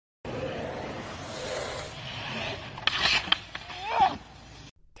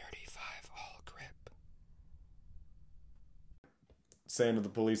saying to the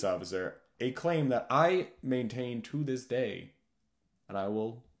police officer, a claim that I maintain to this day, and I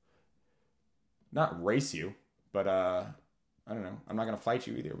will not race you, but I don't know. I'm not gonna fight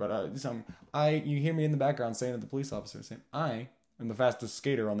you either. But you hear me in the background saying to the police officer, saying, I am the fastest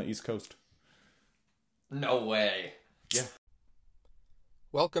skater on the East Coast. No way. Yeah.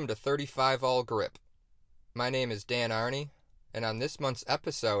 Welcome to 35 All Grip. My name is Dan Arney, and on this month's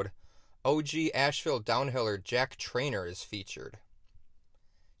episode, OG Asheville downhiller Jack Traynor is featured.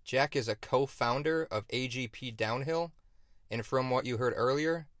 Jack is a co-founder of AGP Downhill, and from what you heard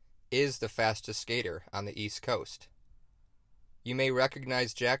earlier, is the fastest skater on the East Coast. You may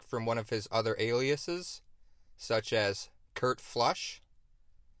recognize Jack from one of his other aliases, such as Kurt Flush,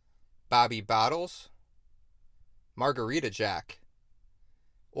 Bobby Bottles, Margarita Jack,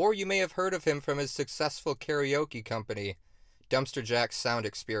 or you may have heard of him from his successful karaoke company, Dumpster Jack's Sound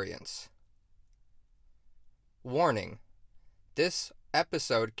Experience. Warning: this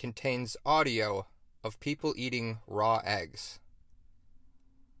episode contains audio of people eating raw eggs.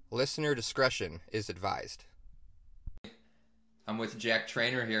 Listener discretion is advised. I'm with Jack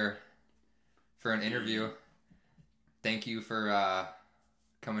Traynor here for an interview. Thank you for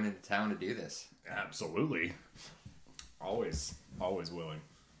coming into town to do this. Absolutely. Always willing.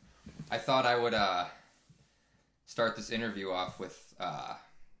 I thought I would start this interview off with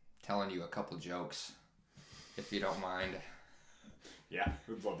telling you a couple jokes, if you don't mind. Yeah,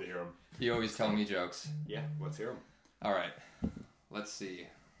 we'd love to hear them. You always tell me jokes. Yeah, let's hear them. All right, let's see.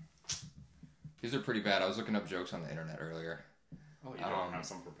 These are pretty bad. I was looking up jokes on the internet earlier. Oh, you don't have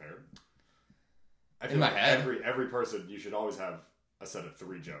some prepared? I feel in my like head. every person, you should always have a set of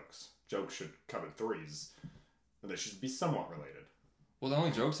 3 jokes. Jokes should come in threes, and they should be somewhat related. Well, the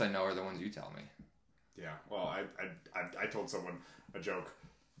only jokes I know are the ones you tell me. Yeah, well, I told someone a joke.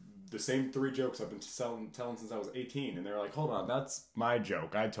 The same 3 jokes I've been telling since I was 18, and they were like, hold on, that's my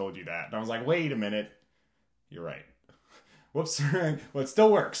joke. I told you that. And I was like, wait a minute. You're right. Whoops. Well, it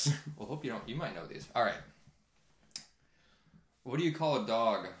still works. Well, hope you don't. You might know these. All right. What do you call a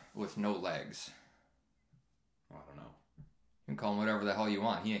dog with no legs? I don't know. You can call him whatever the hell you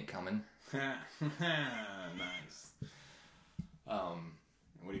want. He ain't coming. Nice.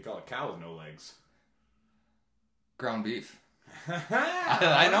 What do you call a cow with no legs? Ground beef.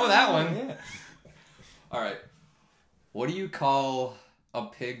 I know that one. Yeah. All right. What do you call a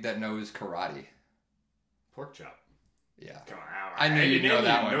pig that knows karate? Pork chop. Yeah. Come on, I knew you'd know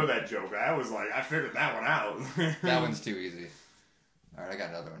that one. I know that joke. I was like, I figured that one out. That one's too easy. All right, I got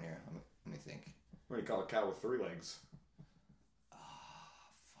another one here. Let me think. What do you call a cow with 3 legs? Oh,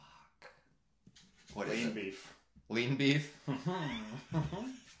 fuck. What is Lean it? beef. Lean beef? What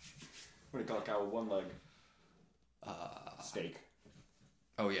do you call a cow with 1 leg? Steak.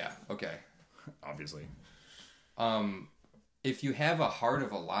 Oh, yeah. Okay. Obviously. If you have a heart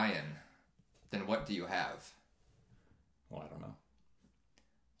of a lion, then what do you have? Well, I don't know.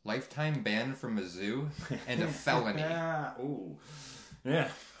 Lifetime ban from a zoo and a felony. Ooh.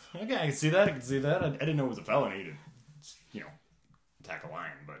 Yeah. Okay, I can see that. I didn't know it was a felony to, attack a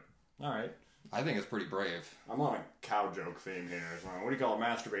lion, but all right. I think it's pretty brave. I'm on a cow joke theme here. So what do you call a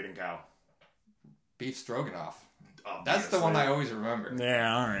masturbating cow? Beef stroganoff. Obviously. That's the one I always remember.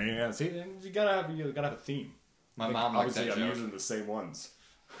 Yeah, all right. Yeah, see, you gotta have a theme. My mom liked obviously that I'm joke. using the same ones.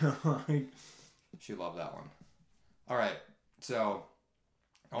 She loved that one. All right, so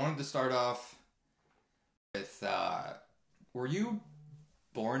I wanted to start off with, were you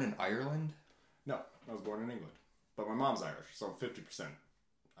born in Ireland? No, I was born in England, but my mom's Irish, so I'm 50%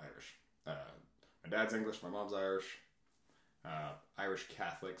 Irish. My dad's English, my mom's Irish. Irish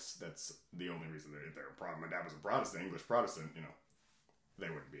Catholics, that's the only reason they're a problem. My dad was a Protestant, English Protestant, they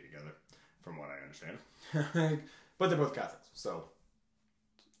wouldn't be together, from what I understand. But they're both Catholics, so.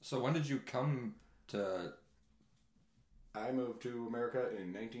 So when did you come to... I moved to America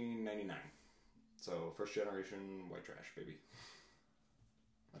in 1999. So, first generation white trash, baby.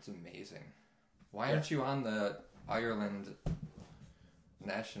 That's amazing. Why aren't you on the Ireland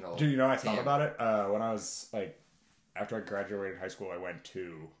national Dude, I team? thought about it when I was, after I graduated high school, I went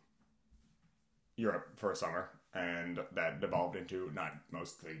to Europe for a summer, and that devolved into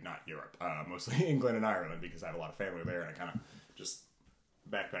mostly England and Ireland, because I had a lot of family there, and I kind of just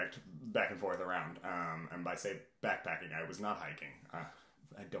backpacked back and forth around. And by say backpacking, I was not hiking. I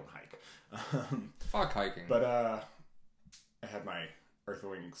don't hike. Fuck hiking. But I had my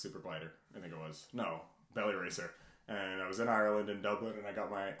Earthwing Super Glider, I think it was. No, Belly Racer. And I was in Ireland, in Dublin, and I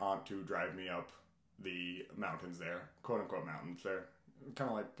got my aunt to drive me up the mountains there. Quote-unquote mountains. They're kind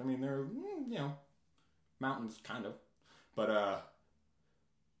of like, they're, mountains, kind of. But I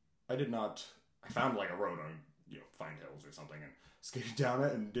found, a road on, Find Hills or something, and skated down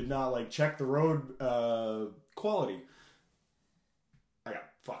it and did not like check the road quality. I got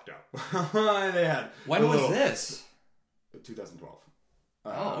fucked up. They had when was this? 2012.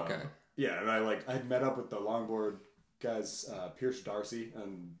 Oh, okay. Yeah, and I had met up with the longboard guys, Pierce Darcy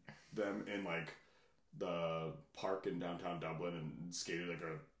and them in like the park in downtown Dublin and skated like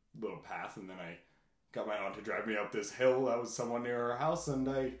a little path, and then I got my aunt to drive me up this hill that was somewhere near our house, and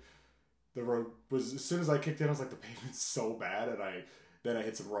the road was, as soon as I kicked in, I was like, the pavement's so bad, and then I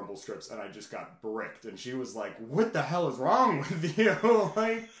hit some rumble strips, and I just got bricked, and she was like, what the hell is wrong with you?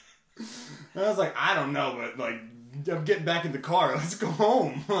 Like, and I was like, I don't know, but like, I'm getting back in the car, let's go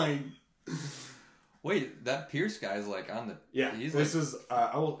home. Like, wait, that Pierce guy's like on the... Yeah, he's this like... is,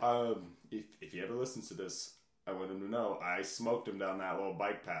 I will, if he ever listens to this, I want him to know, I smoked him down that little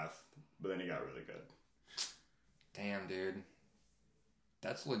bike path, but then he got really good. Damn, dude.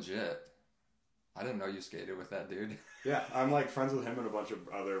 That's legit. I didn't know you skated with that dude. Yeah, I'm like friends with him and a bunch of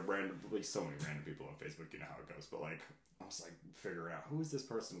other random, like so many random people on Facebook, you know how it goes, but like, I was like figuring out, who is this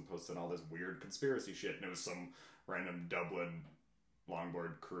person posting all this weird conspiracy shit, and it was some random Dublin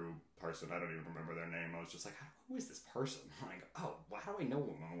longboard crew person, I don't even remember their name. I was just like, who is this person? I'm like, oh, how do I know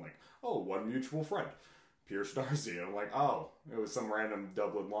him? I'm like, oh, one mutual friend, Pierce Darcy. I'm like, oh, it was some random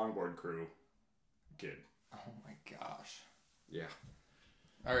Dublin longboard crew kid. Oh my gosh. Yeah.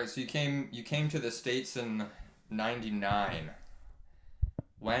 All right, so you came to the States in 99.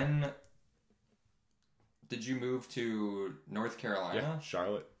 When did you move to North Carolina? Yeah,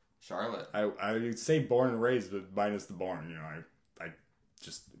 Charlotte. Charlotte. I would say born and raised, but minus the born. You know, I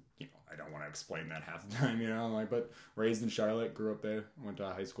just, you know, I don't want to explain that half the time. You know, like, but raised in Charlotte, grew up there, went to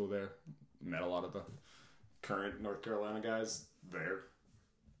high school there, met a lot of the current North Carolina guys there.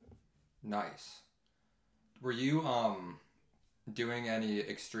 Nice. Were you doing any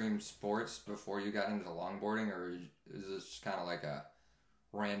extreme sports before you got into longboarding, or is this just kind of like a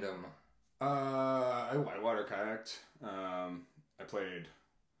random? I whitewater kayaked. I played.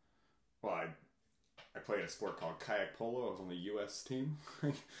 Well, I played a sport called kayak polo. I was on the U.S. team.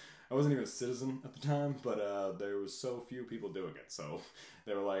 I wasn't even a citizen at the time, but there was so few people doing it. So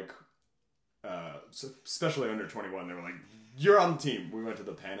they were like, especially under 21, they were like, "You're on the team." We went to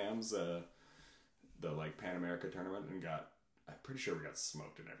the Pan Ams, the like Pan America tournament, and I'm pretty sure we got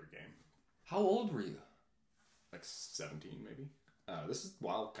smoked in every game. How old were you? Like 17, maybe. This is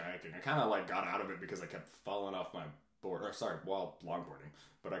wild kayaking. I kind of like got out of it because I kept falling off my board. Or sorry, while longboarding.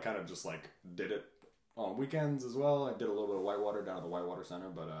 But I kind of just like did it on weekends as well. I did a little bit of whitewater down at the Whitewater Center,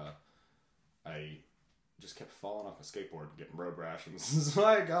 but I just kept falling off my skateboard and getting road rash. And this is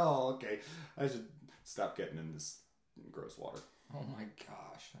like, oh, okay, I should stop getting in this gross water. Oh my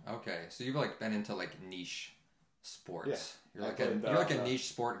gosh. Okay, so you've like been into like niche sports. Yeah. You're like a niche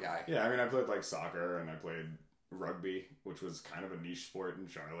sport guy. Yeah, I mean, I played like soccer and I played rugby, which was kind of a niche sport in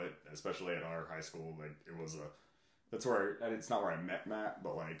Charlotte, especially at our high school. Like, it was that's where, and it's not where I met Matt,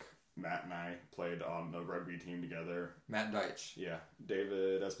 but like Matt and I played on the rugby team together. Matt Deitch. Yeah.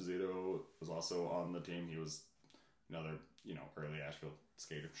 David Esposito was also on the team. He was another, you know, early Asheville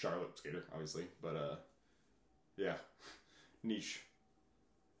skater, Charlotte skater, obviously. But, yeah. Niche.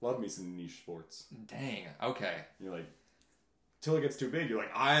 Love me some niche sports. Dang. Okay. You're like, till it gets too big, you're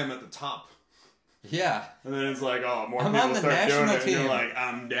like, I am at the top. Yeah. And then it's like, oh, more I'm people on the start doing national it, team. and you're like,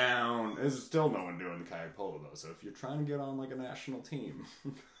 I'm down. There's still no one doing the kayak polo, though. So if you're trying to get on, like, a national team,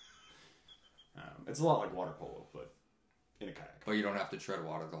 it's a lot like water polo, but in a kayak. But you don't have to tread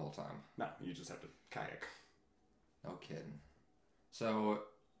water the whole time. No, you just have to kayak. No kidding. So,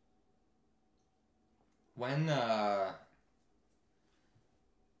 when, I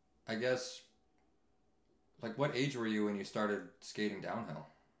guess, like, what age were you when you started skating downhill?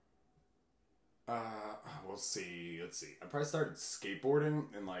 Let's see. I probably started skateboarding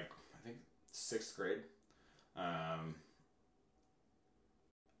in, like, I think 6th grade.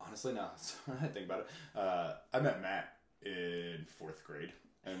 Honestly, now I think about it. I met Matt in 4th grade,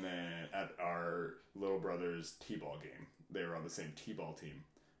 and then at our little brother's t-ball game, they were on the same t-ball team,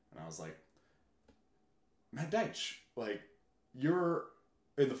 and I was like, Matt Deitch, like, you're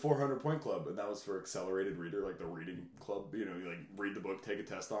in the 400 point club, and that was for accelerated reader, like the reading club. You know, you like read the book, take a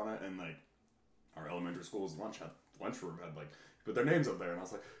test on it, and like our elementary school's lunchroom had like put their names up there, and I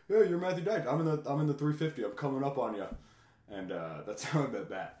was like, "Yeah, you're Matthew Deitch. I'm in the 350. I'm coming up on you," and that's how I met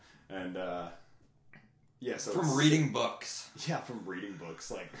that. And yeah, so from reading books. Yeah, from reading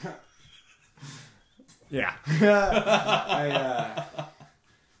books, like yeah.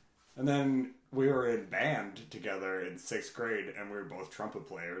 And then we were in band together in 6th grade, and we were both trumpet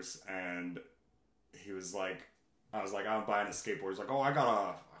players, and he was like, I was like, I'm buying a skateboard. He's like, oh, I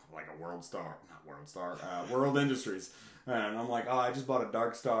got like a World Industries. And I'm like, oh, I just bought a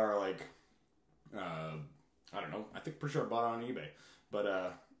Dark Star, like, I don't know. I think pretty sure I bought it on eBay. But,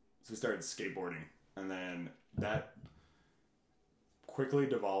 so we started skateboarding. And then that quickly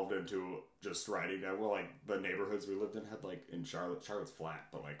devolved into just riding down. Well, like, the neighborhoods we lived in had, like, in Charlotte's flat,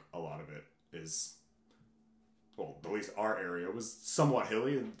 but, like, a lot of it is, well, at least our area was somewhat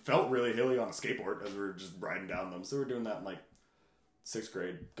hilly. It felt really hilly on a skateboard as we were just riding down them. So we were doing that in, like, 6th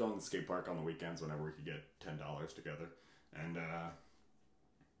grade, going to the skate park on the weekends whenever we could get $10 together. And,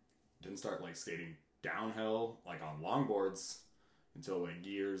 didn't start, like, skating downhill, like, on longboards until, like,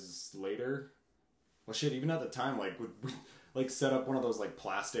 years later. Well, shit, even at the time, like, we like, set up one of those, like,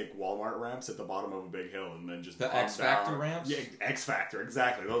 plastic Walmart ramps at the bottom of a big hill and then just the X Factor ramps? Yeah, X Factor,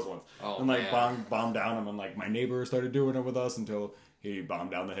 exactly, those ones. Oh, and, like, man. bombed down them, and, like, my neighbor started doing it with us until he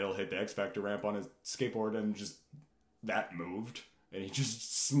bombed down the hill, hit the X Factor ramp on his skateboard, and just, that moved. And he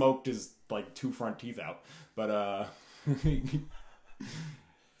just smoked his, like, 2 front teeth out. But,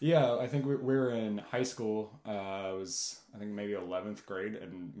 yeah, I think we were in high school. It was, I think, maybe 11th grade,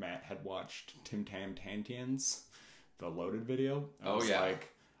 and Matt had watched Tim Tam Tantians, the Loaded video. I was like,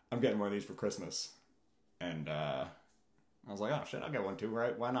 I'm getting one of these for Christmas. And I was like, oh, shit, I'll get one too,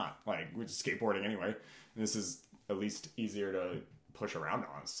 right? Why not? Like, we're just skateboarding anyway. And this is at least easier to push around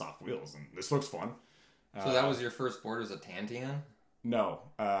on soft wheels, and this looks fun. So that was your first board, was a Tantian? No.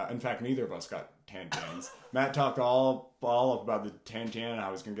 In fact, neither of us got Tantans. Matt talked all about the Tantan. I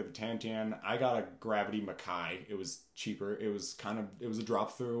was going to get the Tantan. I got a Gravity Mackay. It was cheaper. It was a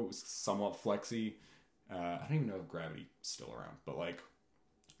drop through. It was somewhat flexy. I don't even know if Gravity's still around, but, like,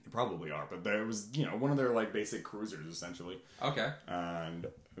 they probably are. But there was, one of their, like, basic cruisers, essentially. Okay. And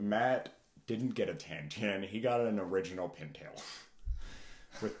Matt didn't get a Tantan. He got an original Pintail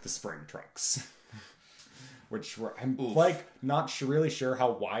with the spring trucks. Which were, I'm like not really sure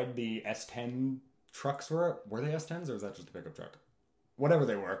how wide the S10 trucks were. Were they S10s or was that just a pickup truck? Whatever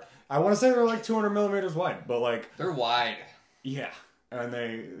they were. I want to say they were like 200 millimeters wide, but like... They're wide. Yeah. And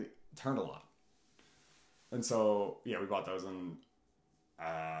they turned a lot. And so, yeah, we bought those, and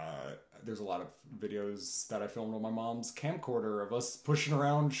there's a lot of videos that I filmed on my mom's camcorder of us pushing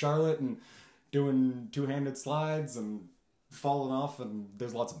around Charlotte and doing two-handed slides and falling off, and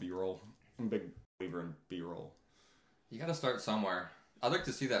there's lots of B-roll. I'm a big believer in B-roll. You gotta start somewhere. I'd like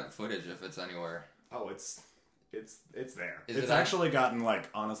to see that footage if it's anywhere. Oh, it's there. Is it's it actually gotten, like,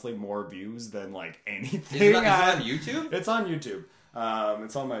 honestly more views than, like, anything. Is it on YouTube? It's on YouTube.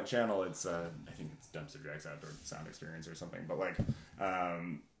 It's on my channel. It's I think it's Dumpster Jack's Outdoor Sound Experience or something. But, like,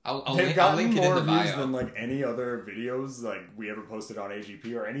 I'll they've gotten link it in more the bio. views than, like, any other videos, like, we ever posted on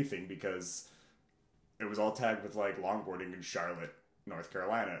AGP or anything, because it was all tagged with, like, longboarding in Charlotte, North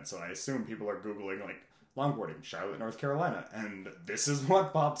Carolina. And so I assume people are Googling, like, longboarding, Charlotte, North Carolina, and this is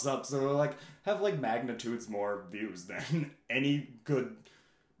what pops up. So they're like, have like magnitudes more views than any good,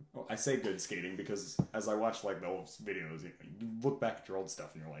 well, I say good skating because as I watch like the old videos, you look back at your old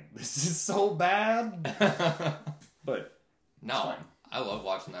stuff and you're like, this is so bad. But no, I love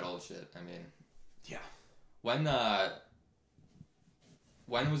watching that old shit. I mean, yeah. When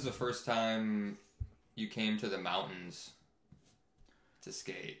was the first time you came to the mountains to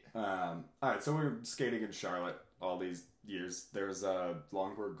skate? Alright, so we were skating in Charlotte all these years. There's a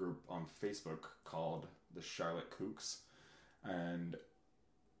longboard group on Facebook called the Charlotte Kooks, and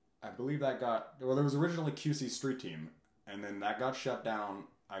I believe that there was originally QC Street Team, and then that got shut down.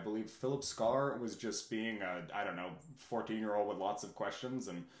 I believe Philip Scar was just being a, 14-year-old with lots of questions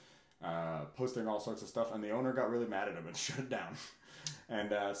and posting all sorts of stuff, and the owner got really mad at him and shut it down.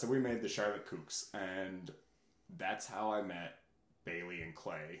 And so we made the Charlotte Kooks, and that's how I met Bailey and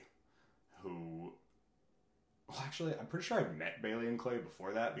Clay, who... Well, actually, I'm pretty sure I met Bailey and Clay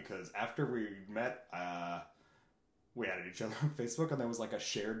before that, because after we met, we added each other on Facebook, and there was like a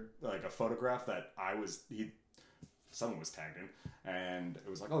shared, like a photograph that someone was tagged in, and it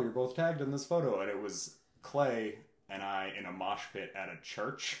was like, oh, you're both tagged in this photo, and it was Clay and I in a mosh pit at a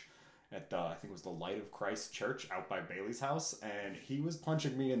church, at the, I think it was the Light of Christ Church out by Bailey's house, and he was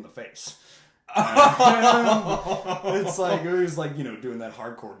punching me in the face. It's like, it was like, doing that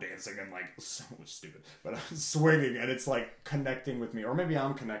hardcore dancing and like, so stupid, but swinging, and it's like connecting with me, or maybe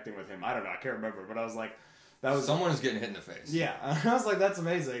I'm connecting with him, I don't know, I can't remember, but I was like, that was... Someone is getting hit in the face. Yeah, I was like, that's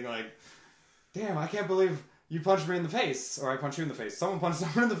amazing, like, damn, I can't believe you punched me in the face, or I punched you in the face, someone punched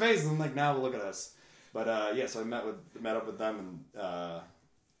someone in the face, and like, now look at us. But yeah, so I met up with them, and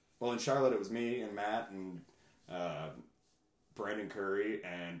well, in Charlotte it was me and Matt and Brandon Curry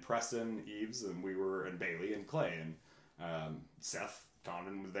and Preston Eves, and Bailey and Clay, and Seth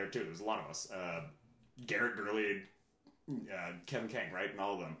Condon was there too. There was a lot of us. Garrett Gurley Kevin Kang, right, and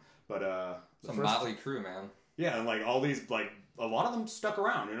all of them. But some motley crew, man. Yeah, and like all these, like a lot of them stuck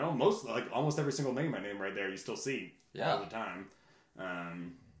around. You know, most like almost every single name I name right there, you still see all the time.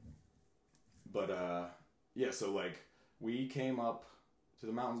 Yeah, so like we came up to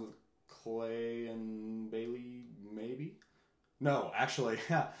the mountains with Clay and Bailey, maybe. No, actually,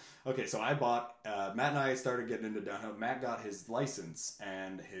 yeah. Okay, so I bought, Matt and I started getting into downhill. Matt got his license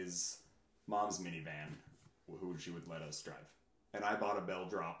and his mom's minivan, who she would let us drive. And I bought a bell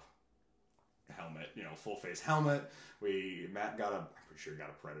drop helmet, full face helmet. Matt got I'm pretty sure he got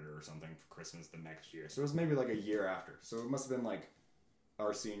a Predator or something for Christmas the next year. So it was maybe like a year after. So it must have been like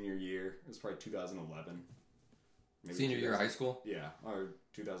our senior year. It was probably 2011. Maybe senior year of high school? Yeah, or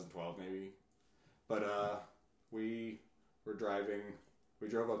 2012 maybe. But we were driving. We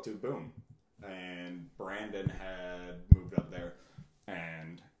drove up to Boone, and Brandon had moved up there,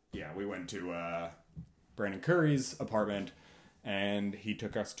 and yeah, we went to Brandon Curry's apartment, and he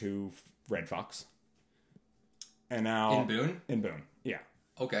took us to Red Fox. And now in Boone, yeah.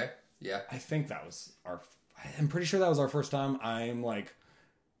 Okay, yeah. I think that was I'm pretty sure that was our first time. It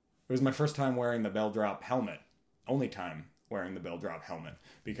was my first time wearing the bell drop helmet. Only time wearing the bell drop helmet,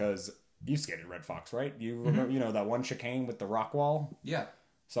 because you skated Red Fox, right? You remember, that one chicane with the rock wall? Yeah.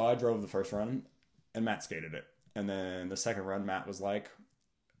 So I drove the first run, and Matt skated it. And then the second run, Matt was like,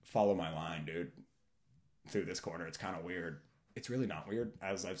 follow my line, dude. Through this corner, it's kind of weird. It's really not weird.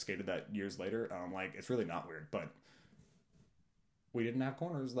 As I've skated that years later, I'm like, it's really not weird. But we didn't have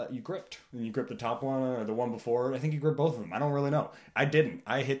corners that you gripped. And you gripped the top one or the one before. I think you gripped both of them. I don't really know. I didn't.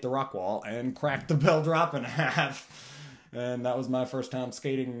 I hit the rock wall and cracked the bell drop in half. And that was my first time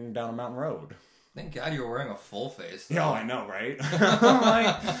skating down a mountain road. Thank God you were wearing a full face. Yeah, I know, right?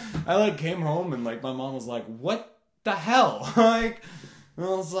 I came home and my mom was like, "What the hell?" And I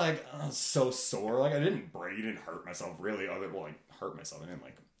was like, I was so sore. I didn't hurt myself really. Hurt myself. I didn't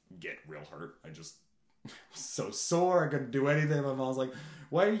get real hurt. I just was so sore. I couldn't do anything. My mom was like,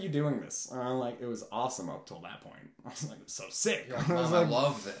 "Why are you doing this?" And I'm like, it was awesome up till that point. I was like, so sick. Like, Mom, I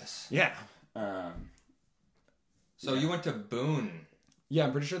love this. Yeah. So you went to Boone. Yeah,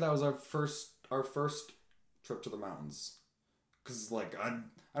 I'm pretty sure that was our first trip to the mountains. Because, I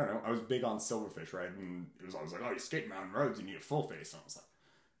don't know, I was big on Silverfish, right? And it was always like, oh, you skate mountain roads, you need a full face. And I was like,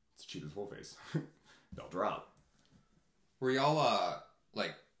 it's the cheapest full face. They'll drop. Were y'all,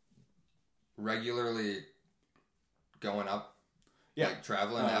 regularly going up? Yeah.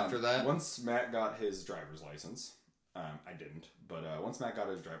 Traveling after that? Once Matt got his driver's license, I didn't. But once Matt got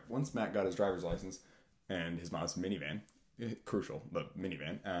his driver's license and his mom's minivan, crucial, the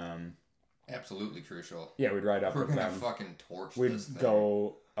minivan, absolutely crucial. Yeah, we'd ride up. We're gonna fucking torch we'd this thing. We'd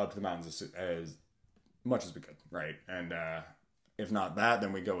go up to the mountains as much as we could, right? And if not that,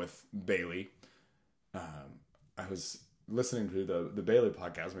 then we go with Bailey. I was listening to the Bailey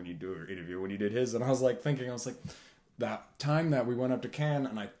podcast when you do an interview, when you did his, and I was like, that time that we went up to Cannes,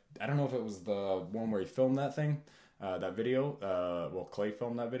 and I don't know if it was the one where he filmed that thing, that video. Clay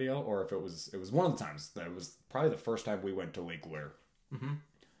filmed that video, or if it was one of the times. That was probably the first time we went to Lake Lear. Mm-hmm.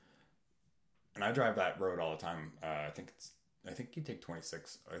 And I drive that road all the time. I think you take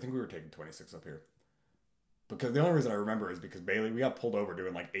 26. I think we were taking 26 up here. Because the only reason I remember is because we got pulled over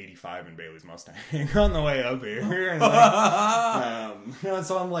doing 85 in Bailey's Mustang on the way up here. And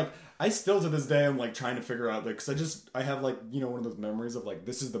so I'm I still to this day, I'm trying to figure out, because I have one of those memories of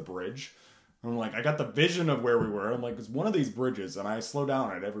this is the bridge. I'm I got the vision of where we were. I'm it's one of these bridges, and I slow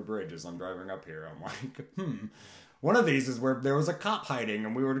down at every bridge as I'm driving up here. I'm one of these is where there was a cop hiding,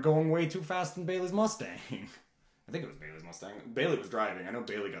 and we were going way too fast in Bailey's Mustang. I think it was Bailey's Mustang. Bailey was driving. I know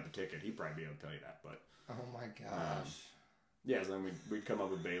Bailey got the ticket. He'd probably be able to tell you that, but... Oh my gosh. Yeah, so then we'd come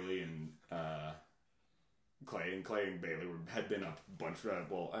up with Bailey and Clay. And Clay and Bailey had been up a bunch of...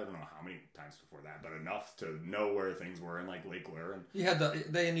 I don't know how many times before that, but enough to know where things were in, Lake Lear. And,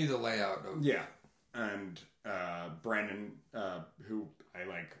 they knew the layout of... Yeah. And Brandon, who I,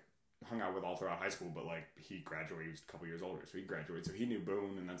 hung out with all throughout high school, but he graduated. He was a couple years older, so he graduated. So he knew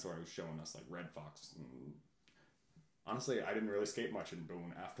Boone, and that's where he was showing us Red Fox. And honestly, I didn't really skate much in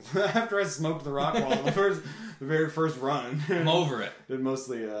Boone after I smoked the rock wall the very first run. I'm over it. Did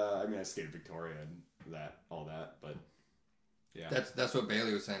mostly. I skated Victoria and all that, but yeah. That's what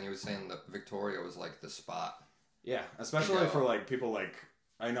Bailey was saying. He was saying that Victoria was the spot. Yeah, especially for people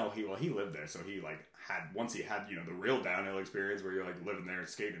I know he lived there, so he once he had the real downhill experience where you're living there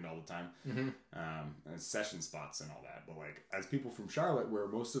skating all the time, mm-hmm. And session spots and all that. But as people from Charlotte, where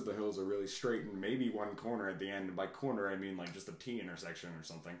most of the hills are really straight and maybe one corner at the end, and by corner I mean just a T intersection or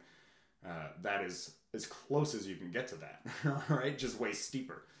something, that is as close as you can get to that, right? Just way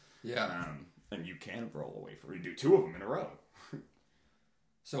steeper. Yeah. And you can roll away for you do 2 of them in a row.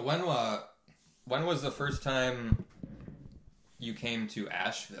 So when was the first time you came to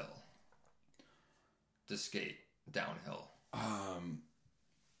Asheville to skate downhill? I'm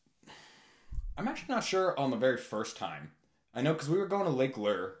actually not sure on the very first time. I know because we were going to Lake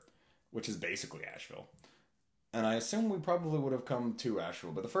Lure, which is basically Asheville. And I assume we probably would have come to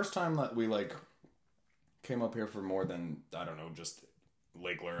Asheville. But the first time that we, like, came up here for more than, I don't know, just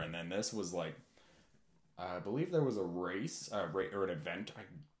Lake Lure, and then this was, like, I believe there was a race, or an event. I'm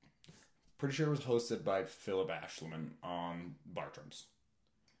pretty sure it was hosted by Philip Ashleman on Bartram's.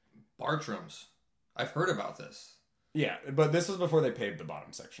 Bartram's? I've heard about this. Yeah, but this was before they paved the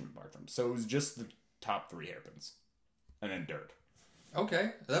bottom section of Bartram's. So it was just the top 3 hairpins. And then dirt.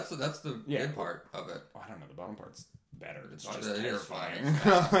 Okay, that's the good part of it. Oh, I don't know, the bottom part's better. It's Oh, just it is terrifying.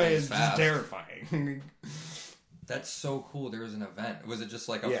 fine. It's fast. just terrifying. That's so cool. There was an event. Was it just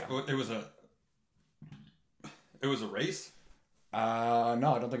like Yeah. It was a race? No, I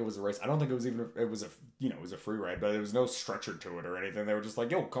don't think it was a race. I don't think it was even. It was a free ride, but there was no structure to it or anything. They were just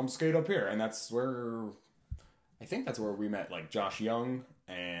like, "Yo, come skate up here," and that's where. I think that's where we met, like Josh Young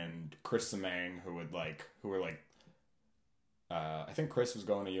and Chris Semang, who were like. I think Chris was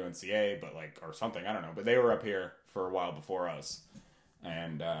going to UNCA, but or something, I don't know. But they were up here for a while before us,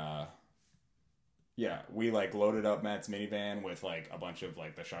 and yeah, we loaded up Matt's minivan with a bunch of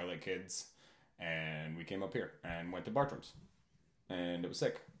the Charlotte kids, and we came up here and went to Bartram's, and it was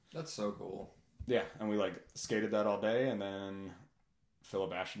sick. That's so cool. Yeah, and we skated that all day, and then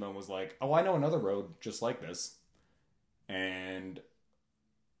Philip Ashman was like, "Oh, I know another road just like this," and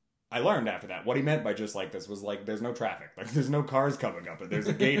I learned after that what he meant by just like this was there's no traffic, there's no cars coming up, but there's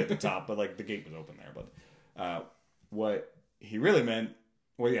a gate at the top, but the gate was open there. But what he really meant,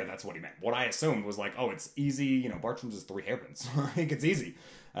 well, yeah, that's what he meant. What I assumed was oh, it's easy. Bartram's is 3 hairpins, it's easy.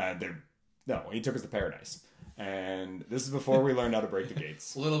 No, he took us to Paradise, and this is before we learned how to break the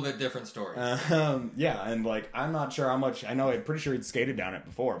gates. A little bit different story. Yeah, and I'm not sure how much. I know I'm pretty sure he'd skated down it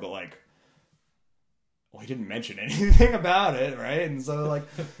before, but well, he didn't mention anything about it, right? And so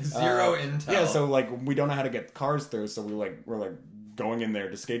zero intel. Yeah, so we don't know how to get cars through, so we're going in there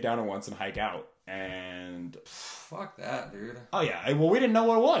to skate down it once and hike out, and fuck that, dude. Oh yeah, well we didn't know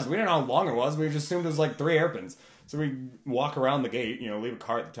what it was. We didn't know how long it was. We just assumed it was 3 hairpins. So we walk around the gate, leave a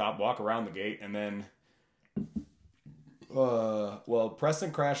car at the top, walk around the gate, and then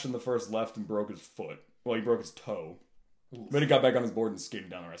Preston crashed in the first left and broke his foot. Well, he broke his toe. Oof. But he got back on his board and skated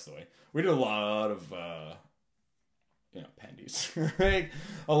down the rest of the way. We did a lot of, pendies. Right?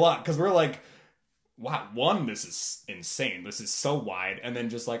 A lot. Because we're wow, one, this is insane. This is so wide. And then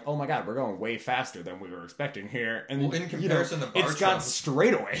just oh my God, we're going way faster than we were expecting here. And in comparison to Bartram, it's got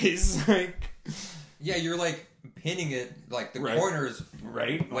straightaways. Yeah, you're pinning it, the right. corners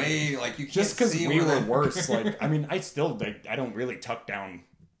right way, you can't just because see we were worse. I mean, I still, I don't really tuck down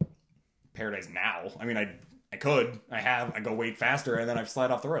Paradise now. I mean, I could. I go way faster, and then I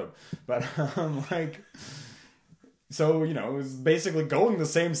slide off the road. But, so, it was basically going the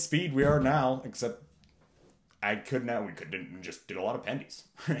same speed we are now, except we just did a lot of pendies.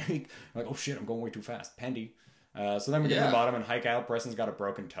 Oh shit, I'm going way too fast. Pendy. So then we get to the bottom and hike out. Preston's got a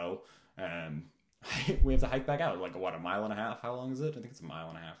broken toe. We have to hike back out. A mile and a half? How long is it? I think it's a mile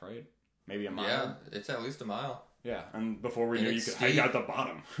and a half, right? Maybe a mile? Yeah, it's at least a mile. Yeah, and before we knew you could hike out the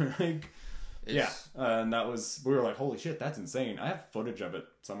bottom. Yeah, and that was, we were holy shit, that's insane. I have footage of it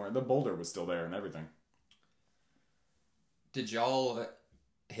somewhere. The boulder was still there and everything. Did y'all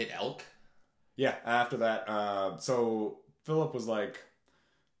hit elk? Yeah, after that, so Philip was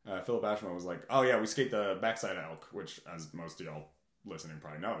Philip Ashman was oh yeah, we skate the backside of elk, which, as most of y'all listening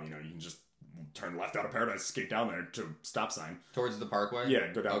probably know, you can just turn left out of Paradise, skate down there to stop sign. Towards the parkway?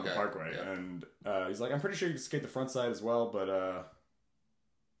 Yeah, go down the parkway. Yeah. And he's I'm pretty sure you can skate the front side as well, but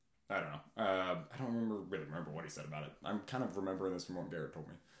I don't know. I don't really remember what he said about it. I'm kind of remembering this from what Garrett told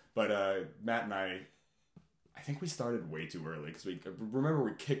me. But Matt and I think we started way too early, because we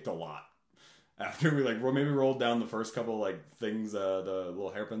kicked a lot. After we maybe rolled down the first couple things, the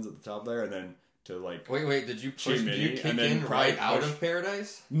little hairpins at the top there, and then to wait, did you kick in right out of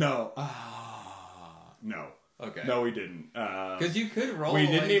Paradise? No. No. Okay. No, we didn't. Because you could roll. We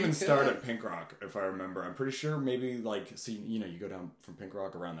didn't even start at Pink Rock, if I remember. I'm pretty sure maybe you go down from Pink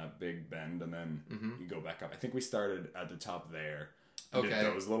Rock around that big bend, and then you go back up. I think we started at the top there. Okay. Did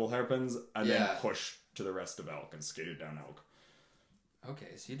those little hairpins, and then pushed to the rest of Elk and skated down Elk.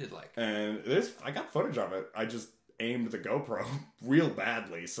 Okay, so you did And I got footage of it. I just aimed the GoPro real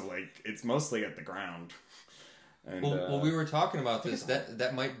badly, so it's mostly at the ground. And, well, we were talking about this.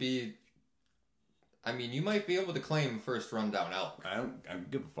 That might be I mean, you might be able to claim first rundown elk. I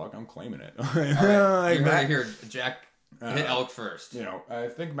don't give a fuck. I'm claiming it. All right. You heard it here. Jack hit elk first. You know, I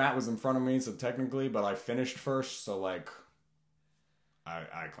think Matt was in front of me, so technically, but I finished first, so like,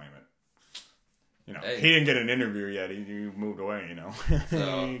 I claim it. You know, he didn't get an interview yet. He moved away, you know.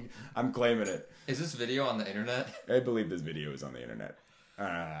 So, I'm claiming it. Is this video on the internet? I believe this video is on the internet.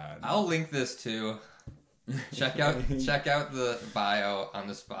 I'll link this too. Check out the bio on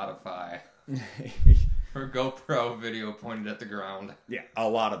the Spotify. Or GoPro video pointed at the ground. Yeah, a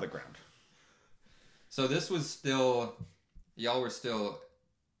lot of the ground. So this was y'all were still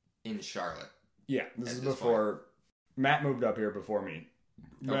in Charlotte. Yeah, this is before Matt moved up here before me.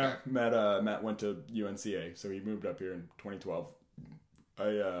 Okay. Matt went to UNCA, so he moved up here in 2012.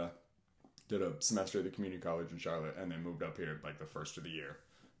 I did a semester at the community college in Charlotte, and then moved up here like the first of the year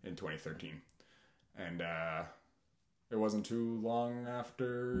in 2013. And it wasn't too long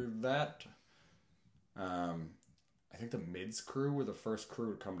after that. I think the Mids crew were the first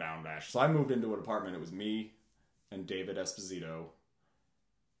crew to come down to Ash. So I moved into an apartment. It was me and David Esposito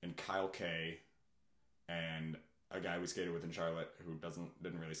and Kyle K and a guy we skated with in Charlotte who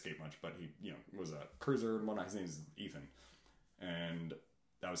didn't really skate much, but he was a cruiser and whatnot. His name is Ethan, and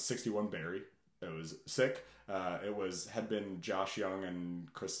that was 61 Barry. It was sick. It had been Josh Young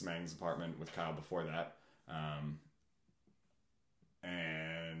and Chris Smang's apartment with Kyle before that,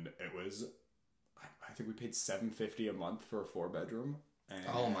 and it was. I think we paid $750 a month for a 4-bedroom.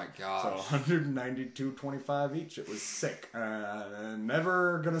 Oh my gosh! So $192.25 each. It was sick.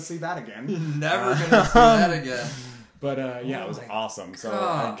 Never gonna see that again. Never gonna see that again. But it was awesome. So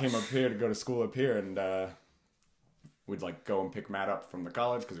I came up here to go to school up here, and we'd like go and pick Matt up from the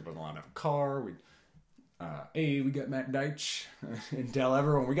college because he wasn't allowed to have a car. We got Matt Deitch, and tell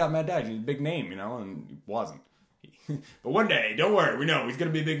everyone we got Matt Deitch. He's a big name, and he wasn't. But one day, don't worry, we know he's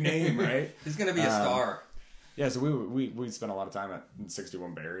gonna be a big name, right? He's gonna be a star. Yeah, so we spent a lot of time at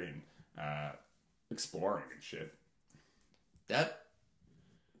 61 Barry and exploring and shit. That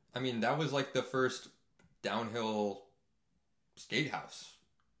was like the first downhill skate house.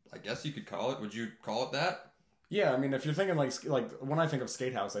 I guess you could call it. Would you call it that? Yeah, I mean, if you're thinking like when I think of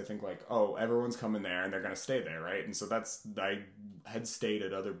skate house, I think like, oh, everyone's coming there and they're gonna stay there, right? And so I had stayed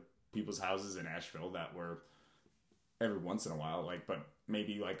at other people's houses in Asheville that were every once in a while, but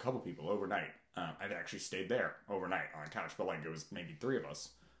maybe like a couple people overnight. I'd actually stayed there overnight on a couch, but like it was maybe 3 of us.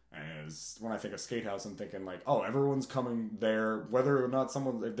 And when I think of skate house, I'm thinking like, oh, everyone's coming there, whether or not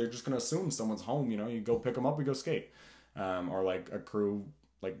if they're just gonna assume someone's home, you go pick them up, we go skate, or like a crew,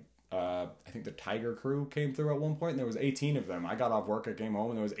 like I think the Tiger crew came through at one point, and there was 18 of them. I got off work, I came home,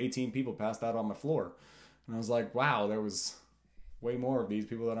 and there was 18 people passed out on my floor, and I was like, wow, there was way more of these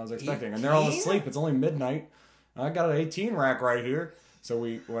people than I was expecting, 18? And they're all asleep. It's only midnight. I got an 18 rack right here. So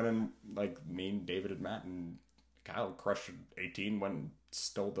we went in, like, me and David and Matt and Kyle crushed 18, went and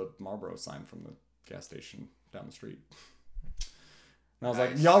stole the Marlboro sign from the gas station down the street. And I was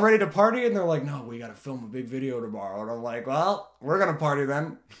like, y'all ready to party? And they're like, no, we got to film a big video tomorrow. And I'm like, well, we're going to party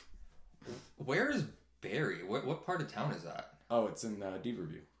then. Where is Barry? What part of town is that? Oh, it's in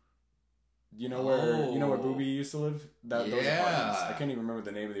Deaverview. You know where Booby used to live? Those apartments. I can't even remember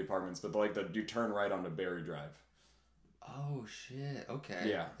the name of the apartments, but you turn right onto Barry Drive. Oh shit! Okay.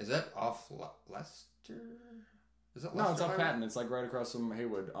 Yeah. Is that off Leicester? Is that Leicester? No, it's off Patton. It's like right across from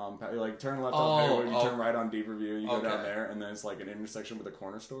Haywood. You like turn left on Haywood, you turn right on Deaverview, you go down there, and then it's like an intersection with a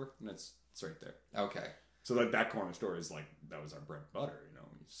corner store, and it's right there. Okay. So that corner store is like that was our bread and butter.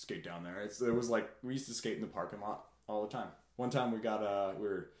 We skate down there. It was like we used to skate in the parking lot all the time. One time we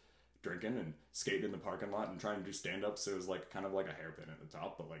were drinking and skating in the parking lot and trying to do stand-ups. It was like kind of like a hairpin at the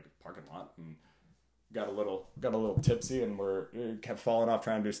top, but like a parking lot, and got a little tipsy, and we kept falling off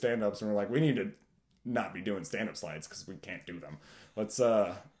trying to do stand-ups, and we're like, we need to not be doing stand-up slides because we can't do them. Let's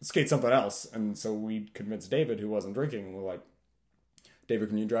skate something else. And so we convinced David, who wasn't drinking, and we're like, David,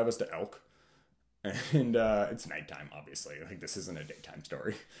 can you drive us to Elk? And it's nighttime, obviously. Like, this isn't a daytime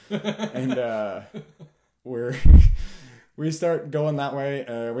story. And we start going that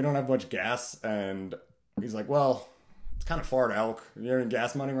way. We don't have much gas, and he's like, well, it's kind of far to Elk. You have any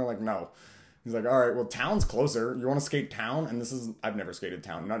gas money? We're like, no. He's like, all right, well, town's closer. You want to skate town? And I've never skated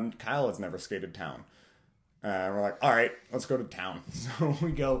town. Kyle has never skated town. We're like, all right, let's go to town. So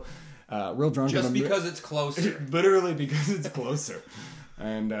we go real drunk. Just because it's closer. Literally because it's closer.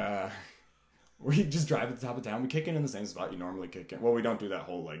 And we just drive to the top of town. We kick in the same spot you normally kick in. Well, we don't do that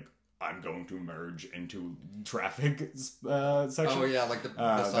whole, like, I'm going to merge into traffic section. Oh, yeah, like the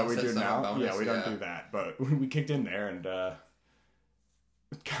that we do now. Bonus, yeah, we don't do that. But we kicked in there, and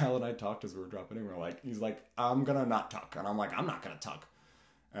Kyle and I talked as we were dropping in. He's like, I'm going to not tuck. And I'm like, I'm not going to tuck.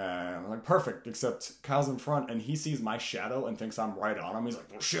 And I'm like, perfect, except Kyle's in front and he sees my shadow and thinks I'm right on him. He's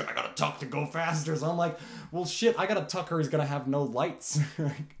like, well, shit, I gotta tuck to go faster. So I'm like, well, shit, I gotta tuck or he's gonna have no lights.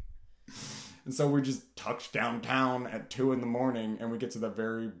 And so we just tucked downtown at 2 a.m. and we get to the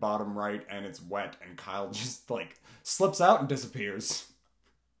very bottom right and it's wet and Kyle just like slips out and disappears.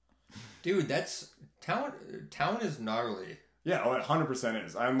 Dude, that's town is gnarly. Yeah, oh, it 100%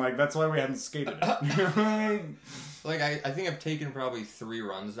 is. I'm like, that's why we hadn't skated it. Like, I think I've taken probably 3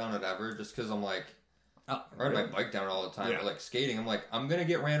 runs down it ever just because I'm like, I ride my bike down it all the time. Yeah. But like skating, I'm like, I'm gonna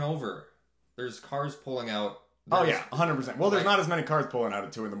get ran over. There's cars pulling out. Oh yeah, 100%. Well, there's not as many cars pulling out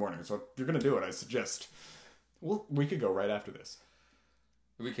at 2 a.m, so if you're gonna do it, I suggest. Well, we could go right after this.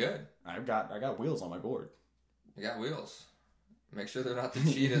 We could. I got wheels on my board. You got wheels. Make sure they're not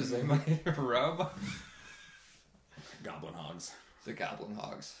the cheetahs. They might rub. Goblin hogs. The goblin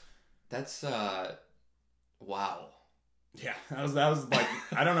hogs. That's wow. Yeah, that was like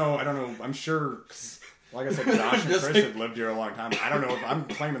I don't know. I'm sure. Like I said, Josh and Chris had lived here a long time. I don't know if I'm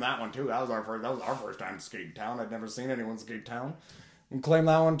claiming that one too. That was our first time to skate town. I'd never seen anyone skate town. And claim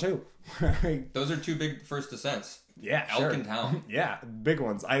that one too. Those are 2 big first descents. Yeah, Elk in town. Yeah, big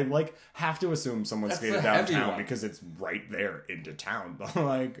ones. I like have to assume someone skated downtown because it's right there into town.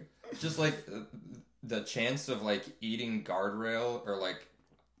 Like just like the chance of like eating guardrail or like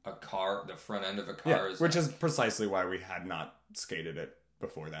a car, the front end of a car is which is precisely why we had not skated it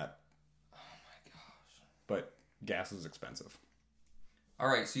before that. Oh my gosh. But gas is expensive. All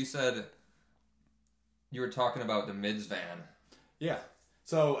right, so you said you were talking about the Mids van. Yeah.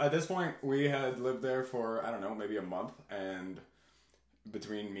 So at this point, we had lived there for, I don't know, maybe a month. And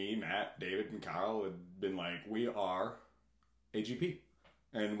between me, Matt, David, and Kyle had been like, we are AGP.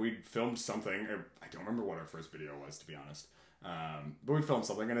 And we filmed something. I don't remember what our first video was, to be honest. But we filmed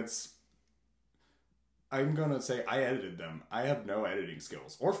something, and I'm going to say I edited them. I have no editing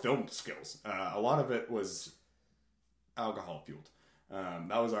skills or film skills. A lot of it was alcohol fueled.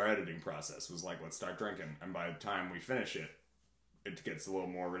 That was our editing process, was like, let's start drinking. And by the time we finish it, it gets a little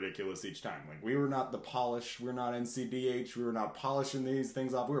more ridiculous each time. Like, we were not the polish, we were not NCDH, we were not polishing these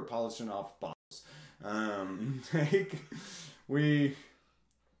things off, we were polishing off bottles.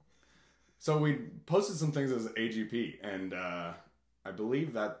 So we posted some things as AGP, and I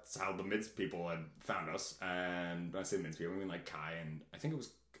believe that's how the Mids people had found us. And when I say Mids people, I mean like Kai, and I think it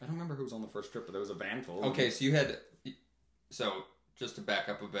was, I don't remember who was on the first trip, but there was a van full. Okay, so just to back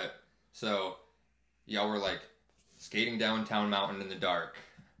up a bit, so y'all were like skating downtown mountain in the dark.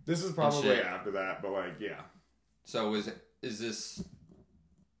 This is probably after that, but like, yeah. So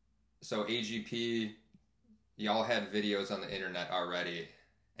so AGP, y'all had videos on the internet already,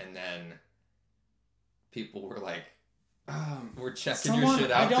 and then people were like, we're checking your shit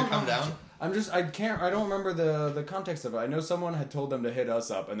out to come down? I don't remember the context of it. I know someone had told them to hit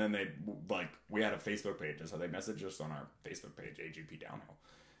us up, and then we had a Facebook page, so they messaged us on our Facebook page, AGP Downhill.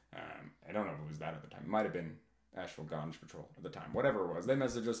 I don't know if it was that at the time. It might have been Asheville Ganj Patrol at the time. Whatever it was, they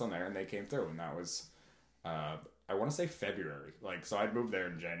messaged us on there, and they came through, and that was, I want to say February. Like, so I'd moved there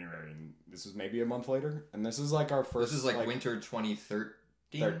in January, and this was maybe a month later, and this is like our first... This is like winter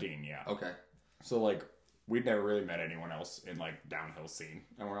 2013? 13, yeah. Okay. So, like, we'd never really met anyone else in, like, downhill scene.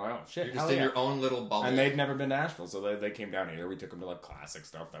 And we're like, oh, shit. You're just in your own little bubble. And they'd never been to Asheville, so they came down here. We took them to, like, classic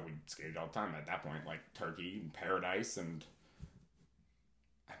stuff that we skated all the time at that point, like Turkey and Paradise, and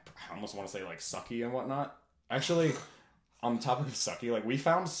I almost want to say, like, Sucky and whatnot. Actually, on the topic of Sucky, like, we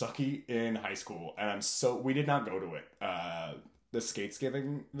found Sucky in high school, and we did not go to it. The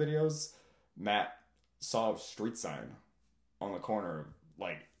Skatesgiving videos, Matt saw a street sign on the corner,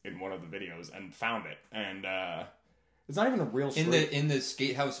 like, in one of the videos, and found it, and it's not even a real street. In the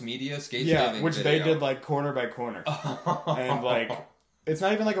Skate House Media which video. they did like corner by corner, and like it's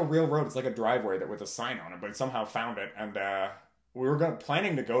not even like a real road. It's like a driveway with a sign on it, but somehow found it, and we were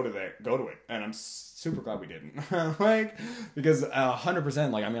planning to go to it, and I'm super glad we didn't, like, because 100%,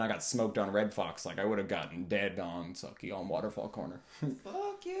 like, I mean, I got smoked on Red Fox, like I would have gotten dead on Sucky on Waterfall Corner.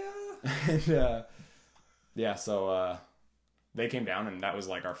 Fuck yeah. And yeah, so they came down, and that was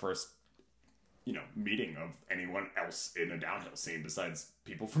like our first, meeting of anyone else in a downhill scene besides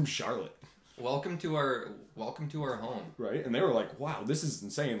people from Charlotte. Welcome to our home. Right? And they were like, wow, this is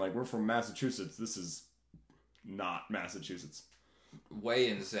insane. Like, we're from Massachusetts. This is not Massachusetts. Way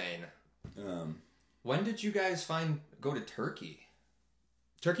insane. When did you guys go to Turkey?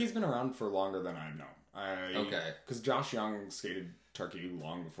 Turkey's been around for longer than I know. Okay. Because Josh Young skated Turkey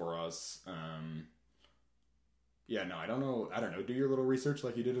long before us. Yeah, no, I don't know. Do your little research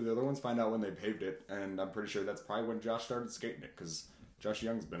like you did with the other ones. Find out when they paved it. And I'm pretty sure that's probably when Josh started skating it. Because Josh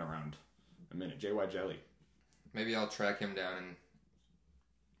Young's been around a minute. JY Jelly. Maybe I'll track him down and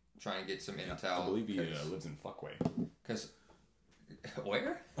trying to get some intel. I believe he lives in Fuckway. Because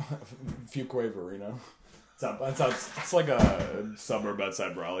where? Fuquay, Verino. It's like a suburb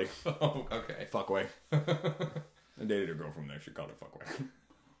outside Raleigh. Oh, okay. Fuckway. I dated a girl from there. She called it Fuckway.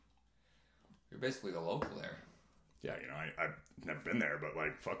 You're basically the local there. Yeah, I've never been there, but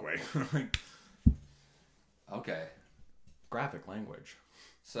like Fuckway. Okay. Graphic language.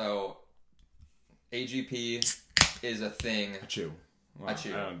 So, AGP is a thing. Achoo. Well,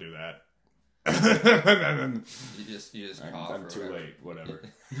 Achoo. I don't do that. You just cough. I'm too whatever. late.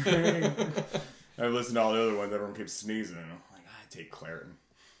 Whatever. I listen to all the other ones. Everyone keeps sneezing. And I'm like, I take Claritin.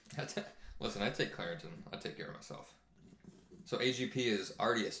 Listen, I take Claritin. I take care of myself. So AGP is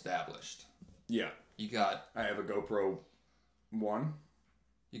already established. Yeah. I have a GoPro 1.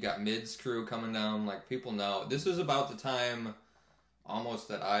 You got Mid's crew coming down. Like, people know. This is about the time almost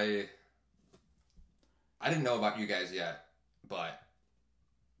that I didn't know about you guys yet, but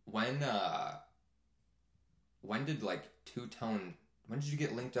when did like Two-Tone, when did you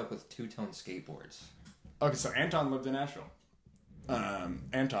get linked up with Two-Tone skateboards? Okay, so Anton lived in Nashville.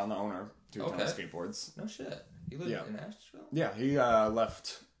 Anton, the owner, Two-Tone Skateboards. No shit. He lived in Nashville? Yeah, he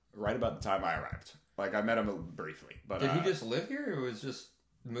left right about the time I arrived. Like, I met him briefly. But did he just live here, or was just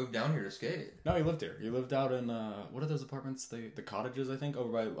moved down here to skate? No, he lived here. He lived out in, what are those apartments? The cottages, I think,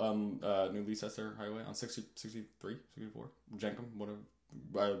 over by New Leicester Highway on 63, 64, Jenkum,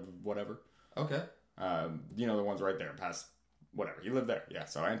 whatever. Okay. The ones right there, past whatever. He lived there. Yeah,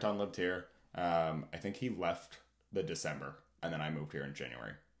 so Anton lived here. I think he left the December, and then I moved here in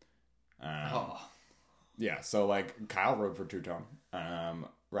January. Yeah, so like Kyle rode for Two-Tone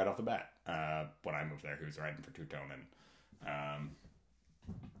right off the bat. When I moved there, he was riding for Two-Tone, and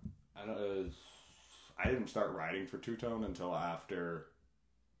I didn't start riding for Two-Tone until after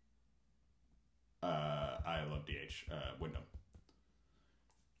I Love DH,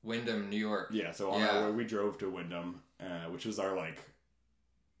 Wyndham, New York. Yeah, so on our way, we drove to Wyndham, which was our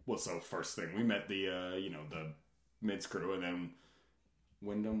first thing. We met the Mids crew, and then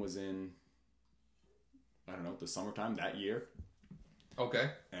Wyndham was in, I don't know, the summertime that year.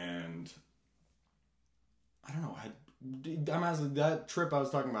 Okay. And I don't know, I'm asking, that trip I was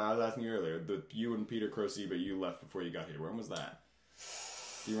talking about, I was asking you earlier, you and Peter Croce, but you left before you got here. When was that?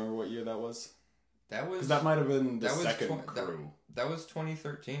 Do you remember what year that was? That was... Because that might have been the second crew. That was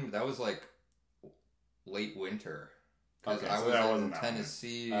 2013, but that was like late winter. Because I was in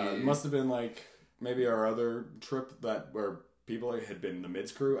Tennessee. It must have been like maybe our other trip where people had been the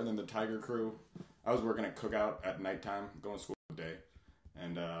Mids crew and then the Tiger crew. I was working at Cookout at nighttime, going to school the day,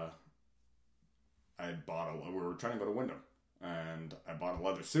 and we were trying to go to Wyndham, and I bought a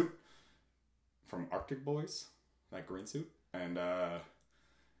leather suit from Arctic Boys, that green suit, and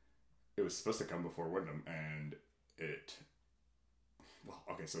it was supposed to come before Wyndham, and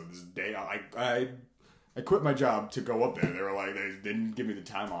so this day I quit my job to go up there. They were like, they didn't give me the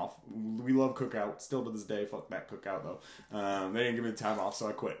time off. We love Cookout still to this day. Fuck that Cookout though. They didn't give me the time off, so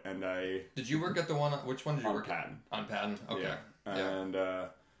I quit. And did you work at the one? Which one did you work Patton. At? On Patton. Okay. Yeah. And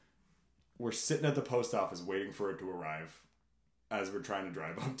we're sitting at the post office waiting for it to arrive as we're trying to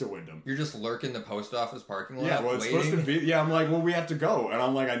drive up to Wyndham. You're just lurking the post office parking lot. Yeah, well, it's supposed to be. Yeah, I'm like, well, we have to go, and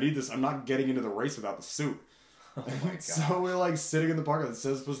I'm like, I need this. I'm not getting into the race without the suit. Oh my God. So we're like sitting in the parking lot. It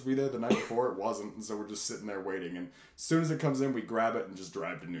says it's supposed to be there the night before. It wasn't. And so we're just sitting there waiting. And as soon as it comes in, we grab it and just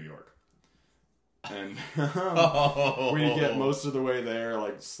drive to New York. And we get most of the way there,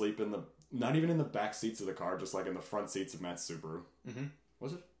 like sleep not even in the back seats of the car, just like in the front seats of Matt's Subaru. Mm-hmm.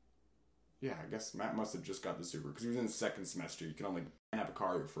 Was it? Yeah, I guess Matt must have just got the Subaru because he was in the second semester. You can only have a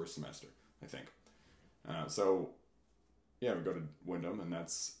car your first semester, I think. So, yeah, we go to Wyndham, and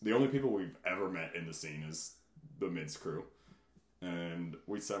that's the only people we've ever met in the scene is the Mids crew. And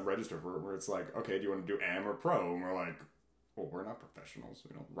we register for it where it's like, okay, do you want to do AM or pro? And we're like, well, we're not professionals.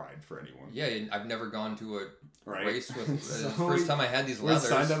 We don't ride for anyone. Yeah, I've never gone to a race with... So the first time I had these leathers. We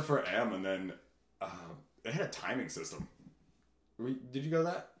signed up for AM, and then they had a timing system. Did you go to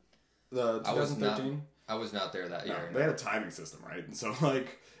that? The 2013? I was not there that year. No, they had a timing system, right? And so,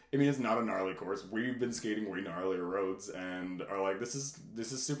 like, I mean, it's not a gnarly course. We've been skating way gnarlier roads and are like, this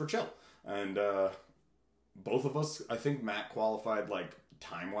is super chill. And both of us, I think Matt qualified, like,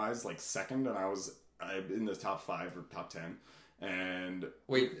 time-wise, like, second, and I was in the top 5 or top 10. And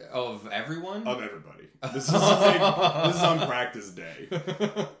wait, of everyone? Of everybody. This is on practice day.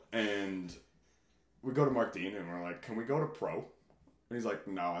 And we go to Mark Dean, and we're like, can we go to pro? And he's like,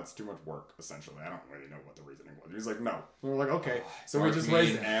 no, that's too much work, essentially. I don't really know what the reasoning was. He's like, no. And we're like, okay. So we just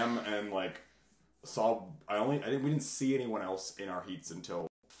raised M and, like, we didn't see anyone else in our heats until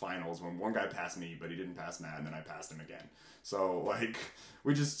finals when one guy passed me, but he didn't pass Matt, and then I passed him again. So, like,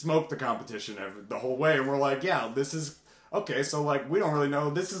 we just smoked the competition the whole way, and we're like, yeah, this is... Okay, so, like, we don't really know.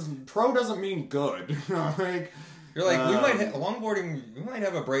 This is... Pro doesn't mean good. Like... You're like, longboarding, we might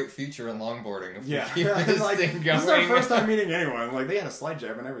have a bright future in longboarding if we keep this like, thing going. This is our first time meeting anyone. Like, they had a slide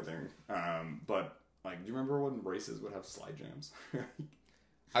jam and everything. But, like, do you remember when races would have slide jams?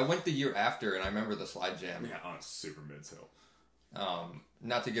 I went the year after, and I remember the slide jam. Yeah, on Super Mids Hill.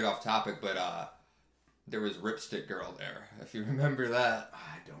 Not to get off topic, but there was Ripstick Girl there, if you remember that.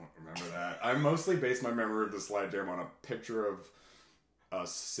 I don't remember that. I mostly based my memory of the slide jam on a picture of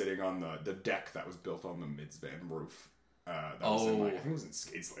us sitting on the deck that was built on the Mids van roof. That was in, like, I think it was in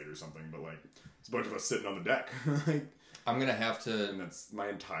Skate Slate or something, but, like, it's a bunch of us sitting on the deck. Like, I'm gonna have to... And that's my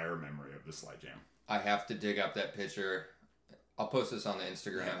entire memory of the slide jam. I have to dig up that picture. I'll post this on the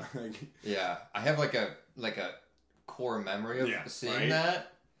Instagram. Yeah, yeah. I have, like a core memory of seeing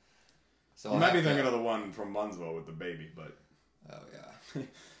that. So you might be thinking of the one from Munsville with the baby, but... Oh, yeah.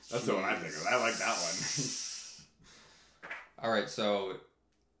 That's the one I think of. I like that one. All right, so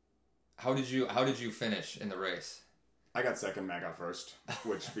how did you finish in the race? I got second, Matt got first,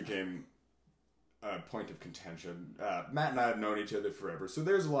 which became a point of contention. Matt and I have known each other forever, so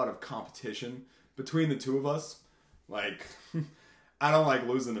there's a lot of competition between the two of us. Like, I don't like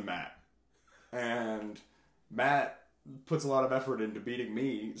losing to Matt. And Matt puts a lot of effort into beating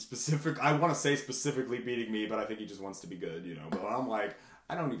me. I want to say specifically beating me, but I think he just wants to be good, you know. But I'm like,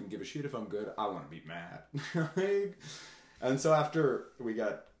 I don't even give a shit if I'm good. I want to beat Matt. Like, and so after we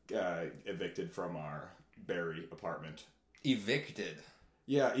got evicted from our Barry apartment. Evicted?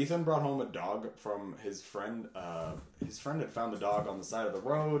 Yeah, Ethan brought home a dog from his friend. His friend had found the dog on the side of the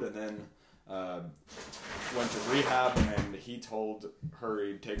road and then went to rehab, and he told her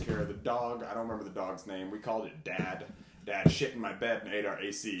he'd take care of the dog. I don't remember the dog's name. We called it Dad. Dad shit in my bed and ate our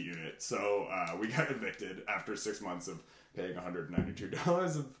AC unit. So we got evicted after 6 months of paying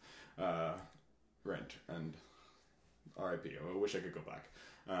 $192 of rent. And... R.I.P. I wish I could go back.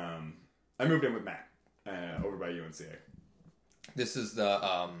 I moved in with Matt over by UNCA. This is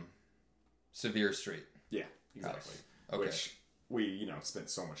the Sevier Street. Yeah, exactly. Okay. Which we, spent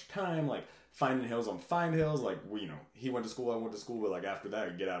so much time, like, finding hills on find hills. Like, he went to school, I went to school, but, like, after that,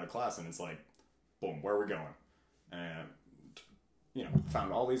 we get out of class, and it's like, boom, where are we going? And,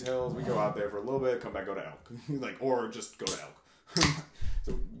 found all these hills. We go out there for a little bit, come back, go to Elk. or just go to Elk.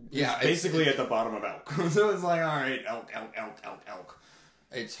 So yeah, basically at the bottom of Elk. So it's like, all right, Elk.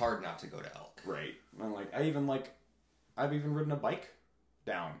 It's hard not to go to Elk. Right. And I've even ridden a bike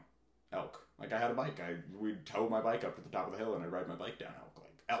down Elk. Like, I had a bike. We'd tow my bike up to the top of the hill and I'd ride my bike down Elk.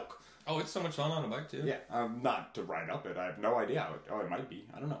 Like, Elk. Oh, it's so much fun on a bike too. Yeah, not to ride up it. I have no idea how it might be.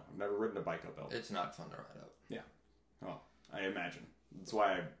 I don't know. I've never ridden a bike up Elk. It's not fun to ride up. Yeah. Well, I imagine. That's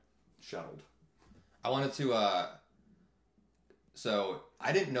why I shuttled. I wanted to, so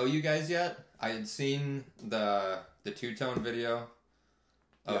I didn't know you guys yet. I had seen the two-tone video.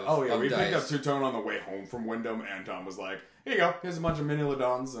 We picked up two-tone on the way home from Wyndham, and Tom was like, "Here you go. Here's a bunch of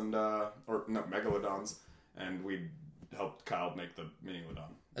Minilodons and Megalodons," and we helped Kyle make the Minilodon.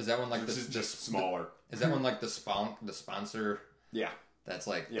 Is that one like just smaller? Is that one like the sponsor? Yeah. That's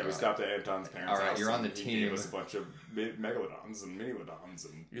like... Yeah, we stopped at Anton's parents' house. All right, you're on the team. He gave us a bunch of Megalodons and Minilodons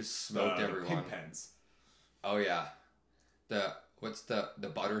and... You just smoked everyone. Pig pens. Oh, yeah. What's the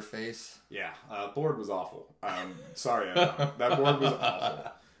Butterface? Yeah, board was awful. Sorry, Anton. That board was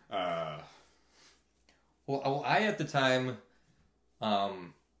awful. Well, I at the time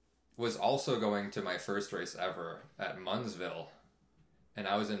was also going to my first race ever at Munsville, and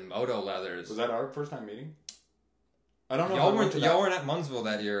I was in Moto Leathers. Was that our first time meeting? I don't know. Y'all weren't at Munsville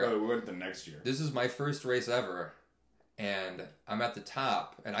that year. Oh, we went the next year. This is my first race ever, and I'm at the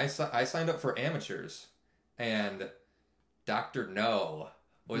top, and I signed up for amateurs, and Dr. No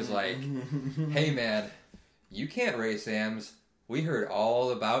was like, "Hey man, you can't race AMs. We heard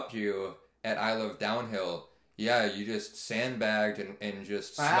all about you at I Love Downhill. Yeah, you just sandbagged and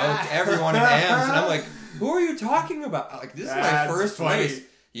just smoked everyone in AMs." And I'm like, "Who are you talking about? Like, this is my first race."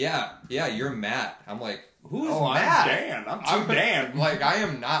 Yeah, you're Matt. I'm like, "Who's Matt?" I'm Dan. Like, I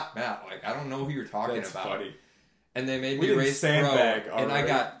am not Matt. Like, I don't know who you're talking That's about. Funny. And they made me race pro, and I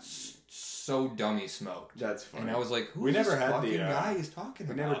got so dummy smoked. That's funny. And I was like, "Who we is never this had fucking the guy he's talking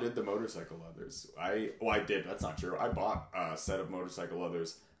we about?" never did the motorcycle leathers. I did. That's not true. I bought a set of motorcycle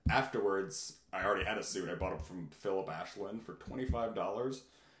leathers. Afterwards, I already had a suit. I bought them from Philip Ashland for $25,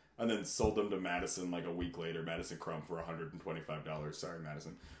 and then sold them to Madison like a week later. Madison Crum for $125. Sorry,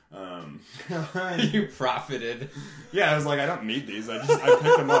 Madison. You profited. Yeah, I was like, I don't need these. I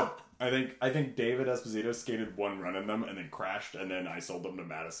picked them up I think David Esposito skated one run in them and then crashed, and then I sold them to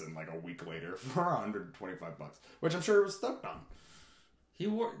Madison like a week later for $125, which I'm sure he was stoked on. He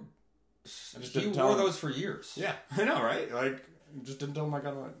wore didn't tell him. those for years. Yeah, I know, right? Like, just didn't tell him like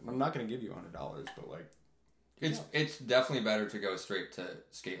I'm not going to give you $100, but like. It's definitely better to go straight to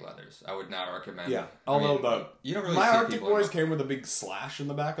skate leathers. I would not recommend. Yeah, although you don't really my see Arctic people Boys came with a big slash in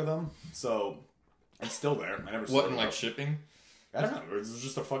the back of them, so it's still there. I never. What, in like shipping? I don't know. It was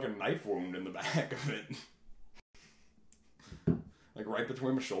just a fucking knife wound in the back of it, like right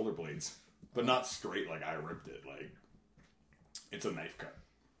between my shoulder blades, but not straight. Like I ripped it. Like it's a knife cut.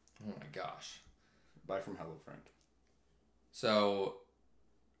 Oh my gosh! Buy from Hello Friend. So,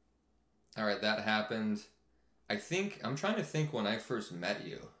 all right, that happened. I'm trying to think when I first met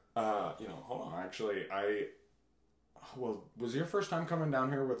you. Hold on. Actually, was your first time coming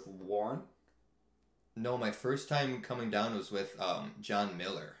down here with Warren? No, my first time coming down was with John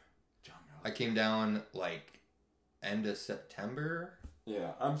Miller. John Miller. I came down like end of September.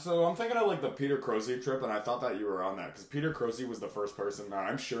 Yeah, I'm thinking of like the Peter Croce trip, and I thought that you were on that because Peter Croce was the first person. Now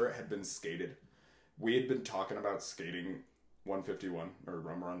I'm sure it had been skated. We had been talking about skating 151 or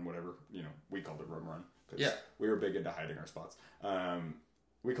Rum Run, whatever. We called it Rum Run. Yeah, we were big into hiding our spots.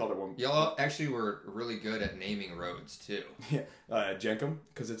 We called it one. Y'all actually were really good at naming roads too. Yeah, Jenkum,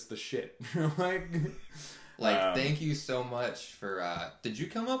 because it's the shit. Thank you so much for. Did you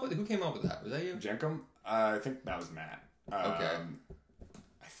come up with? Who came up with that? Was that you? Jenkum? I think that was Matt. Okay.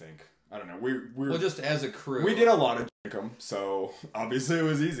 I think I don't know. We're just as a crew. We did a lot of Jenkum, so obviously it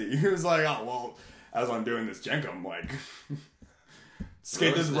was easy. He was like, "Oh well," as I'm doing this Jenkum, like.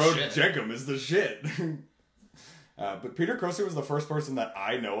 Skate this road, Jenkum is the shit. But Peter Croce was the first person that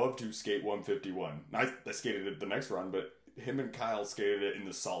I know of to skate 151. I skated it the next run, but him and Kyle skated it in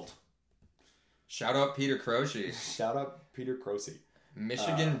the salt. Shout out Peter Croce. Shout out Peter Croce.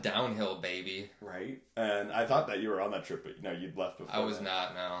 Michigan downhill, baby. Right? And I thought that you were on that trip, but you'd left before. I was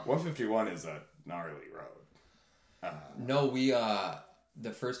not, no. 151 is a gnarly road. No, we,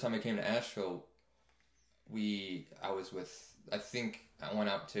 the first time I came to Asheville, I went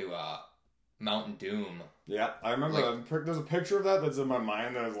out to Mountain Doom. Yeah, I remember there's a picture of that that's in my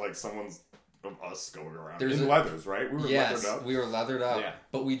mind that is like someone's of us going around. In leathers, right? We were leathered up. We were leathered up. Yeah.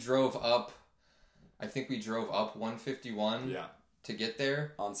 But we drove up, I think we drove up 151 to get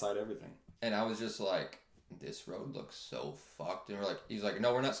there. On-site everything. And I was just like, this road looks so fucked. And he's like,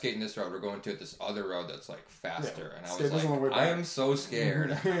 no, we're not skating this road. We're going to this other road that's like faster. Yeah. And I was like, I am so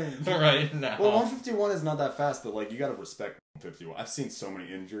scared right now. Well, 151 is not that fast, but like you got to respect 151. I've seen so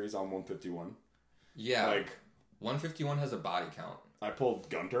many injuries on 151. Yeah. Like 151 has a body count. I pulled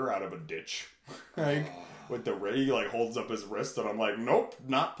Gunter out of a ditch. With the rig, he holds up his wrist and I'm like, nope,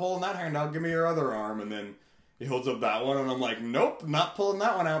 not pulling that hand out. Give me your other arm. And then he holds up that one and I'm like, nope, not pulling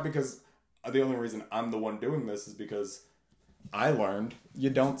that one out because the only reason I'm the one doing this is because I learned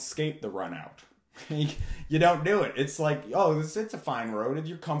you don't skate the run out. You don't do it. It's like, it's a fine road. If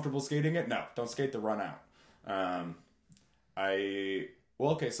you're comfortable skating it, no, don't skate the run out.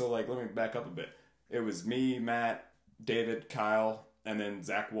 So let me back up a bit. It was me, Matt, David, Kyle, and then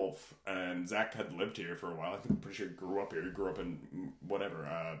Zach Wolf. And Zach had lived here for a while. I'm pretty sure he grew up here. He grew up in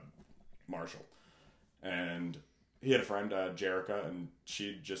Marshall. And he had a friend, Jerica, and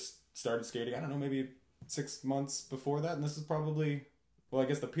she just started skating, I don't know, maybe 6 months before that. And this is probably, I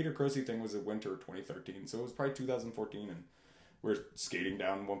guess the Peter Croce thing was in winter 2013. So it was probably 2014. And we're skating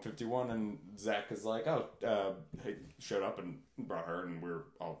down 151. And Zach is like, he showed up and brought her. And we're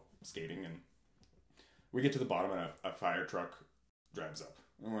all skating. And we get to the bottom and a fire truck drives up.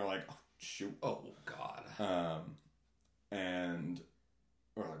 And we're like, oh, shoot. Oh, God. And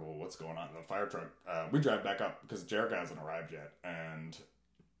we're like, well, what's going on? The fire truck, we drive back up because Jerica hasn't arrived yet. And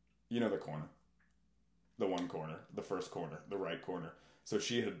the corner. The one corner. The first corner. The right corner. So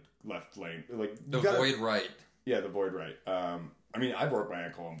she had left lane. Void right. Yeah, the void right. I broke my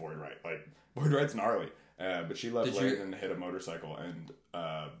ankle on void right. Void right's gnarly. But she left lane and hit a motorcycle and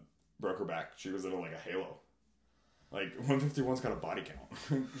broke her back. She was in a halo. 151's got a body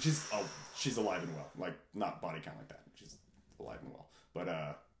count. She's alive and well. Not body count like that. She's alive and well. But,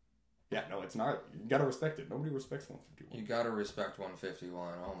 it's gnarly. You gotta respect it. Nobody respects 151. You gotta respect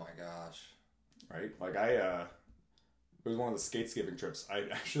 151. Oh my gosh. Right? It was one of the skate-skipping trips. I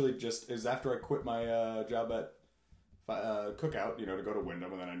actually it was after I quit my job at Cookout, to go to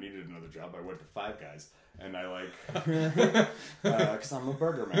Wyndham, and then I needed another job. I went to Five Guys, and I because I'm a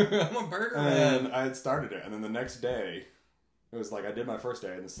burger man. I'm a burger man. And I had started it, and then the next day, it was I did my first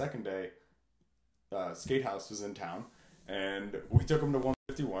day, and the second day, Skate House was in town, and we took them to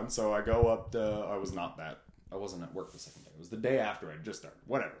 151, so I go up I wasn't at work the second day. It was the day after I just started.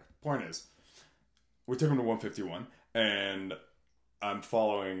 Whatever. point is, we took him to 151, and I'm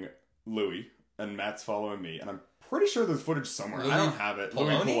following Louis, and Matt's following me, and I'm pretty sure there's footage somewhere. I don't have it.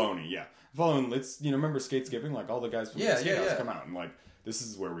 Louis Poloni, yeah. Following, remember Skatesgiving? Like, all the guys from the skate house come out, and, like, this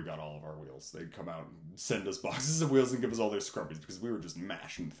is where we got all of our wheels. They'd come out and send us boxes of wheels and give us all their scrubbies, because we were just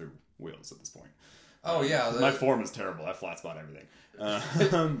mashing through wheels at this point. Oh, yeah. My form is terrible. I flat spot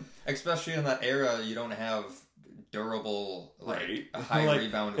everything. Especially in that era, you don't have durable, like, high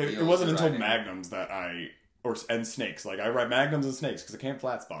rebound wheels. It wasn't until Magnums that and Snakes. Like, I ride Magnums and Snakes because I can't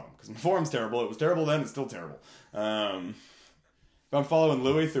flat spot them. Because my form's terrible. It was terrible then. It's still terrible. But I'm following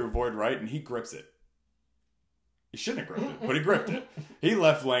Louis through Void Right, and he grips it. He shouldn't have gripped it, but he gripped it. He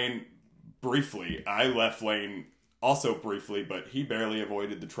left lane briefly. I left lane also briefly, but he barely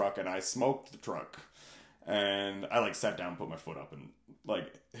avoided the truck, and I smoked the truck. And I, like, sat down, put my foot up, and,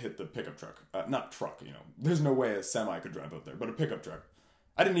 like, hit the pickup truck. Not truck, you know. There's no way a semi could drive up there, but a pickup truck.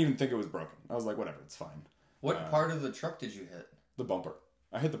 I didn't even think it was broken. I was like, whatever, it's fine. What part of the truck did you hit? The bumper.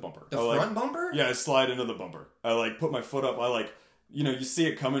 I hit the bumper. The front bumper? Yeah, I slide into the bumper. I, like, put my foot up. I, like, you know, you see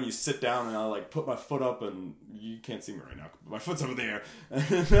it coming, you sit down, and I, like, put my foot up, and you can't see me right now, but my foot's over there.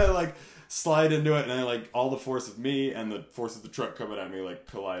 And I, like, slide into it, and I, like, all the force of me and the force of the truck coming at me, like,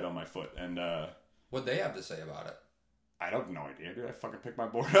 collide on my foot. And, what'd they have to say about it? I have no idea, dude. I fucking picked my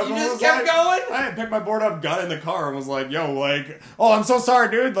board up. You just kept going? I picked my board up, got in the car, and was like, yo, like, oh, I'm so sorry,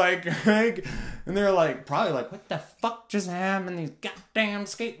 dude. Like, and they were like, probably like, what the fuck just happened? These goddamn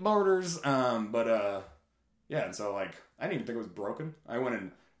skateboarders. Yeah, and so, like, I didn't even think it was broken. I went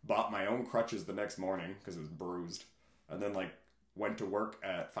and bought my own crutches the next morning because it was bruised. And then, like, went to work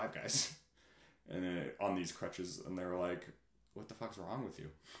at Five Guys and on these crutches, and they were like, what the fuck's wrong with you?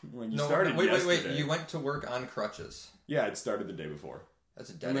 Like, you started yesterday. Wait. You went to work on crutches. Yeah, I'd started the day before. That's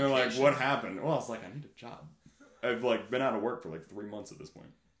a dedication. And they're like, what happened? Well, I was like, I need a job. I've, like, been out of work for, like, 3 months at this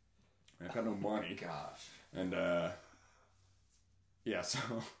point. I've got no money. Oh, gosh. And, yeah, so...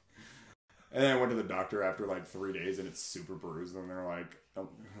 And then I went to the doctor after, like, 3 days, and it's super bruised. And they're like,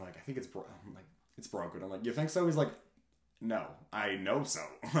 I think it's broken. I'm like, it's broken. I'm like, you think so? He's like, no, I know so.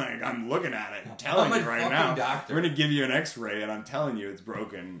 Like, I'm looking at it and telling you right now. Doctor. We're going to give you an x-ray, and I'm telling you it's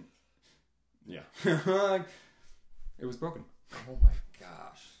broken. Yeah. It was broken. Oh, my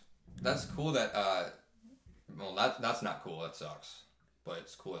gosh. That's cool that, well, that's not cool. That sucks. But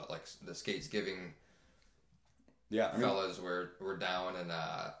it's cool that, like, the Skatesgiving fellas were down, and,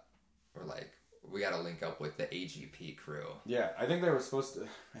 we're like, we got to link up with the AGP crew. Yeah, I think they were supposed to.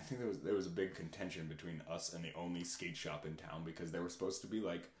 I think there was a big contention between us and the only skate shop in town because they were supposed to be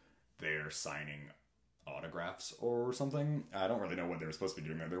like there signing autographs or something. I don't really know what they were supposed to be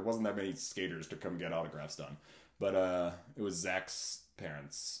doing there. There wasn't that many skaters to come get autographs done, but it was Zach's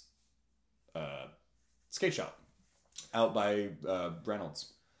parents' skate shop out by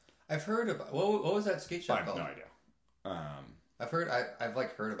Reynolds. I've heard about what was that skate shop called? I have no idea. I've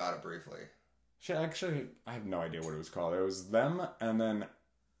like heard about it briefly. Actually, I have no idea what it was called. It was them, and then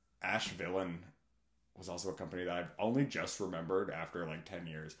Ash Villain was also a company that I've only just remembered after like 10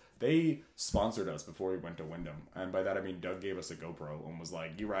 years. They sponsored us before we went to Wyndham, and by that I mean Doug gave us a GoPro and was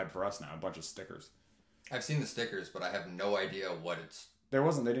like, "You ride for us now." A bunch of stickers. I've seen the stickers, but I have no idea what it's. They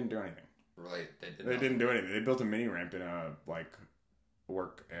didn't do anything. Really, they didn't do anything. They built a mini ramp in a like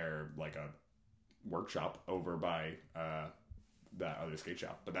a workshop over by that other skate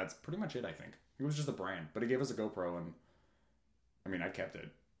shop, but that's pretty much it. I think it was just a brand, but he gave us a GoPro, and I mean, I kept it.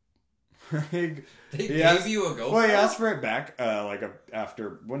 They gave you a GoPro? Well, he asked for it back.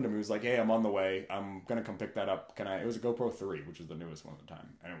 After Wyndham, he was like, "Hey, I'm on the way. I'm gonna come pick that up. Can I?" It was a GoPro 3, which was the newest one at the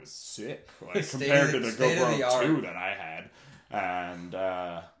time, and it was sick, like compared to the GoPro 2 that I had.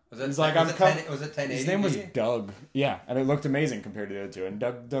 And he's like, "I'm coming." Was it 1080? His name was Doug. Yeah, and it looked amazing compared to the other two. And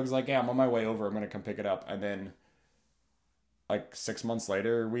Doug's like, "Yeah, I'm on my way over. I'm gonna come pick it up." And then, like 6 months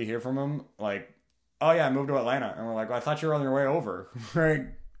later, we hear from him like, "Oh yeah, I moved to Atlanta." And we're like, "Well, I thought you were on your way over." Right?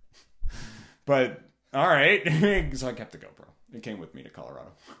 But all right. So I kept the GoPro. It came with me to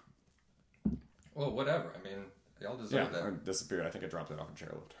Colorado. Well, whatever. I mean, y'all deserve that. It disappeared. I think I dropped it off in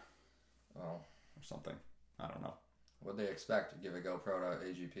chairlift. Oh, or something. I don't know. What'd they expect? To give a GoPro to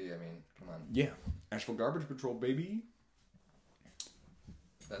AGP? I mean, come on. Yeah. Asheville Garbage Patrol, baby.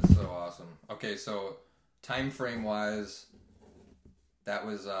 That's so awesome. Okay, so time frame wise, that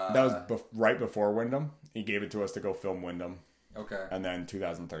was right before Wyndham. He gave it to us to go film Wyndham. Okay. And then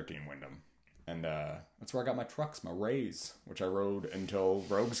 2013 Wyndham. And that's where I got my trucks, my Rays, which I rode until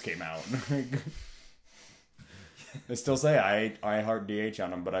Rogues came out. They still say I heart DH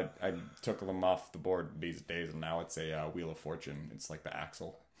on them, but I took them off the board these days, and now it's a Wheel of Fortune. It's like the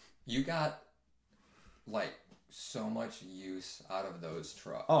axle. You got like so much use out of those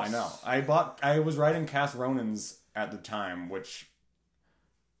trucks. Oh, I know. I was riding Cass Ronins at the time, which,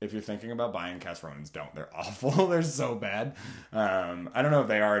 if you're thinking about buying Cass Ronins, don't. They're awful. They're so bad. I don't know if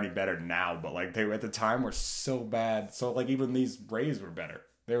they are any better now, but like they at the time were so bad. So like even these Rays were better.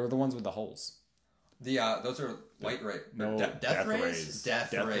 They were the ones with the holes. Those are light ray. No, Death rays.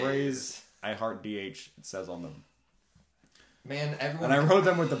 Death rays. I heart DH. It says on them. Man, everyone. And I rode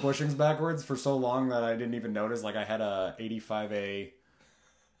them with the bushings backwards for so long that I didn't even notice. Like I had a 85A,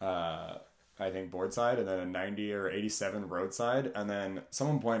 I think board side, and then a 90 or 87 roadside. And then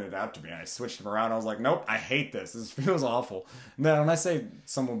someone pointed it out to me, and I switched them around. I was like, nope, I hate this. This feels awful. And then when I say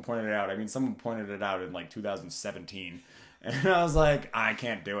someone pointed it out, I mean someone pointed it out in like 2017, and I was like, I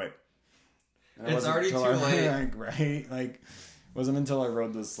can't do it. And it's already too late. Like, right? Like, it wasn't until I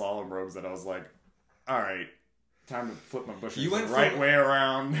rode the slalom rogues that I was like, all right. Time to flip my bushes the right way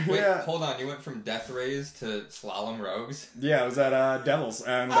around. Wait, yeah. Hold on. You went from Death Rays to Slalom Rogues? Yeah, I was at Devils,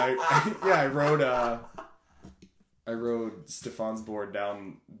 and I rode Stefan's board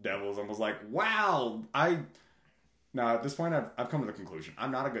down Devils and was like, wow, now at this point I've come to the conclusion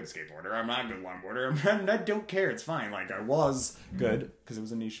I'm not a good skateboarder. I'm not a good longboarder. I don't care. It's fine. Like I was good because it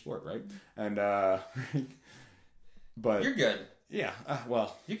was a niche sport, right? And but you're good. Yeah.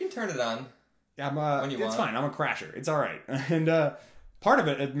 Well, you can turn it on. It's fine. I'm a crasher. It's all right. And part of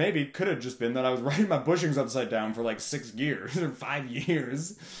it maybe could have just been that I was riding my bushings upside down for like 6 years or 5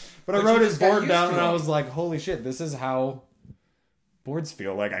 years. But I rode his board down and I was like, holy shit, this is how boards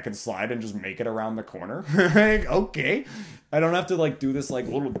feel. Like I can slide and just make it around the corner. Like, okay. I don't have to like do this like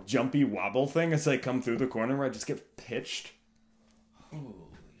little jumpy wobble thing as I come through the corner where I just get pitched. Holy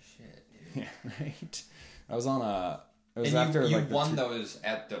shit, dude. Yeah, right. I was on a... It was and after you like won those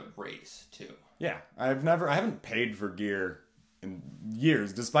at the race too. Yeah, I haven't paid for gear in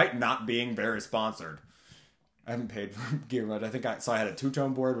years, despite not being very sponsored. I haven't paid for gear much. I had a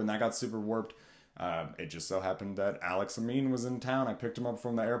 2-tone board when that got super warped. It just so happened that Alex Amin was in town. I picked him up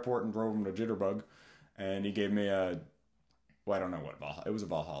from the airport and drove him to Jitterbug, and he gave me I don't know what Valhalla. It was a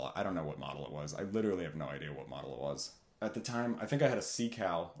Valhalla. I don't know what model it was. I literally have no idea what model it was. At the time, I think I had a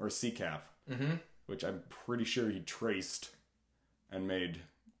C-Cal or a C-Calf. Mm-hmm. Which I'm pretty sure he traced and made,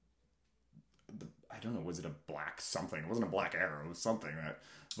 I don't know, was it a black something? It wasn't a black arrow, it was something that,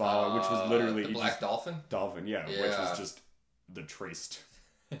 which was literally... The black dolphin? Dolphin, yeah, which was just the traced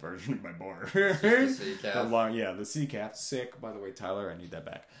version of my board. The C-Calf. The C-Calf, sick, by the way, Tyler, I need that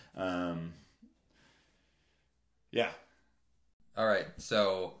back. Yeah. Alright,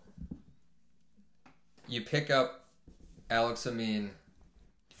 so you pick up Alex Amin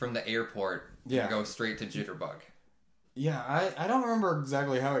from the airport. Yeah. And go straight to Jitterbug. Yeah, I don't remember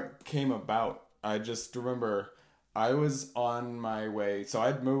exactly how it came about. I just remember I was on my way. So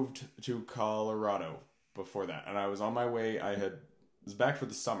I'd moved to Colorado before that. And I was on my way. Was back for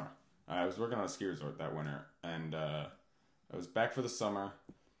the summer. I was working on a ski resort that winter. And I was back for the summer.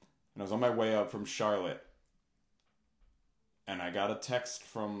 And I was on my way up from Charlotte. And I got a text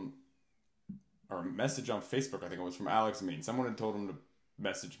or a message on Facebook, I think it was from Alex Amin. Someone had told him to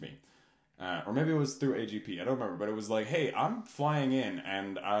message me. Or maybe it was through AGP. I don't remember. But it was like, hey, I'm flying in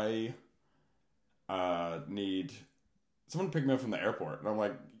and I need someone to pick me up from the airport. And I'm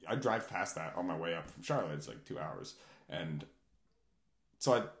like, I drive past that on my way up from Charlotte. It's like 2 hours. And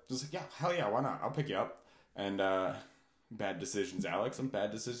so I was like, yeah, hell yeah, why not? I'll pick you up. And bad decisions, Alex. I'm bad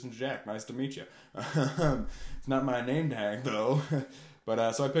decisions, Jack. Nice to meet you. It's not my name tag, though.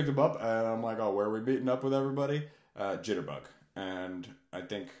 But so I picked him up and I'm like, oh, where are we meeting up with everybody? Jitterbug. And I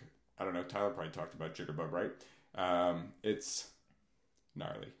think... I don't know, Tyler probably talked about Jitterbug, right? It's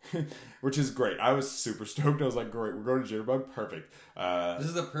gnarly, which is great. I was super stoked. I was like, great, we're going to Jitterbug? Perfect. This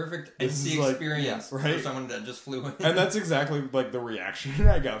is the perfect NC experience for someone that just flew in. And that's exactly like the reaction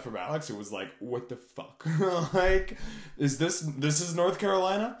I got from Alex. It was like, what the fuck? Like, is this is North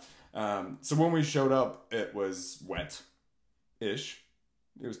Carolina? So when we showed up, it was wet-ish.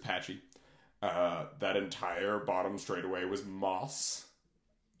 It was patchy. That entire bottom straightaway was moss.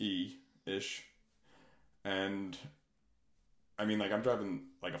 E-ish. And I mean, like, I'm driving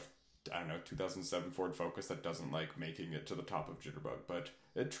like I don't know, 2007 Ford Focus that doesn't like making it to the top of Jitterbug, but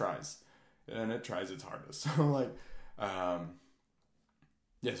it tries. And it tries its hardest. So like,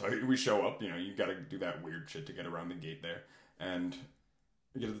 yeah, so we show up, you gotta do that weird shit to get around the gate there. And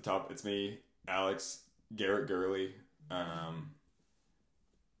we get to the top, it's me, Alex, Garrett Gurley. Now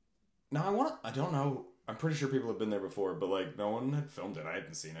I don't know, I'm pretty sure people have been there before, but like no one had filmed it. I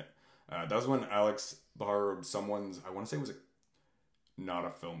hadn't seen it. That was when Alex borrowed someone's, I want to say it was not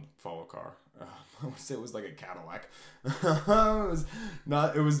a filmed follow car. I want to say it was like a Cadillac.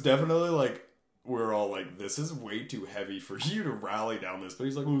 It was definitely like we're all like, this is way too heavy for you to rally down this. But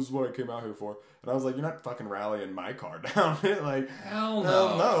he's like, well, this is what I came out here for. And I was like, you're not fucking rallying my car down it. Like, Hell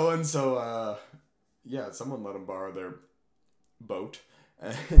hell no. no. And so, yeah, someone let him borrow their boat.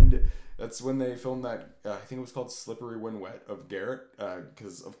 And that's when they filmed that, I think it was called Slippery When Wet of Garrett.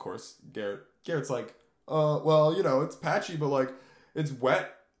 Because, of course, Garrett's like, well, you know, it's patchy, but, like, it's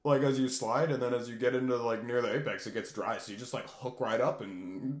wet. Like, as you slide, and then as you get into, like, near the apex, it gets dry. So you just, like, hook right up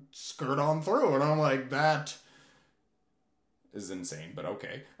and skirt on through. And I'm like, that is insane, but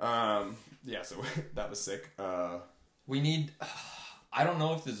okay. Yeah, so that was sick. We need... I don't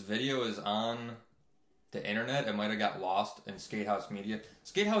know if this video is on the internet. It might have got lost in Skatehouse Media.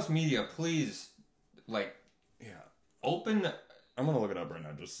 Skatehouse Media, please, like... Yeah. Open... I'm gonna look it up right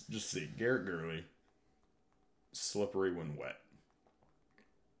now. Just see. Garrett Gurley. Slippery When Wet.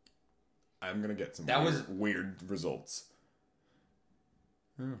 I'm gonna get some weird results.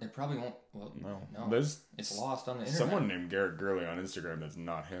 It probably won't. Well, no. It's lost on the internet. Someone named Garrett Gurley on Instagram that's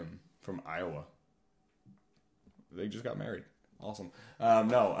not him, from Iowa. They just got married. Awesome.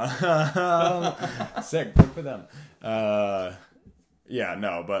 No. Sick. Good for them. Yeah,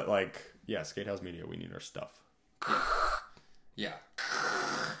 no, but like, yeah, Skatehouse Media, we need our stuff. Yeah.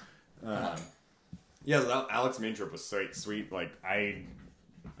 Yeah, so that Alex main trip was sweet. Like, I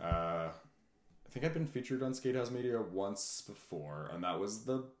think I've been featured on Skatehouse Media once before, and that was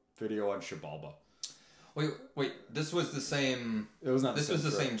the video on Shabalba. Wait, this was the same... It was not This was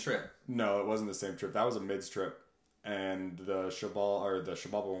the same trip. No, it wasn't the same trip. That was a mids trip, and the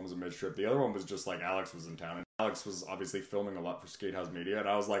Shabalba one was a mids trip. The other one was just like Alex was in town, and Alex was obviously filming a lot for Skatehouse Media, and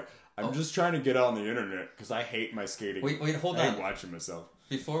I was like, I'm just trying to get on the internet, because I hate my skating. Wait, hold on. I hate watching myself.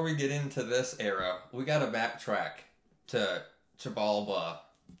 Before we get into this era, we gotta backtrack to Chabalba,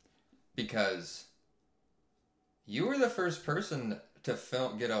 because you were the first person to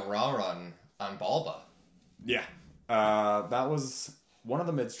get a raw run on Balba. Yeah. That was one of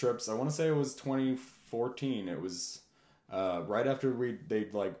the mids trips. I want to say it was 2014. It was right after they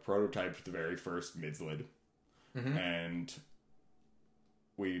like prototyped the very first mids lid. Mm-hmm. And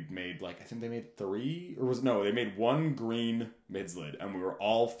we made I think they made they made one green mids lid, and we were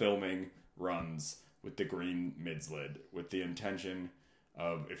all filming runs with the green mids lid with the intention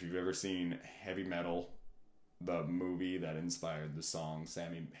of, if you've ever seen Heavy Metal, the movie that inspired the song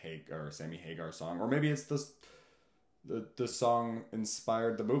Sammy Hagar song, or maybe it's the song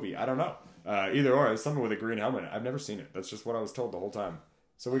inspired the movie. I don't know. Either or, it's someone with a green helmet. I've never seen it. That's just what I was told the whole time.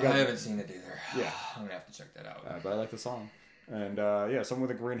 So I haven't seen it either. Yeah, I'm gonna have to check that out. But I like the song. And yeah, someone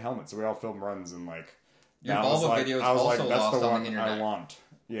with a green helmet. So we all film runs, and like your Balba video is also lost on the internet. I want.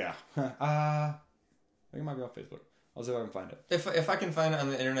 Yeah. I think it might be on Facebook. I'll see if I can find it. If I can find it on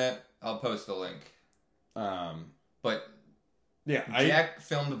the internet, I'll post the link. But yeah, Jack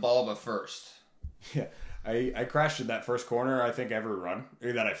filmed the Balba first. Yeah, I crashed in that first corner. I think every run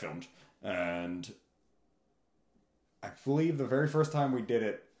that I filmed, and I believe the very first time we did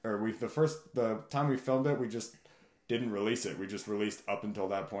it, or the time we filmed it, we just didn't release it. We just released up until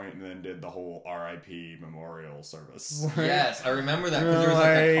that point, and then did the whole RIP memorial service. Yes, I remember that, because there was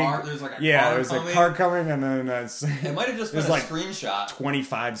like a car. There's like a car there was a car coming, and then it might have just been a screenshot.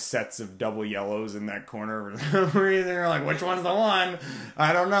 25 sets of double yellows in that corner. They're like, which one's the one?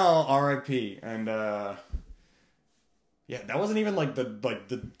 I don't know. RIP. And yeah, that wasn't even like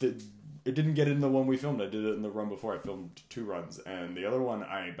the. It didn't get in the one we filmed. I did it in the run before. I filmed 2 runs, and the other one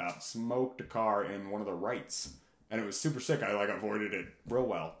I about smoked a car in one of the rights. And it was super sick. I avoided it real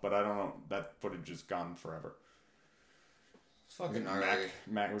well, but I don't know. That footage is gone forever. It's fucking gnarly.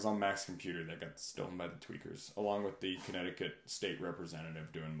 Mac was on Mac's computer that got stolen by the tweakers, along with the Connecticut state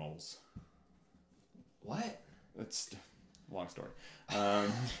representative doing moles. What? It's a long story. Oh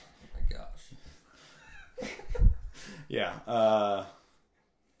my gosh. Yeah.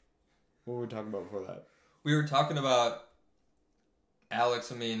 What were we talking about before that? We were talking about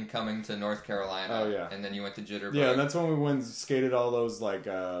Alex coming to North Carolina. Oh, yeah. And then you went to Jitterbug. Yeah, and that's when we went and skated all those,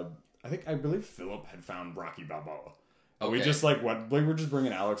 I believe Philip had found Rocky Balboa. Okay. We just, we were just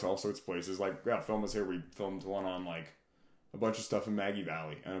bringing Alex all sorts of places. Film was here. We filmed one on, a bunch of stuff in Maggie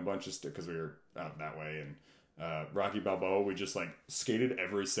Valley, and a bunch of because we were out that way. And Rocky Balboa, we just, skated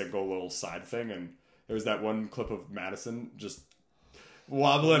every single little side thing. And there was that one clip of Madison just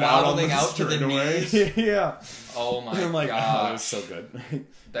wobbling out to the knees. Yeah. Oh my god. I'm like, oh, that was so good.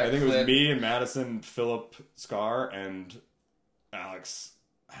 I think it was me and Madison, Philip, Scar, and Alex.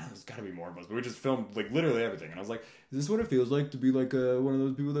 I don't know, there's got to be more of us, but we just filmed literally everything. And I was like, is this what it feels like to be one of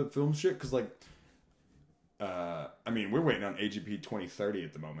those people that film shit? Because we're waiting on AGP 2030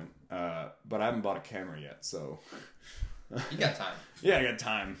 at the moment, but I haven't bought a camera yet, so you got time. Yeah, I got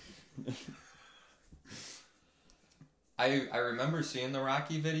time. I remember seeing the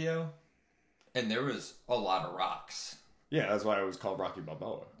Rocky video, and there was a lot of rocks. Yeah, that's why it was called Rocky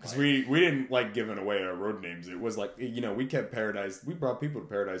Balboa. Because we didn't like giving away our road names. It was like, we kept Paradise. We brought people to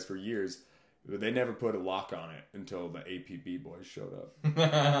Paradise for years. But they never put a lock on it until the APB boys showed up.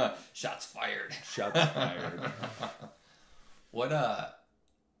 Shots fired. Shots fired. What other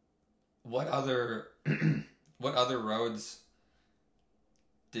roads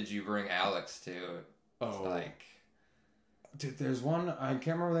did you bring Alex to? Oh, dude, there's one, I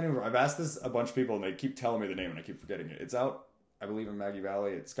can't remember the name of it. I've asked this a bunch of people and they keep telling me the name and I keep forgetting it. It's out, I believe, in Maggie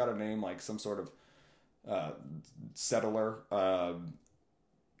Valley. It's got a name like some sort of settler. I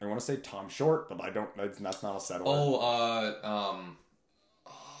want to say Tom Short, but that's not a settler.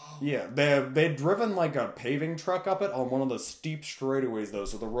 Yeah, they'd driven like a paving truck up it on one of the steep straightaways though,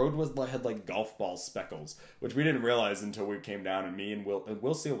 so the road had like golf ball speckles, which we didn't realize until we came down and me and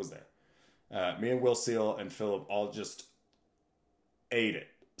Will Seal was there. Me and Will Seal and Philip all just ate it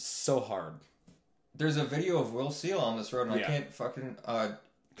so hard. There's a video of Will Seal on this road, and I can't fucking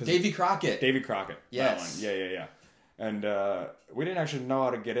Davy Crockett. Davy Crockett. Yes. That one. Yeah. And we didn't actually know how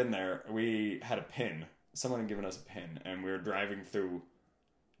to get in there. We had a pin. Someone had given us a pin, and we were driving through.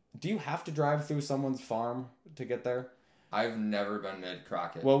 Do you have to drive through someone's farm to get there? I've never been mid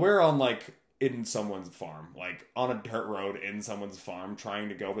Crockett. Well, we're on in someone's farm, like on a dirt road in someone's farm trying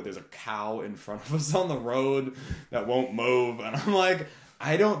to go, but there's a cow in front of us on the road that won't move. And I'm like,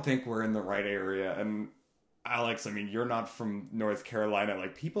 I don't think we're in the right area. And Alex, I mean, you're not from North Carolina.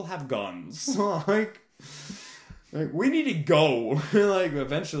 Like, people have guns. like we need to go.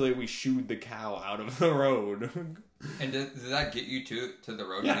 Eventually we shooed the cow out of the road. And did that get you to the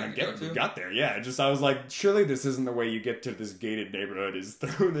road? Yeah, we got there. Yeah, I was like, surely this isn't the way you get to this gated neighborhood, is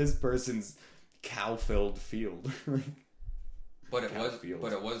through this person's cow-filled field. But it was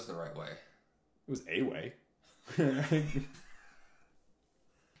the right way. It was a way.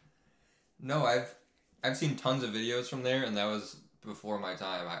 No, I've seen tons of videos from there, and that was before my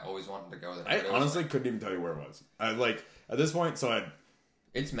time. I always wanted to go there. I honestly couldn't even tell you where it was. At this point,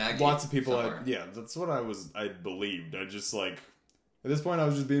 it's Maggie. Lots of people. That's what I believed. At this point, I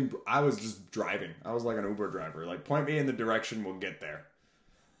was just driving. I was like an Uber driver. Like, point me in the direction, we'll get there.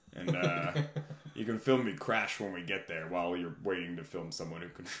 And you can film me crash when we get there while you're waiting to film someone who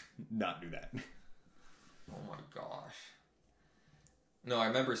can not do that. Oh my gosh. No, I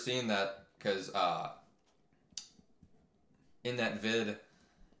remember seeing that because in that vid,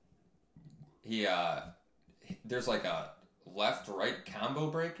 there's like a left-right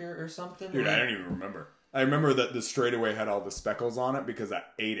combo breaker or something. Dude, I don't even remember. I remember that the straightaway had all the speckles on it because I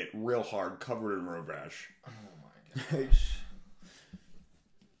ate it real hard, covered in road rash. Oh my gosh.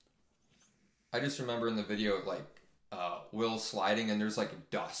 I just remember in the video, Will sliding and there's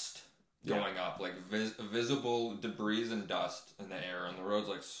dust going up, visible debris and dust in the air, and the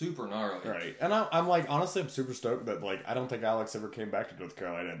road's super gnarly. Right, and I'm honestly, I'm super stoked that I don't think Alex ever came back to North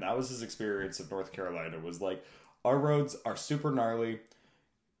Carolina, and that was his experience of North Carolina. Was our roads are super gnarly,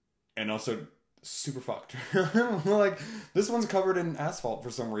 and also super fucked. This one's covered in asphalt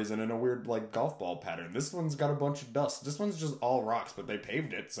for some reason in a weird golf ball pattern. This one's got a bunch of dust. This one's just all rocks, but they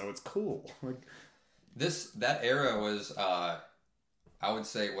paved it, so it's cool. That era was I would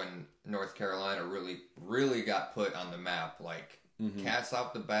say when North Carolina really got put on the map. Cat's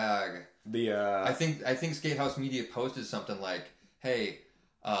out the bag. I think Skatehouse Media posted something hey,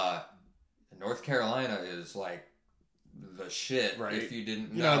 North Carolina is the shit, right? If you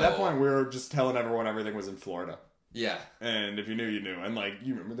didn't know. At that point we were just telling everyone everything was in Florida. Yeah. And if you knew, you knew. And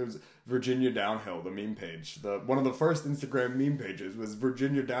you remember there was Virginia Downhill, the meme page. One of the first Instagram meme pages was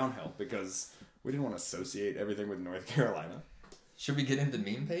Virginia Downhill because we didn't want to associate everything with North Carolina. Should we get into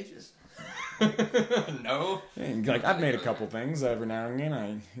meme pages? No. I've made a couple things every now and again.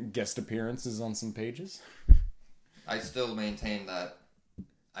 I guest appearances on some pages. I still maintain that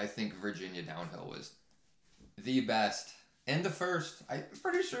I think Virginia Downhill was the best and the first. I'm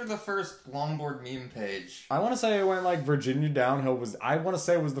pretty sure the first longboard meme page. I want to say it went Virginia Downhill was. I want to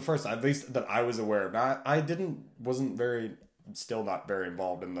say it was the first, at least that I was aware of. Now, still not very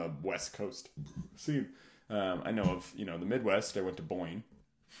involved in the West Coast scene. I know of the Midwest. I went to Boyne.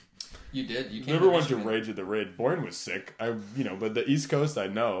 You did. You never went to Rage of the Rid. Boyne was sick. But the East Coast I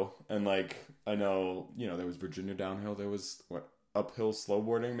know, and I know there was Virginia Downhill. There was uphill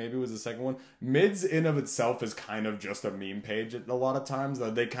snowboarding. Maybe was the second one. Mids in of itself is kind of just a meme page. A lot of times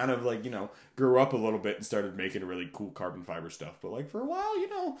they kind of grew up a little bit and started making really cool carbon fiber stuff. But for a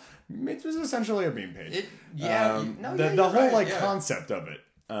while, Mids was essentially a meme page. The whole concept of it.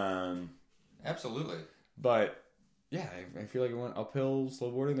 Absolutely. But yeah, I feel it went uphill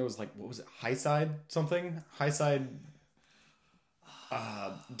snowboarding. There was what was it? High side something? High side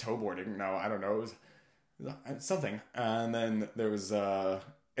Towboarding. No, I don't know. It was something. And then there was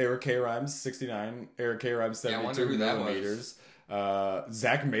Eric K. Rhymes 69, Eric K. Rhymes 72 millimeters.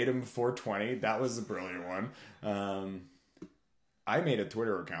 Zach made him 420. That was a brilliant one. I made a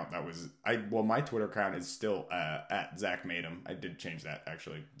Twitter account that was my Twitter account is still at Zach made him. I did change that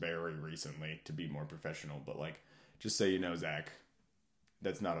actually very recently to be more professional, but like just so you know, Zach,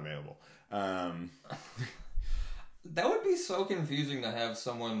 that's not available. That would be so confusing to have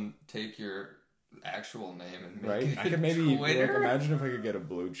someone take your actual name and make right? it I could maybe Twitter? imagine if I could get a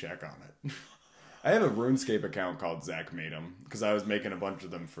blue check on it. I have a RuneScape account called Zach Made 'em because I was making a bunch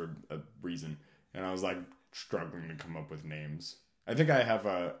of them for a reason, and I was like struggling to come up with names. I think I have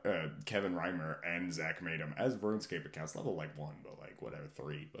a Kevin Reimer and Zach Made 'em as RuneScape accounts, level like 1, but like whatever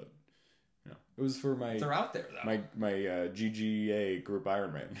 3. But you know, it was for my They're out there though. my GGA group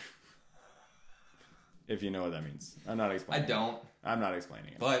Ironman. If you know what that means, I'm not explaining. I don't. I'm not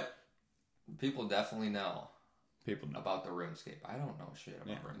explaining it. But people definitely know People know. about the RuneScape. I don't know shit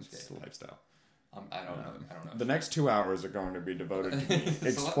about It's RuneScape. the lifestyle. I don't know. I don't know. The next 2 hours are going to be devoted to me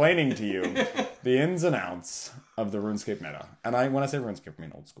explaining to you the ins and outs of the RuneScape meta. And when I say RuneScape, I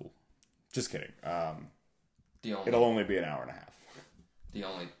mean old school. Just kidding. It'll only be an hour and a half. The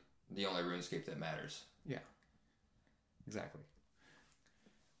only RuneScape that matters. Yeah. Exactly.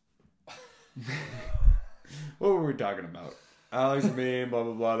 What were we talking about? Alex and me, blah,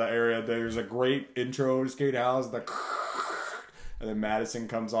 blah, blah, that area. There's a great intro to Skate House. And then Madison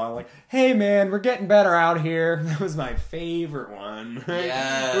comes on like, hey man, we're getting better out here. That was my favorite one.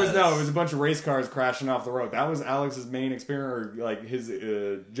 Yes. It was a bunch of race cars crashing off the road. That was Alex's main experience, or like his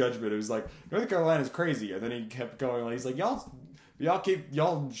judgment. It was like, North Carolina's crazy. And then he kept going, like, he's like, y'all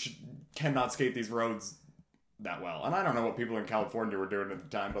cannot skate these roads that well. And I don't know what people in California were doing at the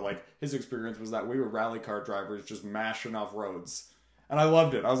time, but like his experience was that we were rally car drivers just mashing off roads. And I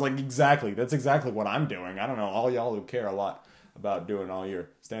loved it. I was like, that's exactly what I'm doing. I don't know, all y'all who care a lot about doing all your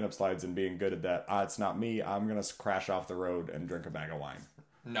stand-up slides and being good at that. It's not me. I'm going to crash off the road and drink a bag of wine.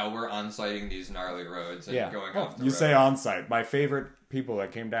 No, we're on-siting these gnarly roads and going off the You road. say on-site. My favorite people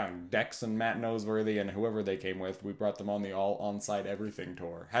that came down, Dex and Matt Noseworthy and whoever they came with, we brought them on the all on-site everything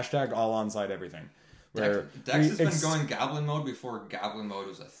tour. # all on-site everything. Dex has been going Goblin mode before Goblin mode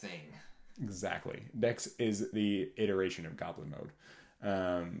was a thing. Exactly. Dex is the iteration of Goblin mode.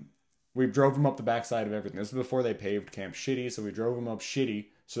 We drove them up the backside of everything. This was before they paved Camp Shitty, so we drove them up Shitty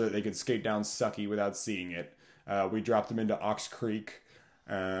so that they could skate down Sucky without seeing it. We dropped them into Ox Creek.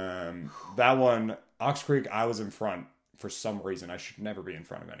 That one, Ox Creek, I was in front for some reason. I should never be in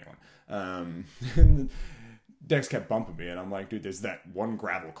front of anyone. Dex kept bumping me, and I'm like, dude, there's that one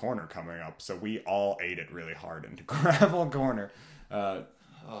gravel corner coming up. So we all ate it really hard into gravel corner.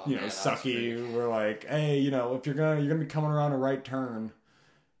 Sucky, we're like, hey, if you're gonna be coming around a right turn,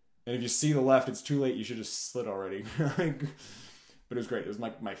 and if you see the left, it's too late. You should just slid already. But it was great. It was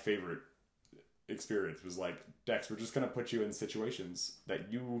like my favorite experience. It was like, Dex, we're just going to put you in situations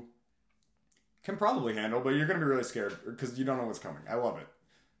that you can probably handle, but you're going to be really scared because you don't know what's coming. I love it.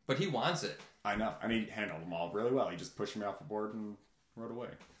 But he wants it. I know. And he handled them all really well. He just pushed me off the board and rode away.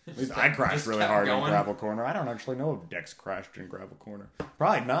 At least I crashed really hard in gravel corner. I don't actually know if Dex crashed in gravel corner.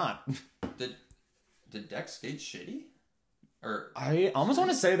 Probably not. Did Dex skate shitty? Or I almost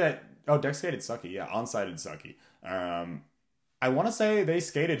want to say that. Oh, Dex skated sucky. Yeah, on-sided sucky. I want to say they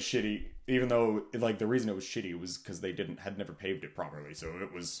skated shitty, even though like the reason it was shitty was because they had never paved it properly, so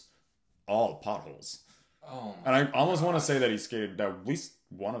it was all potholes. Oh, and I almost want to say that he skated. At least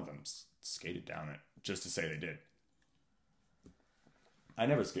one of them skated down it just to say they did. I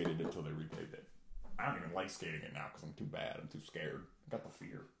never skated it until they repaved it. I don't even like skating it now because I'm too bad. I'm too scared. I got the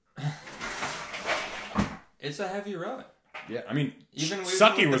fear. It's a heavy road. Yeah, I mean, even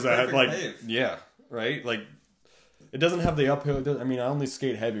Sucky was like, pave. Yeah, right? Like, it doesn't have the uphill, I only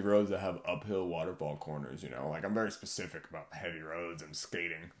skate heavy roads that have uphill waterfall corners, Like, I'm very specific about heavy roads and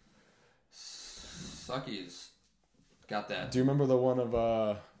skating. Sucky's got that. Do you remember the one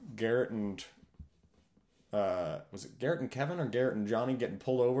of Garrett and, was it Garrett and Kevin or Garrett and Johnny getting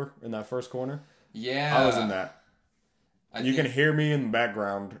pulled over in that first corner? Yeah. I was in that. You can hear me in the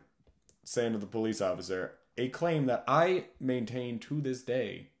background saying to the police officer, a claim that I maintain to this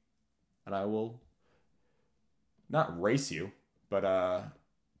day, and I will not race you, but I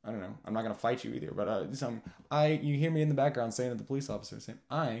don't know, I'm not gonna fight you either. But you hear me in the background saying to the police officer, saying,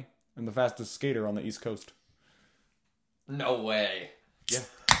 I am the fastest skater on the East Coast. No way. Yeah,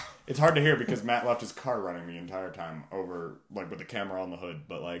 it's hard to hear because Matt left his car running the entire time over, like with the camera on the hood.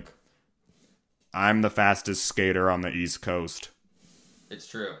 But like, I'm the fastest skater on the East Coast. It's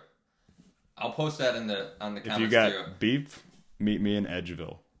true. I'll post that on the comments if you got too. beef, Meet me in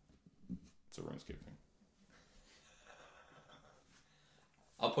Edgeville. It's a RuneScape thing.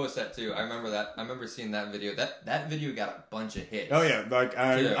 I'll post that too. I remember that. I remember seeing that video. That video got a bunch of hits. Oh yeah, like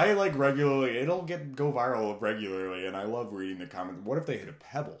I like regularly. It'll go viral regularly, and I love reading the comments. What if they hit a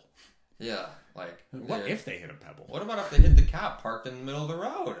pebble? Yeah, like what if they hit a pebble? What about if they hit the cop parked in the middle of the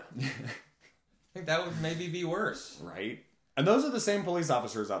road? I think that would maybe be worse. Right. And those are the same police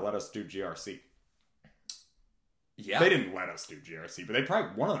officers that let us do GRC. Yeah. They didn't let us do GRC, but they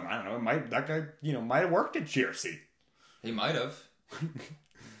probably, one of them, I don't know, that guy, might have worked at GRC. He might have.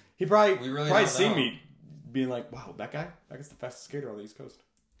 He probably seen know. me being like, wow, that guy's the fastest skater on the East Coast.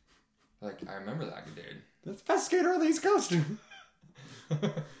 Like, I remember that dude. That's the fastest skater on the East Coast.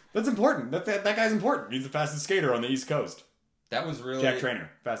 That's important. That guy's important. He's the fastest skater on the East Coast. That was really... Jack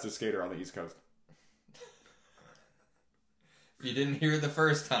Traynor, fastest skater on the East Coast. You didn't hear it the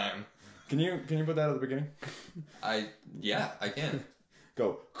first time. Can you put that at the beginning? Yeah, I can.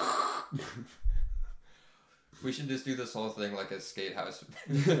 Go. We should just do this whole thing like a Skatehouse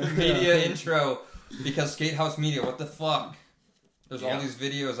media intro. Because Skatehouse Media, what the fuck? There's all these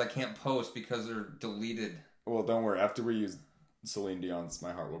videos I can't post because they're deleted. Well, don't worry. After we use Celine Dion's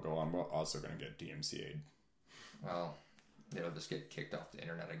My Heart Will Go On, we're also going to get DMCA'd. Well, it'll just get kicked off the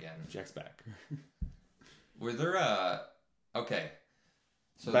internet again. Jack's back. Were there, okay.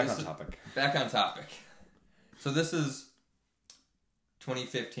 So back on topic. So this is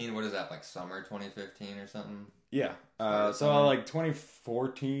 2015. What is that, like summer 2015 or something? Yeah. So like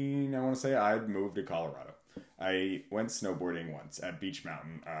 2014, I want to say, I'd moved to Colorado. I went snowboarding once at Beach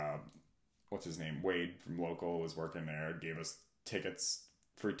Mountain. What's his name? Wade from Local was working there. Gave us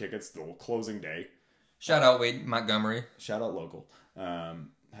free tickets the closing day. Shout out Wade Montgomery. Shout out Local.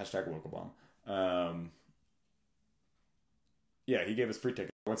 Hashtag Local Bomb. Yeah, he gave us free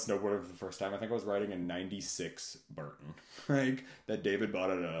tickets. I went snowboarding for the first time. I think I was riding a 96 Burton. Like, that David bought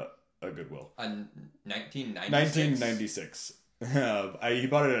at a Goodwill. A 1996? 1996. He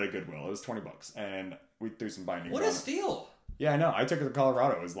bought it at a Goodwill. It was $20. And we threw some bindings on it. What a steal! Yeah, I know. I took it to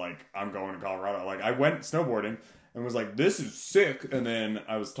Colorado. It was like, I'm going to Colorado. Like, I went snowboarding and was like, this is sick. And then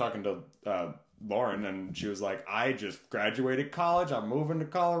I was talking to Lauren, and she was like, I just graduated college. I'm moving to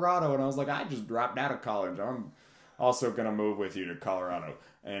Colorado. And I was like, I just dropped out of college. I'm also going to move with you to Colorado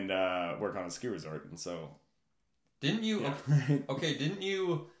and work on a ski resort. And so... Didn't you... Yeah. Okay, didn't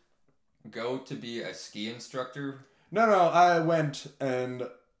you go to be a ski instructor? No, I went, and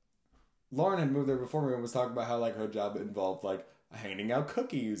Lauren had moved there before me and was talking about how, like, her job involved, like, handing out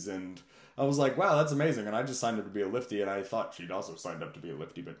cookies, and I was like, wow, that's amazing, and I just signed up to be a lifty, and I thought she'd also signed up to be a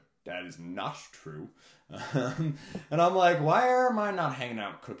lifty, but that is not true. And I'm like, why am I not hanging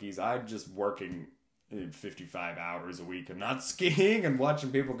out cookies? I'm just working 55 hours a week and not skiing and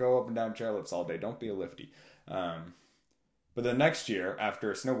watching people go up and down chairlifts all day. Don't be a lifty. But the next year,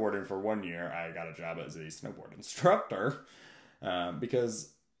 after snowboarding for 1 year, I got a job as a snowboard instructor.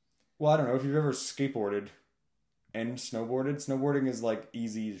 Because, well, I don't know if you've ever skateboarded and snowboarded. Snowboarding is like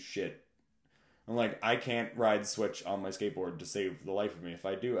easy as shit. I'm like, I can't ride switch on my skateboard to save the life of me if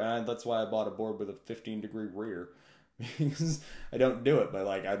I do. And that's why I bought a board with a 15-degree rear. Because I don't do it, but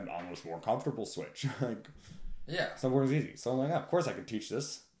like, I'm almost more comfortable switch. Like, yeah. Snowboarding's easy. So I'm like, of course I can teach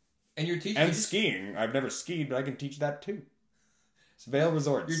this. And you're teaching... And skiing. I've never skied, but I can teach that too. It's Vail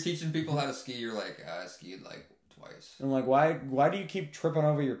Resorts. You're teaching people how to ski. You're like, I skied like twice. I'm like, why do you keep tripping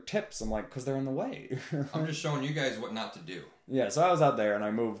over your tips? I'm like, because they're in the way. I'm just showing you guys what not to do. Yeah, so I was out there and I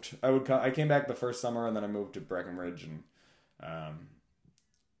moved. I came back the first summer and then I moved to Breckenridge and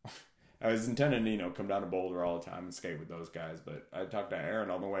I was intending to, come down to Boulder all the time and skate with those guys, but I talked to Aaron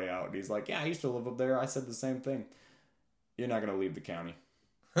on the way out and he's like, yeah, I used to live up there. I said the same thing. You're not going to leave the county.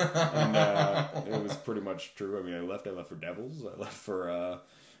 And it was pretty much true. I mean, I left for Devils. I left for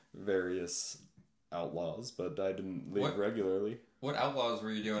various outlaws, but I didn't leave regularly. What outlaws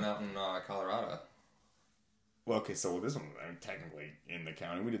were you doing out in Colorado? Well, okay, so this one, I'm technically in the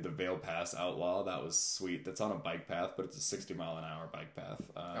county. We did the Vail Pass Outlaw. That was sweet. That's on a bike path, but it's a 60-mile-an-hour bike path.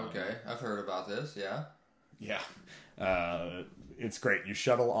 Okay, I've heard about this, yeah. Yeah. It's great. You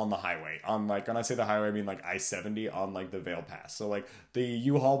shuttle on the highway. When I say the highway, I mean like I-70 on like the Vail Pass. So like the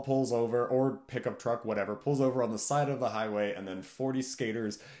U-Haul pulls over, or pickup truck, whatever, pulls over on the side of the highway, and then 40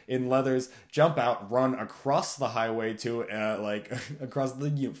 skaters in leathers jump out, run across the highway to across the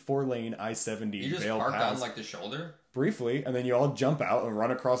 4-lane I-70 You just Vail park Pass. on like the shoulder? Briefly, and then you all jump out and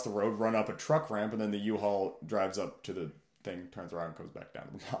run across the road, run up a truck ramp, and then the U-Haul drives up to the thing, turns around, and comes back down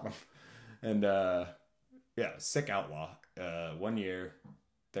to the bottom. And yeah, sick outlaw. 1 year,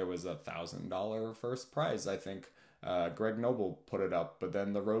 there was $1,000 first prize, I think. Greg Noble put it up, but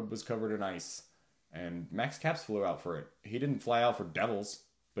then the road was covered in ice. And Max Caps flew out for it. He didn't fly out for Devils,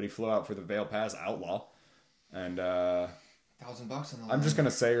 but he flew out for the Vale Pass Outlaw. And $1,000 on the line. I'm just going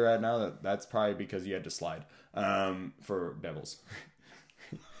to say right now that that's probably because he had to slide for Devils.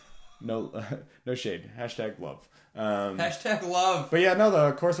 No shade. Hashtag love. Hashtag love. But yeah, no,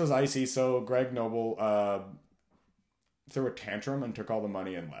 the course was icy, so Greg Noble threw a tantrum and took all the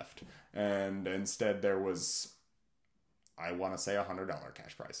money and left. And instead there was, I want to say, $100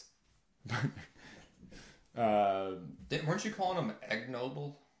 cash prize. Weren't you calling him Egg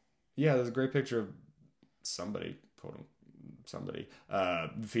Noble? Yeah, there's a great picture of somebody,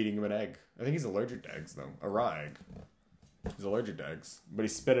 feeding him an egg. I think he's allergic to eggs, though. A raw egg. He's allergic to eggs. But he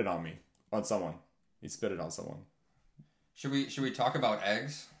spit it on me. On someone. He spit it on someone. Should we talk about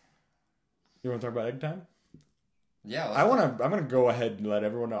eggs? You want to talk about egg time? Yeah. I'm gonna go ahead and let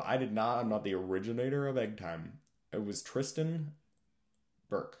everyone know I'm not the originator of egg time. It was Tristan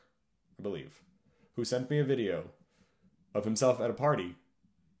Burke, I believe, who sent me a video of himself at a party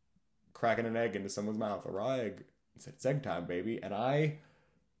cracking an egg into someone's mouth, a raw egg. He said, "It's egg time, baby." And I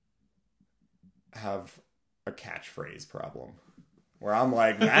have a catchphrase problem where I'm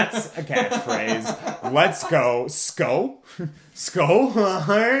like, that's a catchphrase. Let's go. Sko? Sko?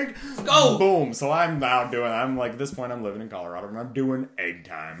 Boom. So I'm like, at this point I'm living in Colorado and I'm doing egg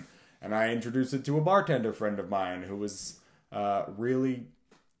time. And I introduced it to a bartender friend of mine who was really,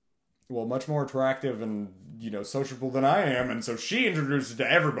 much more attractive and, sociable than I am. And so she introduced it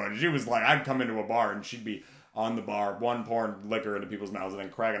to everybody. She was like, I'd come into a bar and she'd be on the bar, pouring liquor into people's mouths and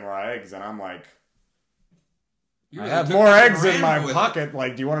then cracking raw eggs. And I'm like, I have more eggs in my pocket.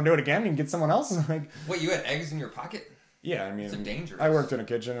 Like, do you want to do it again and get someone else? Like, wait, you had eggs in your pocket? Yeah, I mean, it's dangerous. I worked in a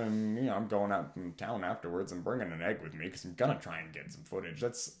kitchen, and I'm going out in town afterwards and bringing an egg with me because I'm gonna try and get some footage.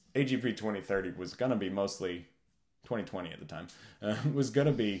 That's AGP 2030 was gonna be mostly 2020 at the time. Was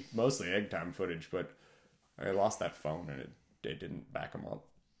gonna be mostly egg time footage, but I lost that phone and it didn't back them up.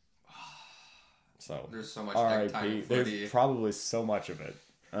 So there's so much egg time footage. There's probably so much of it.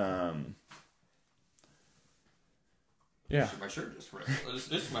 Yeah. My shirt just ripped.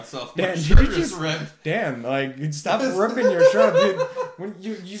 It's myself. Dan, my shirt just ripped. Dan, stop ripping your shirt. Dude, when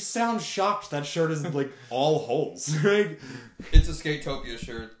you sound shocked that shirt is all holes. It's a Skatopia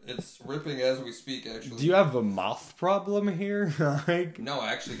shirt. It's ripping as we speak, actually. Do you have a moth problem here? No,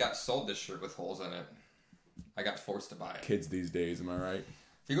 I actually got sold this shirt with holes in it. I got forced to buy it. Kids these days, am I right?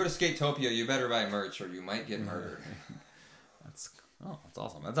 If you go to Skatopia, you better buy merch or you might get murdered. That's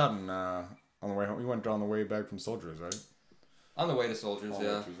awesome. That's out in on the way home. We went on the way back from Soldiers, right? On the way to Soldiers,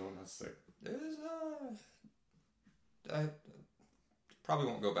 yeah. That's sick. I probably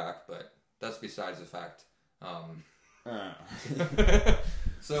won't go back, but that's besides the fact.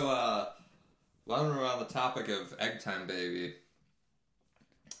 So, while we're on the topic of egg time, baby,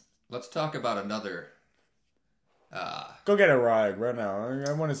 let's talk about another. Go get a raw egg right now.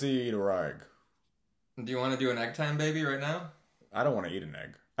 I want to see you eat a raw egg. Do you want to do an egg time, baby, right now? I don't want to eat an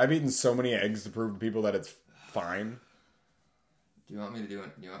egg. I've eaten so many eggs to prove to people that it's fine. Do you want me to do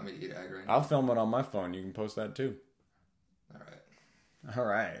it? Do you want me to eat egg right now? I'll film it on my phone. You can post that too. All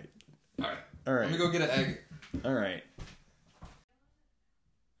right. Let me go get an egg. All right.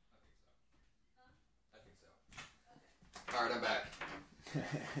 I think so. All right, I'm back.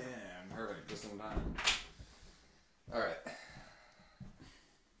 I'm perfect. Just in time. All right.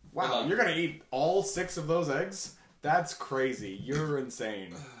 Wow, you're gonna eat all 6 of those eggs? That's crazy. You're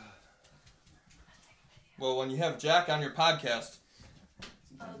insane. Well, when you have Jack on your podcast.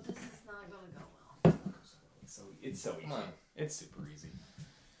 Oh, this is not going to go well. It's so easy. Come on. It's super easy.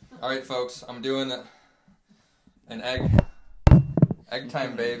 All right, folks. I'm doing an egg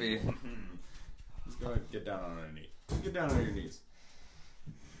time, baby. Just go ahead and get down on your knees. Get down on your knees.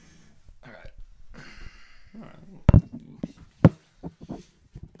 All right.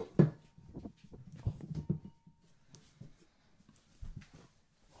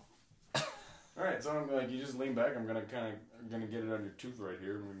 Alright, so I'm you just lean back. I'm gonna get it on your tooth right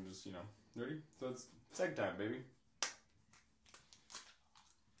here, and we can just ready. So it's egg time, baby.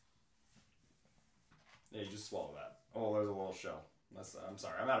 Yeah, you just swallow that. Oh, there's a little shell. I'm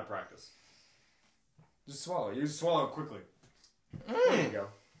sorry, I'm out of practice. Just swallow. You just swallow it quickly. There you go.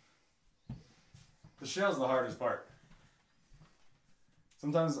 The shell's the hardest part.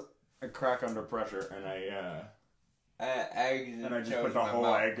 Sometimes I crack under pressure, and I just put the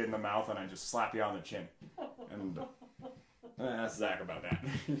whole egg in the mouth, and I just slap you on the chin. And that's Zach about that.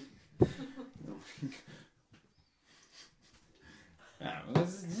 Yeah,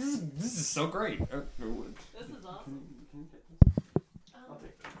 this is so great. This is awesome. I'll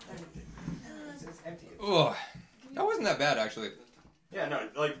take that. It's empty. Ugh. That wasn't that bad, actually. Yeah, no,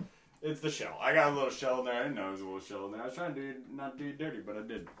 It's the shell. I got a little shell in there. I didn't know there was a little shell in there. I was trying to not do it dirty, but I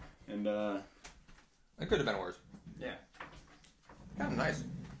did. And, It could have been worse. yeah. Kind of nice.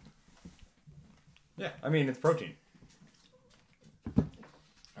 Yeah, I mean, it's protein.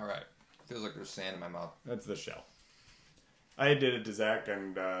 All right. Feels like there's sand in my mouth. That's the shell. I did it to Zach,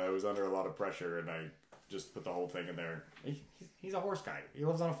 and it was under a lot of pressure, and I just put the whole thing in there. He's a horse guy. He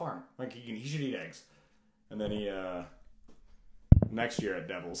lives on a farm. Like, he should eat eggs. And then he, next year at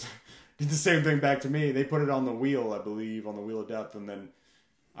Devils, did the same thing back to me. They put it on the wheel, I believe, on the wheel of death, and then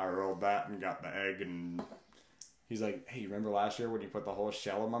I rolled that and got the egg, and he's like, hey, you remember last year when you put the whole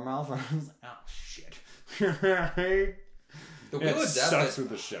shell in my mouth? And I was like, oh, shit. The wheel of death sucks with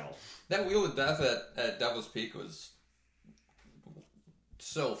the shell. That wheel of death at Devil's Peak was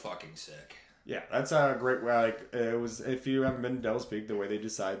so fucking sick. Yeah, that's a great way. Like, it was, if you haven't been to Devil's Peak, the way they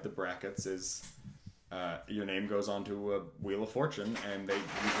decide the brackets is your name goes onto a Wheel of Fortune, and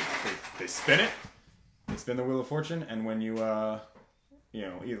they spin it. They spin the Wheel of Fortune, and when you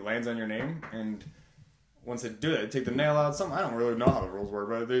either lands on your name, and once they do it, they take the nail out. I don't really know how the rules work,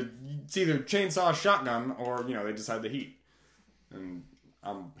 but it's either chainsaw, shotgun, or they decide the heat. And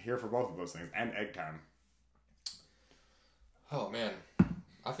I'm here for both of those things, and egg time. Oh man,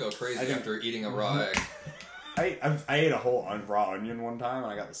 I feel crazy after eating a raw egg. I ate a whole raw onion one time,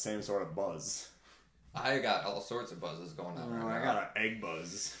 and I got the same sort of buzz. I got all sorts of buzzes going on right now. I got an egg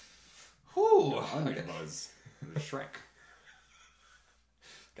buzz. Whew. Onion buzz. Shrek.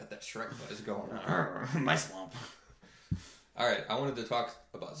 Got that Shrek buzz going on. My swamp. All right, I wanted to talk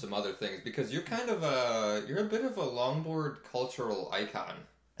about some other things because you're kind of you're a bit of a longboard cultural icon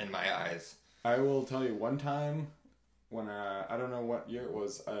in my eyes. I will tell you one time when I don't know what year it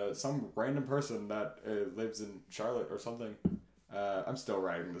was, some random person that lives in Charlotte or something. I'm still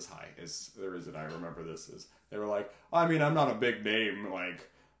riding this high. Is the reason I remember this is they were like, I mean, I'm not a big name like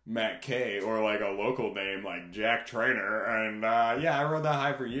Matt K or like a local name like Jack Traynor, and yeah, I rode that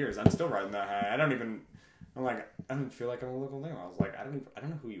high for years. I'm still riding that high. I don't feel like I'm a local name. I was like, I don't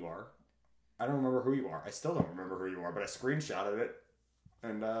know who you are. I don't remember who you are. I still don't remember who you are, but I screenshotted it,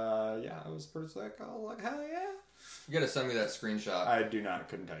 and yeah, I was pretty sick. I was like, hell yeah. You gotta send me that screenshot. I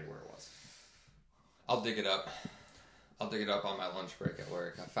couldn't tell you where it was. I'll dig it up. I'll dig it up on my lunch break at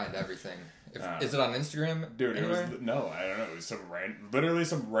work. I find everything. Is it on Instagram? Dude, anywhere? I don't know. It was literally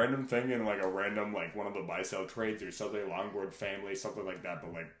some random thing in like a random, like one of the buy-sell trades or something, longboard family, something like that,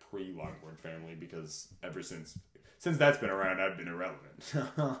 but like pre-longboard family, because ever since that's been around, I've been irrelevant.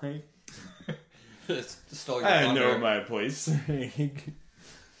 Stole your I thunder. know my place.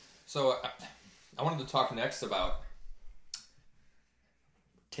 So I wanted to talk next about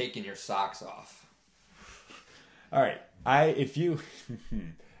taking your socks off. All right. All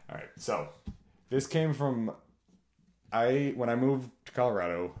right. So this came from when I moved to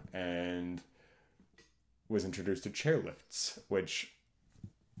Colorado and was introduced to chairlifts, which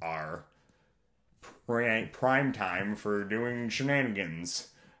are prime time for doing shenanigans.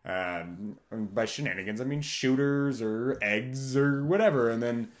 By shenanigans, I mean shooters or eggs or whatever. And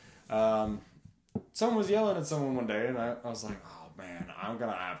then someone was yelling at someone one day, and I was like, oh man, I'm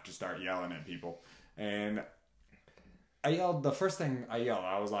gonna have to start yelling at people. And I yelled, the first thing I yelled,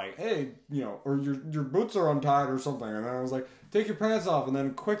 I was like, hey, or your boots are untied or something. And then I was like, take your pants off. And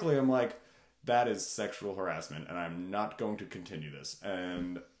then quickly I'm like, that is sexual harassment, and I'm not going to continue this.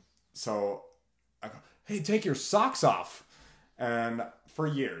 And so I go, hey, take your socks off. And for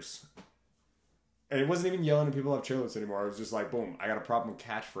years, and it wasn't even yelling at people who have chairlifts anymore. I was just like, boom, I got a problem with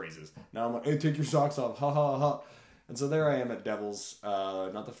catchphrases. Now I'm like, hey, take your socks off. Ha ha ha. And so there I am at Devils,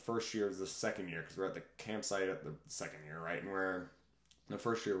 not the first year, it was the second year, because we're at the campsite at the second year, right? And the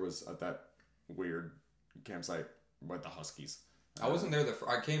first year was at that weird campsite with the Huskies. I wasn't there.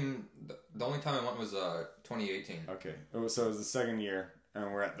 I came, the only time I went was 2018. Okay. So it was the second year,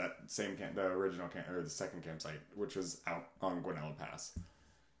 and we're at that same the original or the second campsite, which was out on Guanella Pass.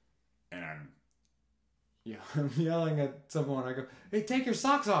 And I'm yelling at someone. I go, hey, take your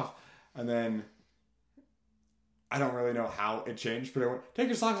socks off. And then I don't really know how it changed, but I went, take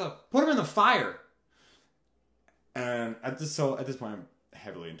your socks off, put them in the fire. And at this point, I'm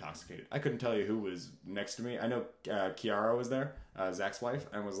heavily intoxicated. I couldn't tell you who was next to me. I know Kiara was there, Zach's wife,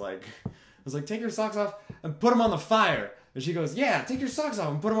 and was like, take your socks off and put them on the fire. And she goes, yeah, take your socks off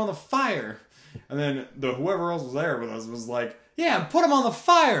and put them on the fire. And then whoever else was there with us was like, yeah, put them on the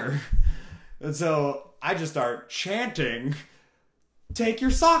fire. And so I just start chanting, take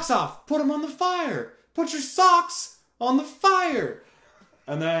your socks off, put them on the fire. Put your socks on the fire.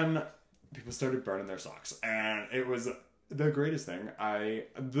 And then people started burning their socks. And it was the greatest thing. I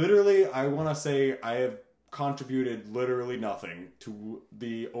want to say I have contributed literally nothing to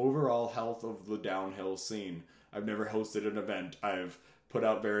the overall health of the downhill scene. I've never hosted an event. I've put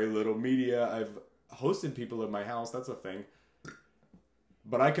out very little media. I've hosted people at my house. That's a thing.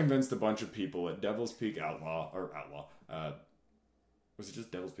 But I convinced a bunch of people at Devil's Peak was it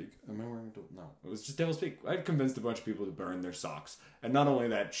just Devil's Peak? Am I wearing no, it was just Devil's Peak. I convinced a bunch of people to burn their socks. And not only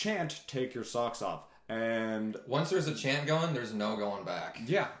that, chant, take your socks off. And once there's a chant going, there's no going back.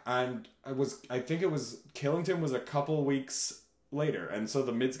 Yeah, and I think it was, Killington was a couple weeks later. And so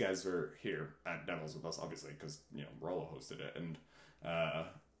the Mids guys were here at Devils with us, obviously, because, Rollo hosted it. And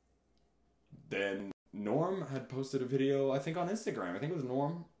then Norm had posted a video, I think on Instagram. I think it was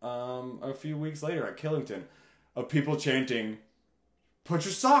Norm, a few weeks later at Killington, of people chanting, "Put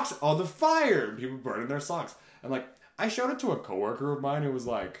your socks on the fire!" People burning their socks. And I showed it to a coworker of mine who was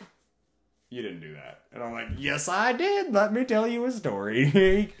like, "You didn't do that." And I'm like, "Yes, I did. Let me tell you a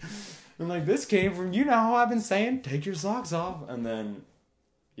story." And this came from, how I've been saying, take your socks off. And then,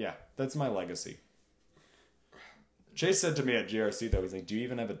 yeah, that's my legacy. Chase said to me at GRC, though, he's like, "Do you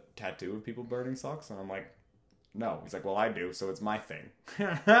even have a tattoo of people burning socks?" And I'm like, "No." He's like, "Well, I do, so it's my thing."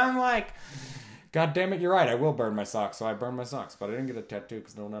 I'm like, God damn it, you're right. I will burn my socks, so I burned my socks. But I didn't get a tattoo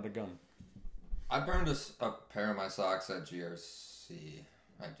because no one had a gun. I burned a pair of my socks at GRC.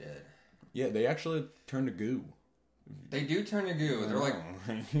 I did. Yeah, they actually turn to goo. They do turn to goo. They're like,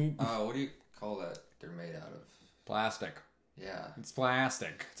 what do you call that? They're made out of plastic. Yeah. It's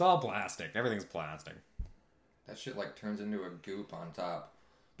plastic. It's all plastic. Everything's plastic. That shit turns into a goop on top.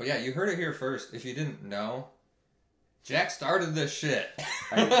 But yeah, you heard it here first. If you didn't know, Jack started this shit.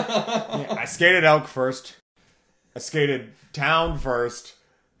 I skated Elk first. I skated Town first.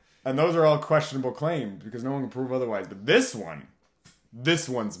 And those are all questionable claims because no one can prove otherwise. But this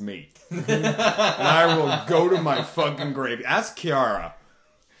one's me. And I will go to my fucking grave. Ask Kiara.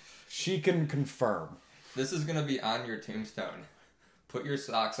 She can confirm. This is going to be on your tombstone. Put your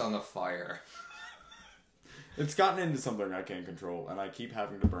socks on the fire. It's gotten into something I can't control, and I keep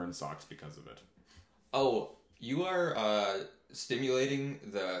having to burn socks because of it. Oh, you are stimulating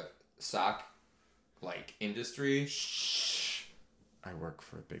the sock, industry? Shh. I work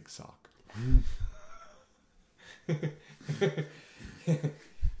for a big sock.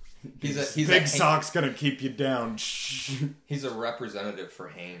 Big sock's gonna keep you down. Shh. He's a representative for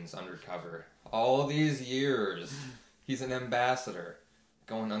Hanes undercover. All these years, he's an ambassador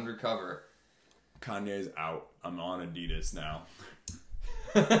going undercover. Kanye's out. I'm on Adidas now.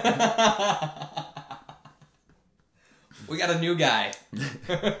 We got a new guy.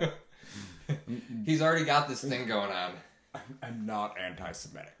 He's already got this thing going on. I'm not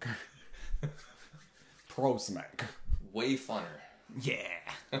anti-Semitic. Pro-Semitic. Way funner. Yeah.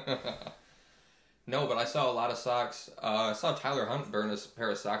 No, but I saw a lot of socks. I saw Tyler Hunt burn a pair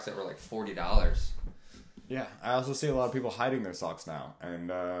of socks that were $40. Yeah, I also see a lot of people hiding their socks now.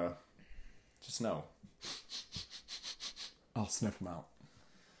 And, just know. I'll sniff them out.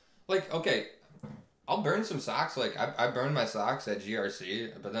 Okay, I'll burn some socks. I burned my socks at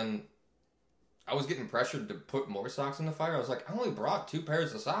GRC, but then I was getting pressured to put more socks in the fire. I was like, I only brought 2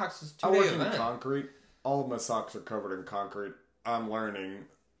 pairs of socks. It's a 2-day event. I work in concrete. All of my socks are covered in concrete. I'm learning,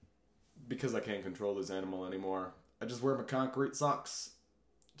 because I can't control this animal anymore, I just wear my concrete socks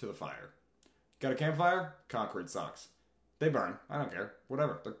to the fire. Got a campfire? Concrete socks. They burn. I don't care.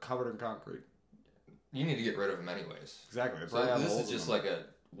 Whatever. They're covered in concrete. You need to get rid of them anyways. Exactly. So this is just a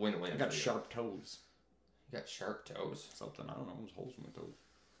win-win. I got sharp toes. You got sharp toes? Something. I don't know. There's holes in my toes.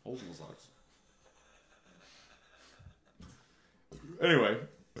 Holes in the socks. Anyway.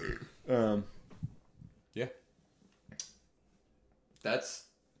 Yeah.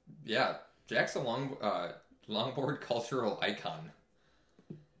 Jack's a longboard cultural icon.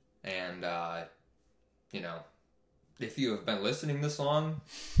 And, if you have been listening this long,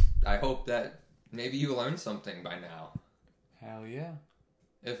 I hope that maybe you learned something by now. Hell yeah.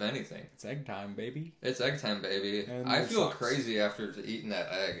 If anything. It's egg time, baby. It's egg time, baby. And I feel crazy after eating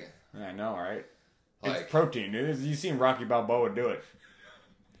that egg. I know, right? It's protein. You've seen Rocky Balboa do it.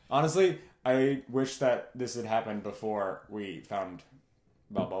 Honestly, I wish that this had happened before we found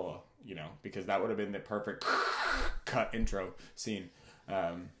Balboa, because that would have been the perfect cut intro scene.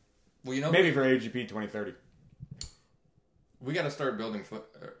 Maybe for AGP 2030. We got to start building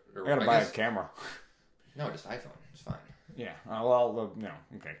I got to buy a camera. No, just iPhone. It's fine. Yeah. No.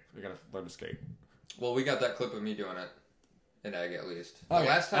 Okay. We got to learn to skate. Well, we got that clip of me doing it. An egg, at least.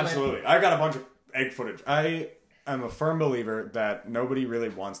 Last time absolutely. I got a bunch of egg footage. I am a firm believer that nobody really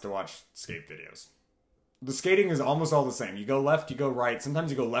wants to watch skate videos. The skating is almost all the same. You go left, you go right.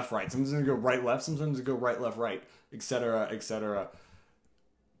 Sometimes you go left, right. Sometimes you go right, left. Sometimes you go right, left, right, etc., etc.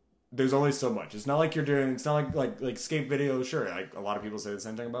 there's only so much. It's not like you're doing. It's not like skate videos. Sure, like a lot of people say the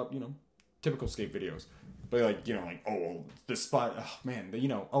same thing about typical skate videos, but like oh the spot. Oh man,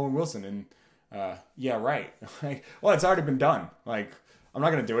 Owen Wilson and yeah right. Like, well, it's already been done. Like I'm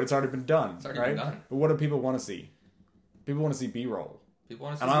not gonna do it. It's already been done. It's already right? been done. But what do people want to see? People want to see B-roll. People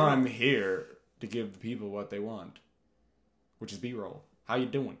want to see. And B-roll. I'm here to give the people what they want, which is B-roll. How you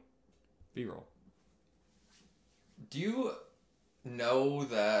doing? B-roll. Do you know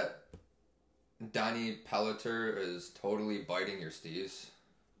that Donnie Pelleter is totally biting your steez?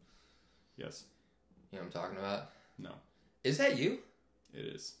 Yes. You know what I'm talking about? No. Is that you? It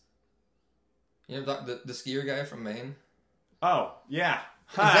is. You know the skier guy from Maine? Oh, yeah.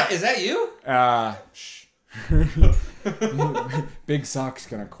 Hi. Is that you? Shh. Big Sock's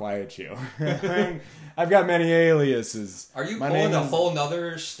gonna quiet you. I've got many aliases. Are you My pulling name a is- whole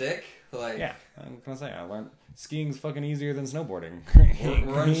nother shtick? Like, Yeah, I'm gonna say I learned skiing's fucking easier than snowboarding.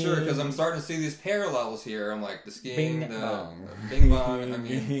 we're unsure because I'm starting to see these parallels here. I'm like the skiing, Bing the bong. bing bong. I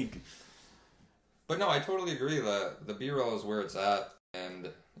mean, but no, I totally agree. The B-roll is where it's at, and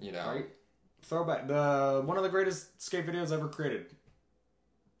Right? Throwback. One of the greatest skate videos ever created.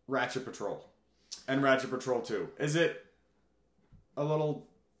 Ratchet Patrol. And Ratchet Patrol 2. Is it a little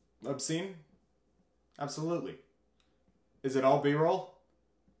obscene? Absolutely. Is it all B-roll?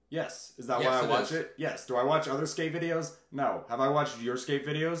 Yes. Is that Yes, why I it watch is. it? Yes. Do I watch other skate videos? No. Have I watched your skate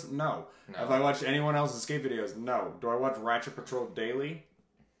videos? No. No. Have I watched anyone else's skate videos? No. Do I watch Ratchet Patrol daily?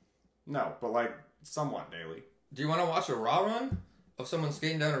 No. But like, somewhat daily. Do you want to watch a raw run of someone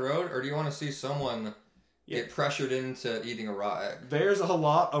skating down a road, or do you want to see someone get pressured into eating a raw egg? There's a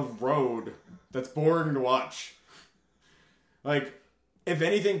lot of road that's boring to watch. Like, if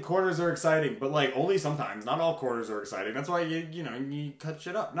anything, corners are exciting, but like only sometimes. Not all corners are exciting. That's why you cut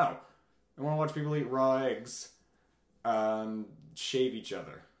shit up. No, I want to watch people eat raw eggs, shave each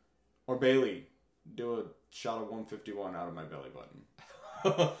other, or Bailey do a shot of 151 out of my belly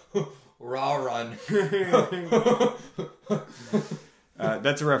button. Raw run.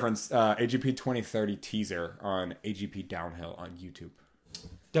 That's a reference. AGP 2030 teaser on AGP Downhill on YouTube.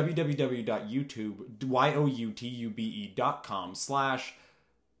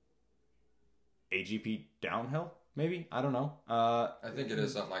 www.youtube.com/AGP Downhill, maybe? I don't know. I think it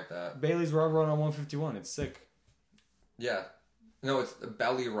is something like that. Bailey's raw run on 151. It's sick. Yeah. No, it's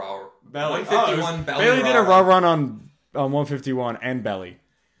belly raw. Belly. 151 belly Bailey raw did a raw run on 151 and belly.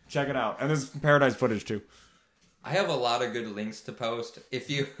 Check it out. And there's Paradise footage too. I have a lot of good links to post. If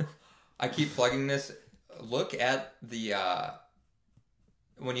you, I keep plugging this. Look at the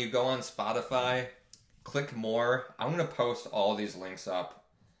when you go on Spotify, click more. I'm gonna post all these links up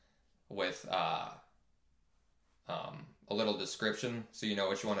with a little description so you know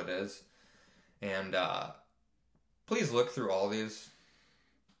which one it is, and please look through all these.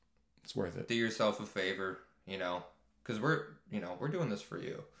 It's worth it. Do yourself a favor, because we're doing this for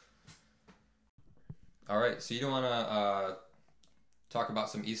you. All right, so you don't want to talk about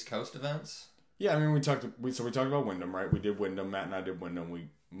some East Coast events? Yeah, I mean, we talked about Wyndham, right? We did Wyndham. Matt and I did Wyndham. We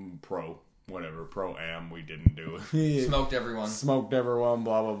pro-am. We didn't do it. Smoked everyone. Smoked everyone.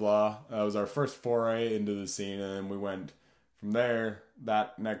 Blah blah blah. That was our first foray into the scene, and then we went from there.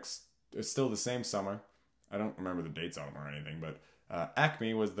 It's still the same summer. I don't remember the dates on them or anything, but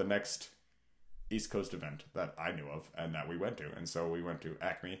Acme was the next East Coast event that I knew of and that we went to, and so we went to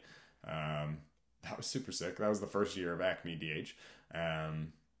Acme. That was super sick. That was the first year of Acme DH.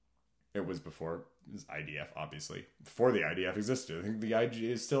 It was before IDF, obviously. Before the IDF existed. I think the IG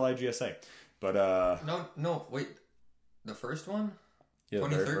is still IGSA. But No, wait. The first one? yeah, the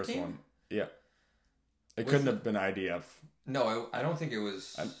very first 2013? one. Yeah. It Was couldn't it- have been IDF. No, I don't think it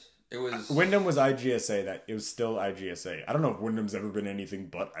was. It was. Wyndham was IGSA. That it was still IGSA. I don't know if Wyndham's ever been anything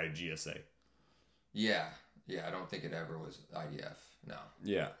but IGSA. Yeah. I don't think it ever was IDF. No.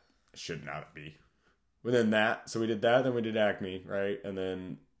 Yeah. It should not be. Within that, so we did that, then we did Acme, right? And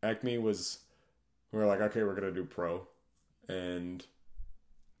then Acme we were like, okay, we're going to do pro. And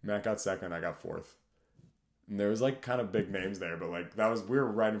Matt got second, I got fourth. And there was like kind of big names there, but like we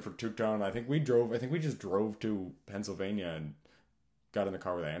were riding for two-tone. I think we just drove to Pennsylvania and got in the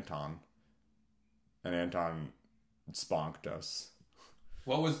car with Anton. And Anton sponked us.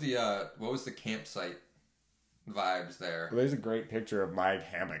 What was the campsite vibes there? Well, there's a great picture of my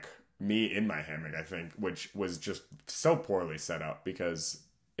hammock. Me in my hammock, I think, which was just so poorly set up because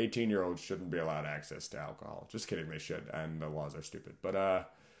 18-year-olds shouldn't be allowed access to alcohol. Just kidding, they should, and the laws are stupid. But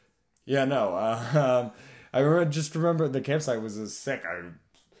yeah, no. I remember the campsite was sick. I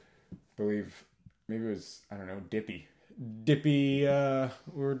believe maybe it was, I don't know, Dippy. We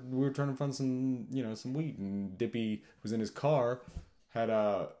were trying to find some some wheat, and Dippy was in his car, had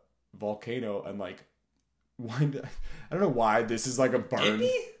volcano and like wind. I don't know why this is like a burn.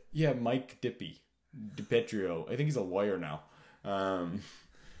 Dippy? Yeah, Mike DiPietro. I think he's a lawyer now.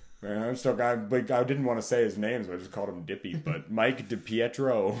 Man, I'm still I didn't want to say his name, so I just called him Dippy. But Mike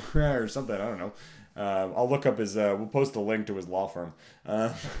DiPietro or something. I don't know. I'll look up his. We'll post a link to his law firm.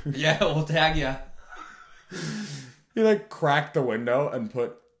 Yeah, we'll tag you. He like cracked the window and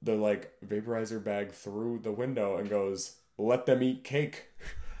put the like vaporizer bag through the window and goes, "Let them eat cake."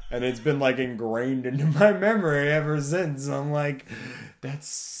 And it's been like ingrained into my memory ever since. I'm like, that's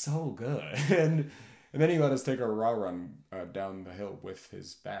so good. And then he let us take a raw run down the hill with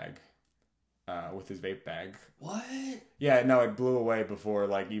his bag, with his vape bag. What? Yeah, no, it blew away before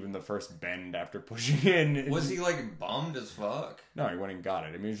like even the first bend after pushing in. Was he like bummed as fuck? No, he went and got it.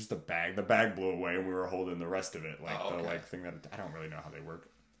 I mean, it was just a bag. The bag blew away, and we were holding the rest of it, like the like thing that I don't really know how they work.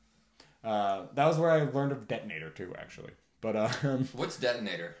 That was where I learned of Detonator too, actually. But what's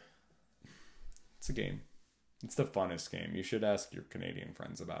Detonator? It's a game. It's the funnest game. You should ask your Canadian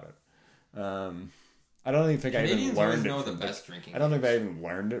friends about it. I don't even think Canadians I even learned know it from the best drinking. I don't think I even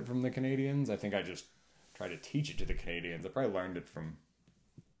learned it from the Canadians. I think I just tried to teach it to the Canadians. I probably learned it from.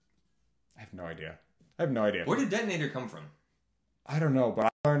 I have no idea. Where did Detonator come from? I don't know, but I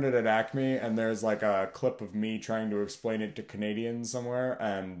learned it at Acme, and there's like a clip of me trying to explain it to Canadians somewhere,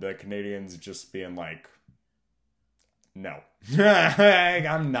 and the Canadians just being like, "No,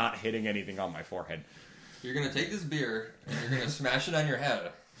 I'm not hitting anything on my forehead." You're gonna take this beer and you're gonna smash it on your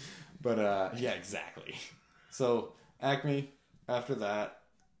head. But yeah, exactly. So Acme. After that,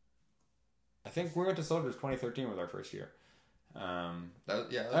 I think we went to Soldiers 2013 was our first year. That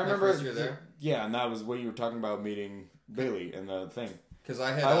was I remember my first year there. Yeah, and that was what you were talking about meeting Bailey and the thing. Because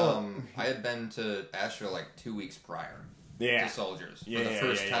I had been to Asheville like 2 weeks prior. Yeah. To Soldiers for the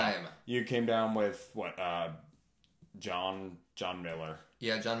first time. You came down with what? John Miller.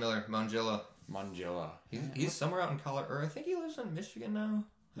 Yeah, John Miller, Mongilla. He's somewhere out in Colorado, or I think he lives in Michigan now.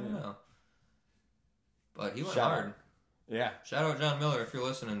 I don't know. But he went hard. Yeah. Shout out John Miller if you're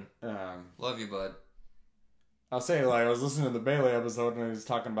listening. Love you, bud. I'll say, like, I was listening to the Bailey episode and he was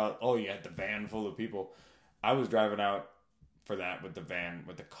talking about, oh, you had the van full of people. I was driving out for that with the van,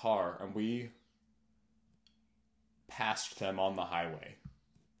 with the car, and we passed them on the highway.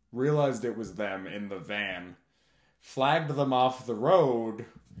 Realized it was them in the van. Flagged them off the road,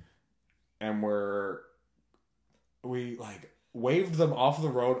 and we waved them off the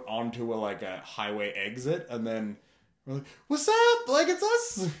road onto a highway exit, and then we're like, "What's up? Like, it's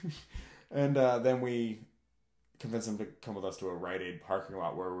us!" And then we convinced them to come with us to a Rite Aid parking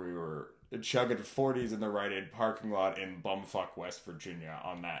lot where we were chugging 40s in the Rite Aid parking lot in bumfuck West Virginia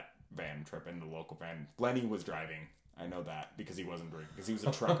on that van trip, in the local van. Lenny was driving. I know that because he wasn't drinking, because he was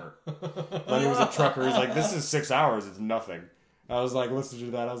a trucker. Lenny was a trucker. He's like, this is 6 hours. It's nothing. I was like, listening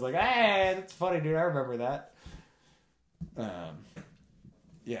to that. I was like, hey, that's funny, dude. I remember that.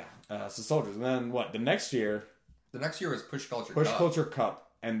 Yeah. So Soldiers. And then what? The next year was Push Culture Push Cup. Culture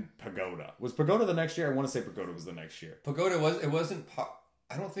Cup and Pagoda. Was Pagoda the next year? I want to say Pagoda was the next year. Pagoda wasn't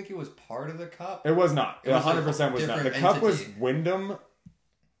I don't think it was part of the cup. It was not. It 100% was not. The different cup was entity. Wyndham.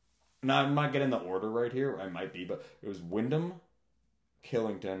 No, I'm not getting the order right here. I might be, but it was Wyndham,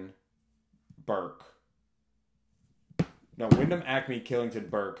 Killington, Burke. No, Wyndham, Acme, Killington,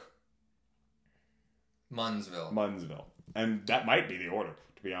 Burke, Munnsville. And that might be the order,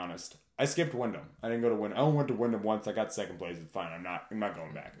 to be honest. I skipped Wyndham. I didn't go to Wyndham. I only went to Wyndham once. I got second place. It's fine. I'm not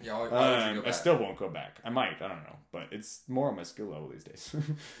going back. Yeah, why would you go back? I still won't go back. I might. I don't know. But it's more on my skill level these days.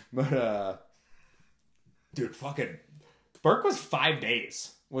 But, dude, fucking Burke was 5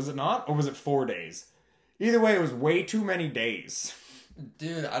 days. Was it not? Or was it 4 days? Either way, it was way too many days.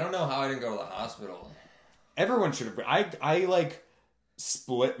 Dude, I don't know how I didn't go to the hospital. Everyone should have. I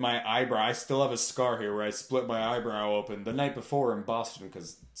split my eyebrow. I still have a scar here where I split my eyebrow open the night before in Boston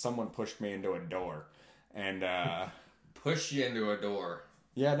because someone pushed me into a door. And, Pushed you into a door.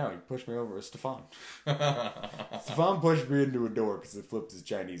 Yeah, no, he pushed me over with Stefan. Stefan pushed me into a door because he flipped his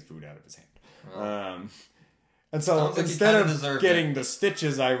Chinese food out of his hand. Oh. And so Sounds like instead you of kinda getting the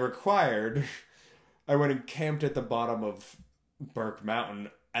stitches I required, I went and camped at the bottom of Burke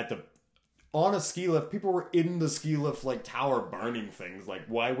Mountain on a ski lift. People were in the ski lift tower burning things. Like,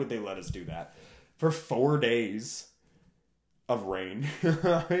 why would they let us do that? For 4 days of rain.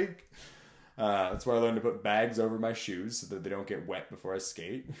 That's where I learned to put bags over my shoes so that they don't get wet before I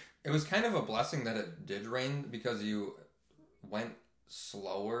skate. It was kind of a blessing that it did rain because you went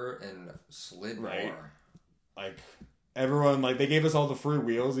slower and slid more. Everyone, they gave us all the free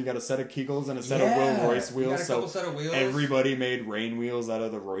wheels. You got a set of Kegels and a set of Will Royce wheels. You got a couple set of wheels. Everybody made rain wheels out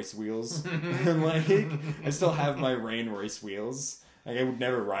of the Royce wheels. And I still have my rain Royce wheels. Like, I would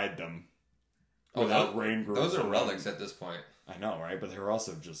never ride them Oh, without rain groups. Those are and relics at this point. I know, right? But they were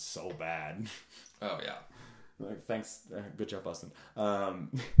also just so bad. Oh, yeah. Like, thanks, good job, Austin. I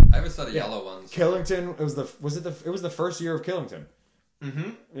have a set of yellow ones. Killington. It was the first year of Killington.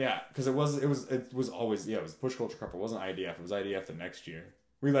 Mm-hmm. Yeah, because it was always it was Push Culture Cup. It wasn't IDF. It was IDF the next year.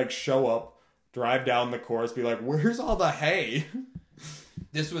 We like show up, drive down the course, be like, "Where's all the hay?"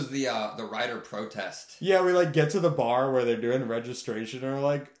 This was the rider protest. Yeah, we like get to the bar where they're doing registration, or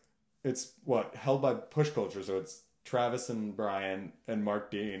like it's held by Push Culture, so it's Travis and Brian and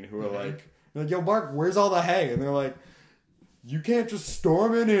Mark Dean who are like, "Yo, Mark, where's all the hay?" And they're like, "You can't just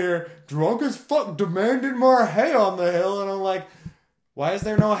storm in here drunk as fuck demanding more hay on the hill." And I'm like, "Why is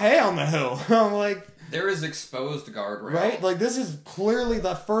there no hay on the hill?" I'm like, there is exposed guardrail. right? Like, this is clearly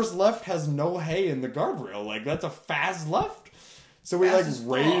the first left has no hay in the guardrail. Like, that's a fast left. So we Fast like as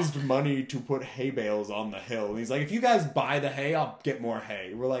raised fuck. money to put hay bales on the hill. And he's like, "If you guys buy the hay, I'll get more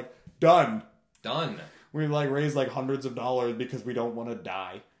hay." We're like, "Done." Done. We like raised like hundreds of dollars because we don't want to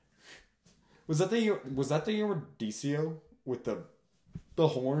die. Was that the year with DCO with the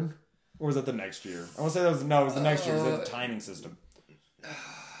horn? Or was that the next year? I want to say it was the next year. It was the timing system.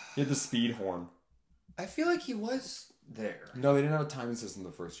 He had the speed horn. I feel like he was there. No, they didn't have a timing system the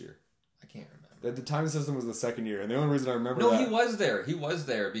first year. I can't remember. The timing system was the second year, and the only reason I remember No, that... he was there. He was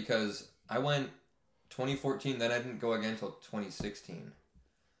there because I went 2014, then I didn't go again until 2016.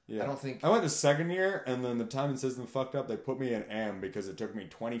 Yeah. I don't think... I went the second year, and then the timing system fucked up. They put me in AM because it took me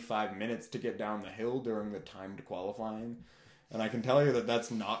 25 minutes to get down the hill during the timed qualifying. And I can tell you that that's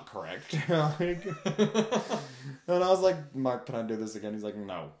not correct. Like, and I was like, "Mark, can I do this again?" He's like,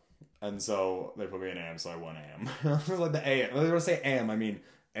 "No." And so they put me in AM, so I won AM. It was like the AM. They were to say AM, I mean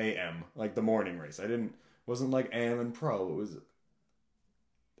AM, like the morning race. Wasn't like AM and Pro. It was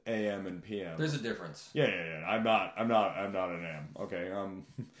AM and PM. There's a difference. Yeah. I'm not an AM. Okay.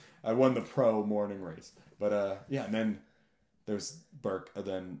 I won the Pro morning race, but yeah. And then there's Burke, and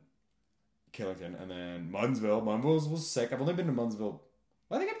then Killington, and then Munnsville. Munnsville was sick. I've only been to Munnsville.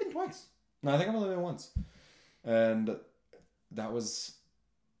 I think I've been twice. No, I think I've only been once, and that was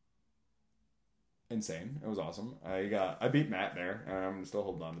insane. It was awesome. I beat Matt there, and I'm still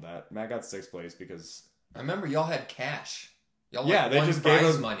holding on to that. Matt got 6th place because I remember y'all had cash. Y'all they won just gave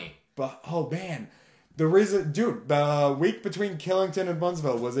prize us money. But oh man, the reason, dude, the week between Killington and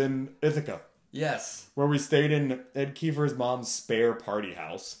Munnsville was in Ithaca, Yes. where we stayed in Ed Kiefer's mom's spare party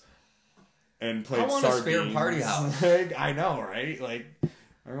house and played I want a sardines. spare party house. Like, I know, right? Like,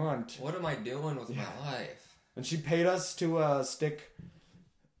 I want. What am I doing with my life? And she paid us to stick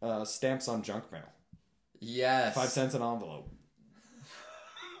stamps on junk mail. Yes. 5 cents an envelope.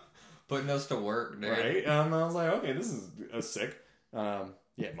 Putting us to work, dude. Right? And I was like, okay, this is sick. Yeah,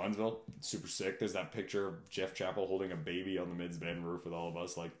 Munnsville, super sick. There's that picture of Jeff Chappell holding a baby on the Mids Bend roof with all of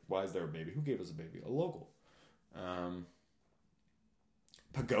us. Like, why is there a baby? Who gave us a baby? A local.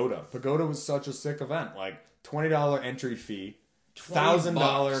 Pagoda. Pagoda was such a sick event. Like, $20 entry fee,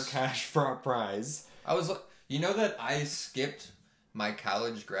 $1,000 cash prize. I was like, you know that I skipped my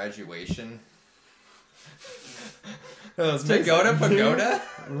college graduation to go to Pagoda?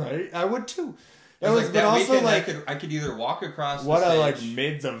 Right? I would too. It was like that weekend I could either walk across what the stage. a like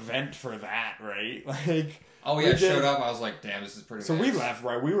mids event for that, right? Like, oh yeah, I showed up. I was like, damn, this is pretty. So nice. we left,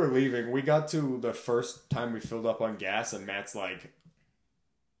 right? We were leaving. We got to the first time we filled up on gas, and Matt's like,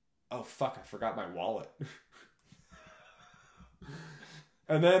 "Oh fuck, I forgot my wallet."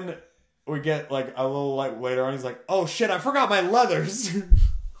 And then we get like a little like later on. He's like, "Oh shit, I forgot my leathers."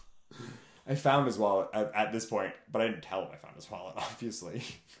 I found his wallet at this point, but I didn't tell him I found his wallet, obviously.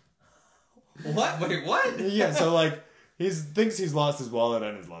 What? Wait, what? Yeah, so like he thinks he's lost his wallet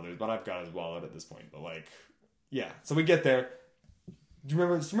and his leathers, but I've got his wallet at this point. But like, yeah. So we get there. Do you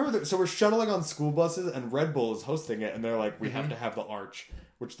remember? So we're shuttling on school buses, and Red Bull is hosting it, and they're like, we have to have the arch,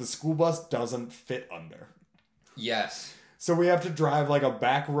 which the school bus doesn't fit under. Yes. So we have to drive like a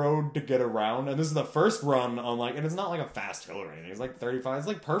back road to get around, and this is the first run on like, and it's not like a fast hill or anything. It's like 35. It's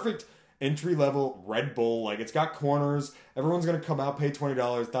like perfect entry level Red Bull. Like, it's got corners. Everyone's gonna come out, pay $20,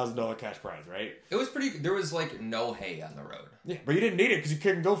 $1,000 cash prize, right? It was pretty. There was like no hay on the road. Yeah, but you didn't need it because you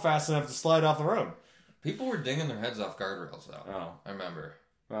couldn't go fast enough to slide off the road. People were dinging their heads off guardrails though. Oh, I remember.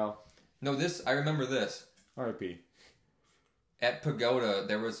 well, No, I remember this. R.I.P. At Pagoda,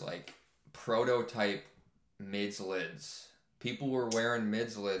 there was like prototype mids lids. People were wearing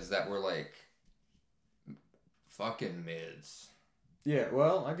mids lids that were like fucking mids. Yeah,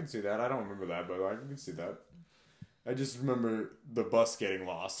 well, I can see that. I don't remember that, but I can see that. I just remember the bus getting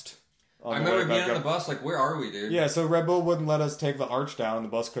lost. I remember being on the bus, like, where are we, dude? Yeah, so Red Bull wouldn't let us take the arch down, and the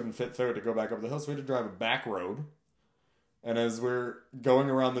bus couldn't fit through it to go back up the hill, so we had to drive a back road And as we're going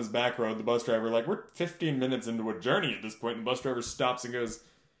around this back road, the bus driver, like, we're 15 minutes into a journey at this point, and the bus driver stops and goes,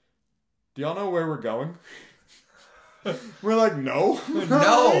 "Do y'all know where we're going?" We're like, "No."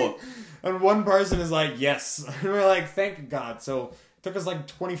 No. And one person is like, "Yes." And we're like, "Thank God." So it took us like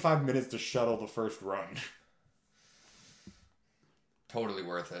 25 minutes to shuttle the first run. Totally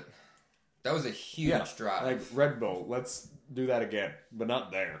worth it. That was a huge drive. Like, Red Bull, let's do that again. But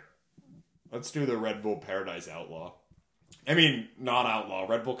not there. Let's do the Red Bull Paradise Outlaw. I mean, not outlaw.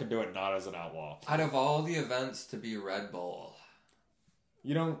 Red Bull can do it not as an outlaw. Out of all the events to be Red Bull,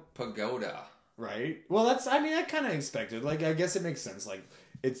 You don't... Pagoda. Right? Well, I kind of expected. Like, I guess it makes sense. Like,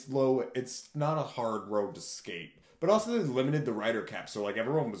 it's low. It's not a hard road to skate. But also, they limited the rider cap, so, like,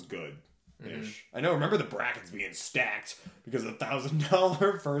 everyone was good. Ish. I know, remember the brackets being stacked because of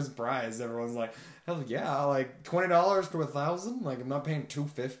 $1,000 first prize. Everyone's like, hell yeah, like $20 to $1,000? Like, I'm not paying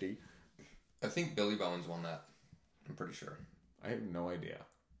 $250. I think Billy Bones won that. I'm pretty sure. I have no idea.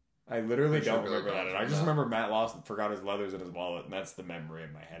 I literally don't remember that. I just remember Matt forgot his leathers in his wallet, and that's the memory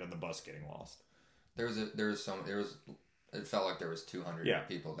in my head of the bus getting lost. It felt like there was 200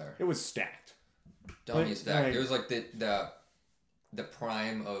 people there. It was stacked. Dummy stacked. It was like the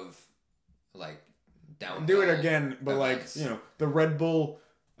prime of like downhill. Do it again, but events. like, the Red Bull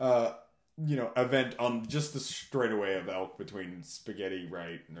event on just the straightaway of Elk between Spaghetti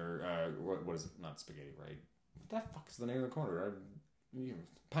Right or what is it? Not Spaghetti Right. What the fuck is the name of the corner?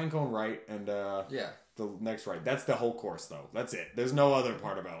 Pinecone Right and the next right. That's the whole course though. That's it. There's no other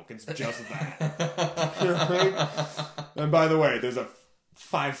part of Elk. It's just that. Right? And by the way, there's a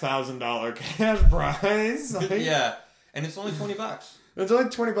 $5,000 cash prize. Like, yeah, and it's only $20. It's only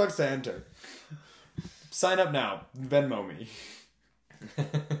 $20 to enter. Sign up now. Venmo me.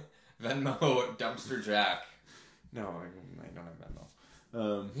 Venmo Dumpster Jack. No, I don't have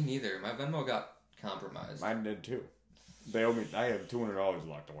Venmo. Me neither. My Venmo got compromised. Mine did too. They owe me. I have $200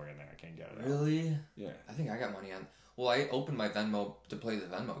 locked away in there. I can't get it out. Really? Yeah. I think I got money on. Well, I opened my Venmo to play the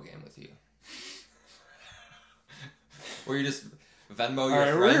Venmo game with you. Where you just Venmo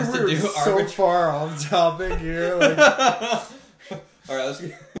your friends to do so far off topic here. Like, all right, let's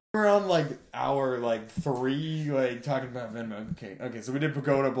get. we're on like hour 3, like talking about Venmo. Okay. So we did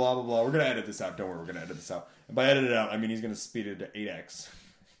Pagoda, blah blah blah. We're gonna edit this out. Don't worry, we're gonna edit this out. And by edit it out, I mean he's gonna speed it to 8x.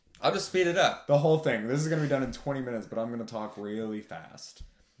 I'll just speed it up. The whole thing. This is gonna be done in 20 minutes, but I'm gonna talk really fast.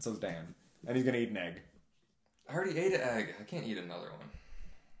 So's Dan, and he's gonna eat an egg. I already ate an egg. I can't eat another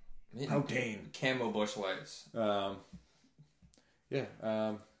one. Oh dang! Camo Bush Lights. Yeah.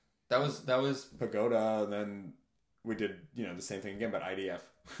 That was Pagoda, and then we did the same thing again, but IDF.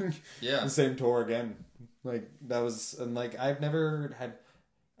 Yeah. The same tour again. Like that was, and like I've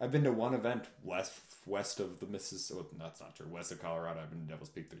been to one event west of the Mississippi. Well, that's not true. West of Colorado, I've been to Devil's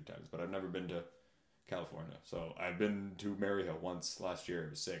Peak 3 times, but I've never been to California. So I've been to Maryhill once last year. It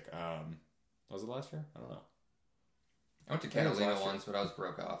was sick. Was it last year? I don't know. I went to Catalina once, but I was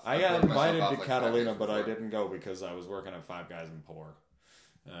broke off. I got invited to like Catalina, but I didn't go because I was working at Five Guys and Poor.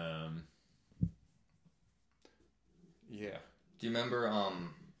 Yeah. Do you remember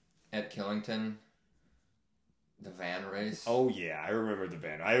at Killington, the van race? Oh yeah, I remember the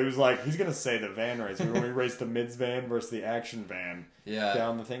van. I was like, he's gonna say the van race. When we raced the mids van versus the action van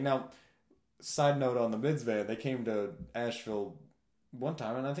down the thing. Now, side note on the mids van, they came to Asheville one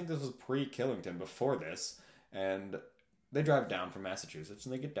time, and I think this was pre-Killington, before this, and they drive down from Massachusetts,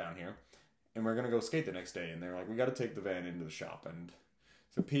 and they get down here, and we're gonna go skate the next day, and they're like, we got to take the van into the shop, and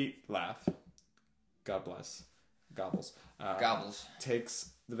so Pete God bless, Gobbles,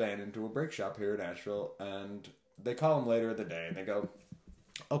 takes the van into a brake shop here in Asheville, and they call him later in the day, and they go,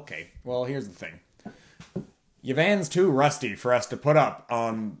 okay, well, here's the thing. Your van's too rusty for us to put up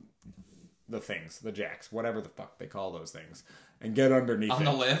on the things, the jacks, whatever the fuck they call those things, and get underneath on it.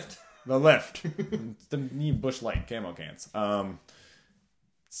 the lift? The lift. The new Bush Light camo cans.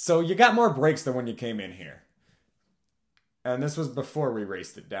 So you got more brakes than when you came in here. And this was before we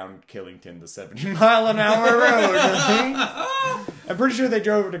raced it down Killington, the 70-mile-an-hour road. I'm pretty sure they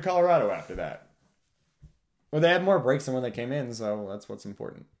drove it to Colorado after that. Well, they had more brakes than when they came in, so that's what's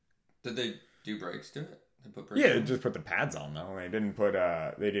important. Did they do brakes to it? They put brakes They just put the pads on, though. They didn't put,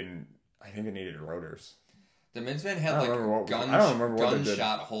 I think it needed rotors. The mids van had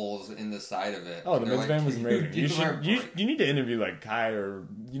gunshot holes in the side of it. Oh, the mids van was amazing. You need to interview like Kai, or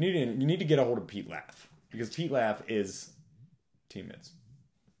you need to get a hold of Pete Laff, because Pete Laff is Team Mids.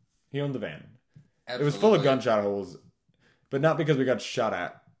 He owned the van. Absolutely. It was full of gunshot holes, but not because we got shot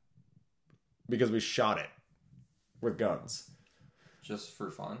at, because we shot it with guns. Just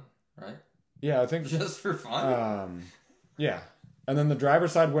for fun, right? Yeah, I think just for fun. Yeah. And then the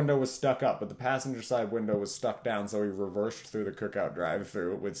driver's side window was stuck up, but the passenger side window was stuck down, so we reversed through the cookout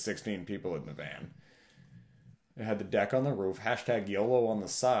drive-thru with 16 people in the van. It had the deck on the roof, hashtag YOLO on the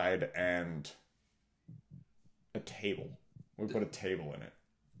side, and a table. We put a table in it.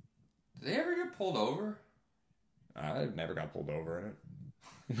 Did they ever get pulled over? I never got pulled over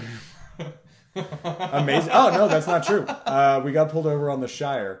in it. Amazing. Oh, no, that's not true. We got pulled over on the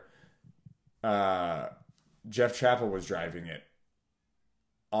Shire. Jeff Chappell was driving it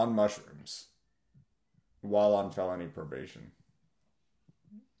on mushrooms while on felony probation.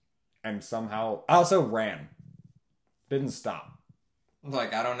 And somehow also ran. Didn't stop.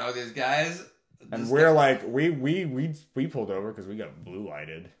 Like, I don't know these guys. And we're like, we pulled over because we got blue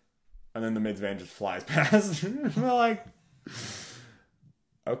lighted. And then the mids van just flies past. We're like,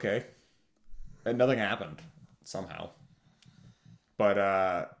 okay. And nothing happened somehow.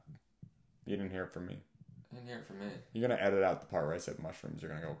 But you didn't hear it from me. I didn't hear it from me. You're going to edit out the part where I said mushrooms.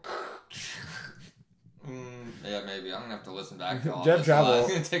 You're going to go... Yeah, maybe. I'm going to have to listen back to all Jeff this. Travel It's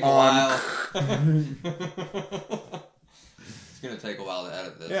going to take a while. It's going to take a while to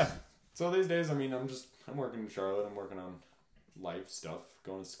edit this. Yeah. So these days, I mean, I'm working in Charlotte. I'm working on life stuff.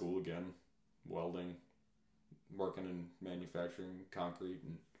 Going to school again. Welding. Working in manufacturing, concrete,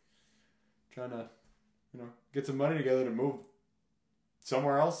 and trying to, get some money together to move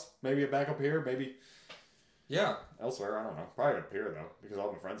somewhere else. Maybe back up here. Maybe... Yeah. Elsewhere, I don't know. Probably up here, though, because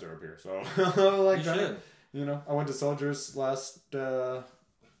all my friends are up here. So, You should. I went to Soldiers last, I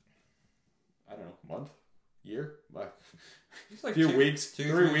don't know, month? Year? It's like 3 weeks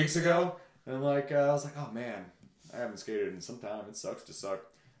ago. And I was like, oh man, I haven't skated in some time. It sucks to suck.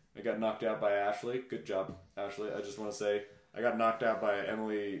 I got knocked out by Ashley. Good job, Ashley. I just want to say, I got knocked out by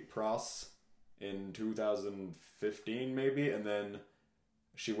Emily Pross in 2015, maybe, and then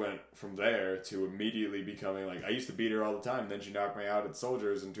she went from there to immediately becoming I used to beat her all the time. Then she knocked me out at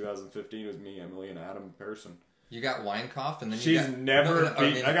Soldiers in 2015. It was me, Emily, and Adam in person. You got wine coughed, and then She's never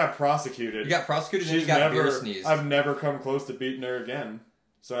beat. I got prosecuted. You got prosecuted, and then you got beer sneezed. I've never come close to beating her again.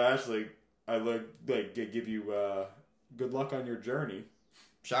 So Ashley, I give you good luck on your journey.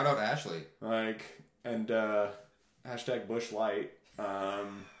 Shout out Ashley. And hashtag Bush Light.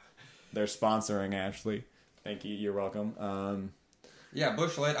 They're sponsoring Ashley. Thank you. You're welcome. Yeah,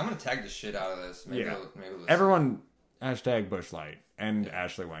 Bush Light. I'm gonna tag the shit out of this. Maybe Everyone, hashtag Bush Light and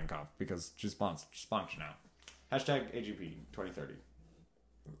Ashley Weinkauf because she's sponsor now. Hashtag AGP 2030.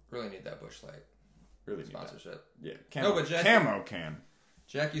 Really need that Bush Light. Really sponsorship. Yeah. But Jack, Camo can.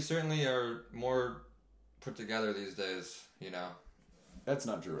 Jack, you certainly are more put together these days. That's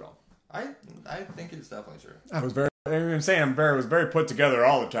not true at all. I think it's definitely true. I'm very put together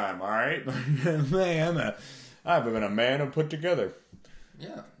all the time. All right, I've been a man of put together.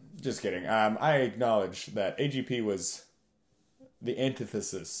 Yeah. Just kidding. I acknowledge that AGP was the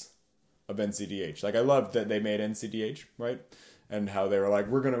antithesis of NCDH. I loved that they made NCDH, right? And how they were like,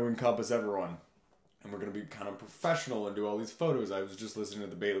 we're going to encompass everyone. And we're going to be kind of professional and do all these photos. I was just listening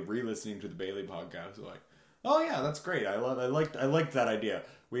to re-listening to the Bailey podcast. Oh yeah, that's great. I liked that idea.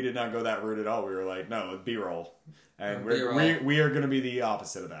 We did not go that route at all. We were like, no, B-roll. And we are going to be the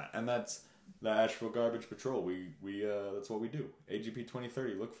opposite of that. And that's the Asheville Garbage Patrol. We that's what we do. AGP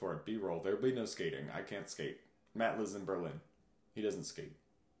 2030, look for it. B-roll. There'll be no skating. I can't skate. Matt lives in Berlin. He doesn't skate.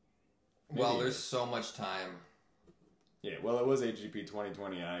 Well, there's so much time. Yeah, well, it was AGP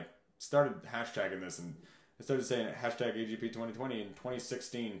 2020, and I started hashtagging this, and I started saying hashtag AGP 2020 in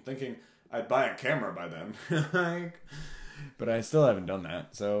 2016, thinking I'd buy a camera by then. But I still haven't done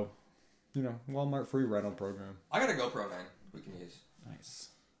that, so, Walmart free rental program. I got a GoPro 9 we can use. Nice.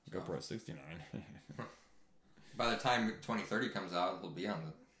 GoPro 69. By the time 2030 comes out, it'll be on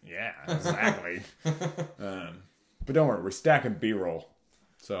the... Yeah, exactly. But don't worry, we're stacking B-roll.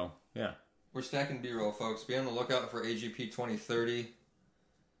 So, yeah. We're stacking B-roll, folks. Be on the lookout for AGP 2030.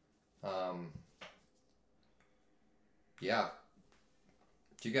 Yeah.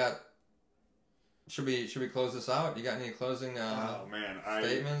 Do you got... Should we close this out? You got any closing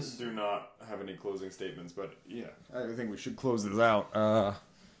statements? I do not have any closing statements, but yeah, I think we should close this out.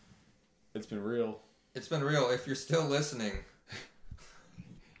 It's been real. It's been real. If you're still listening...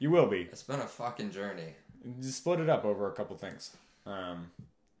 You will be. It's been a fucking journey. Just split it up over a couple things.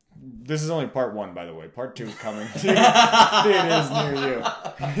 This is only part 1, by the way. Part 2 coming. It is near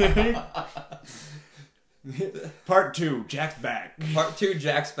you. Part 2, Jack's back. Part 2,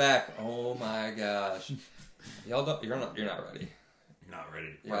 Jack's back. Oh my gosh. Y'all don't, you're not ready. Not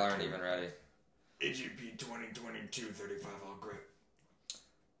ready. Y'all aren't even ready. AGP 2022 35 all grip.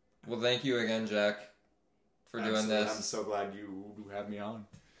 Well, thank you again, Jack, for doing this. I'm so glad you had me on.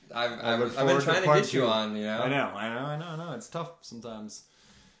 I've been trying to get you on, you know? I know. It's tough sometimes.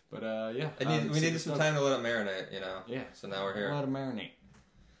 But, yeah. We needed some time to let it marinate, you know? Yeah. So now we're here. Let it marinate.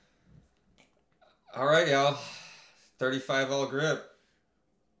 All right, y'all. 35 all grip.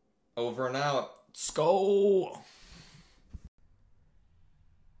 Over and out. Skull!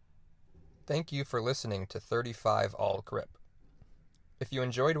 Thank you for listening to 35 All Grip. If you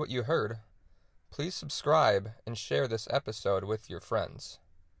enjoyed what you heard, please subscribe and share this episode with your friends.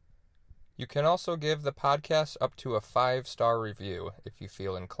 You can also give the podcast up to a 5-star review if you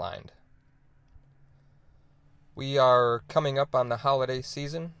feel inclined. We are coming up on the holiday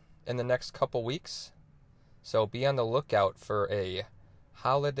season in the next couple weeks, so be on the lookout for a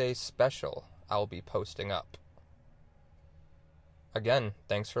holiday special I'll be posting up. Again,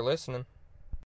 thanks for listening.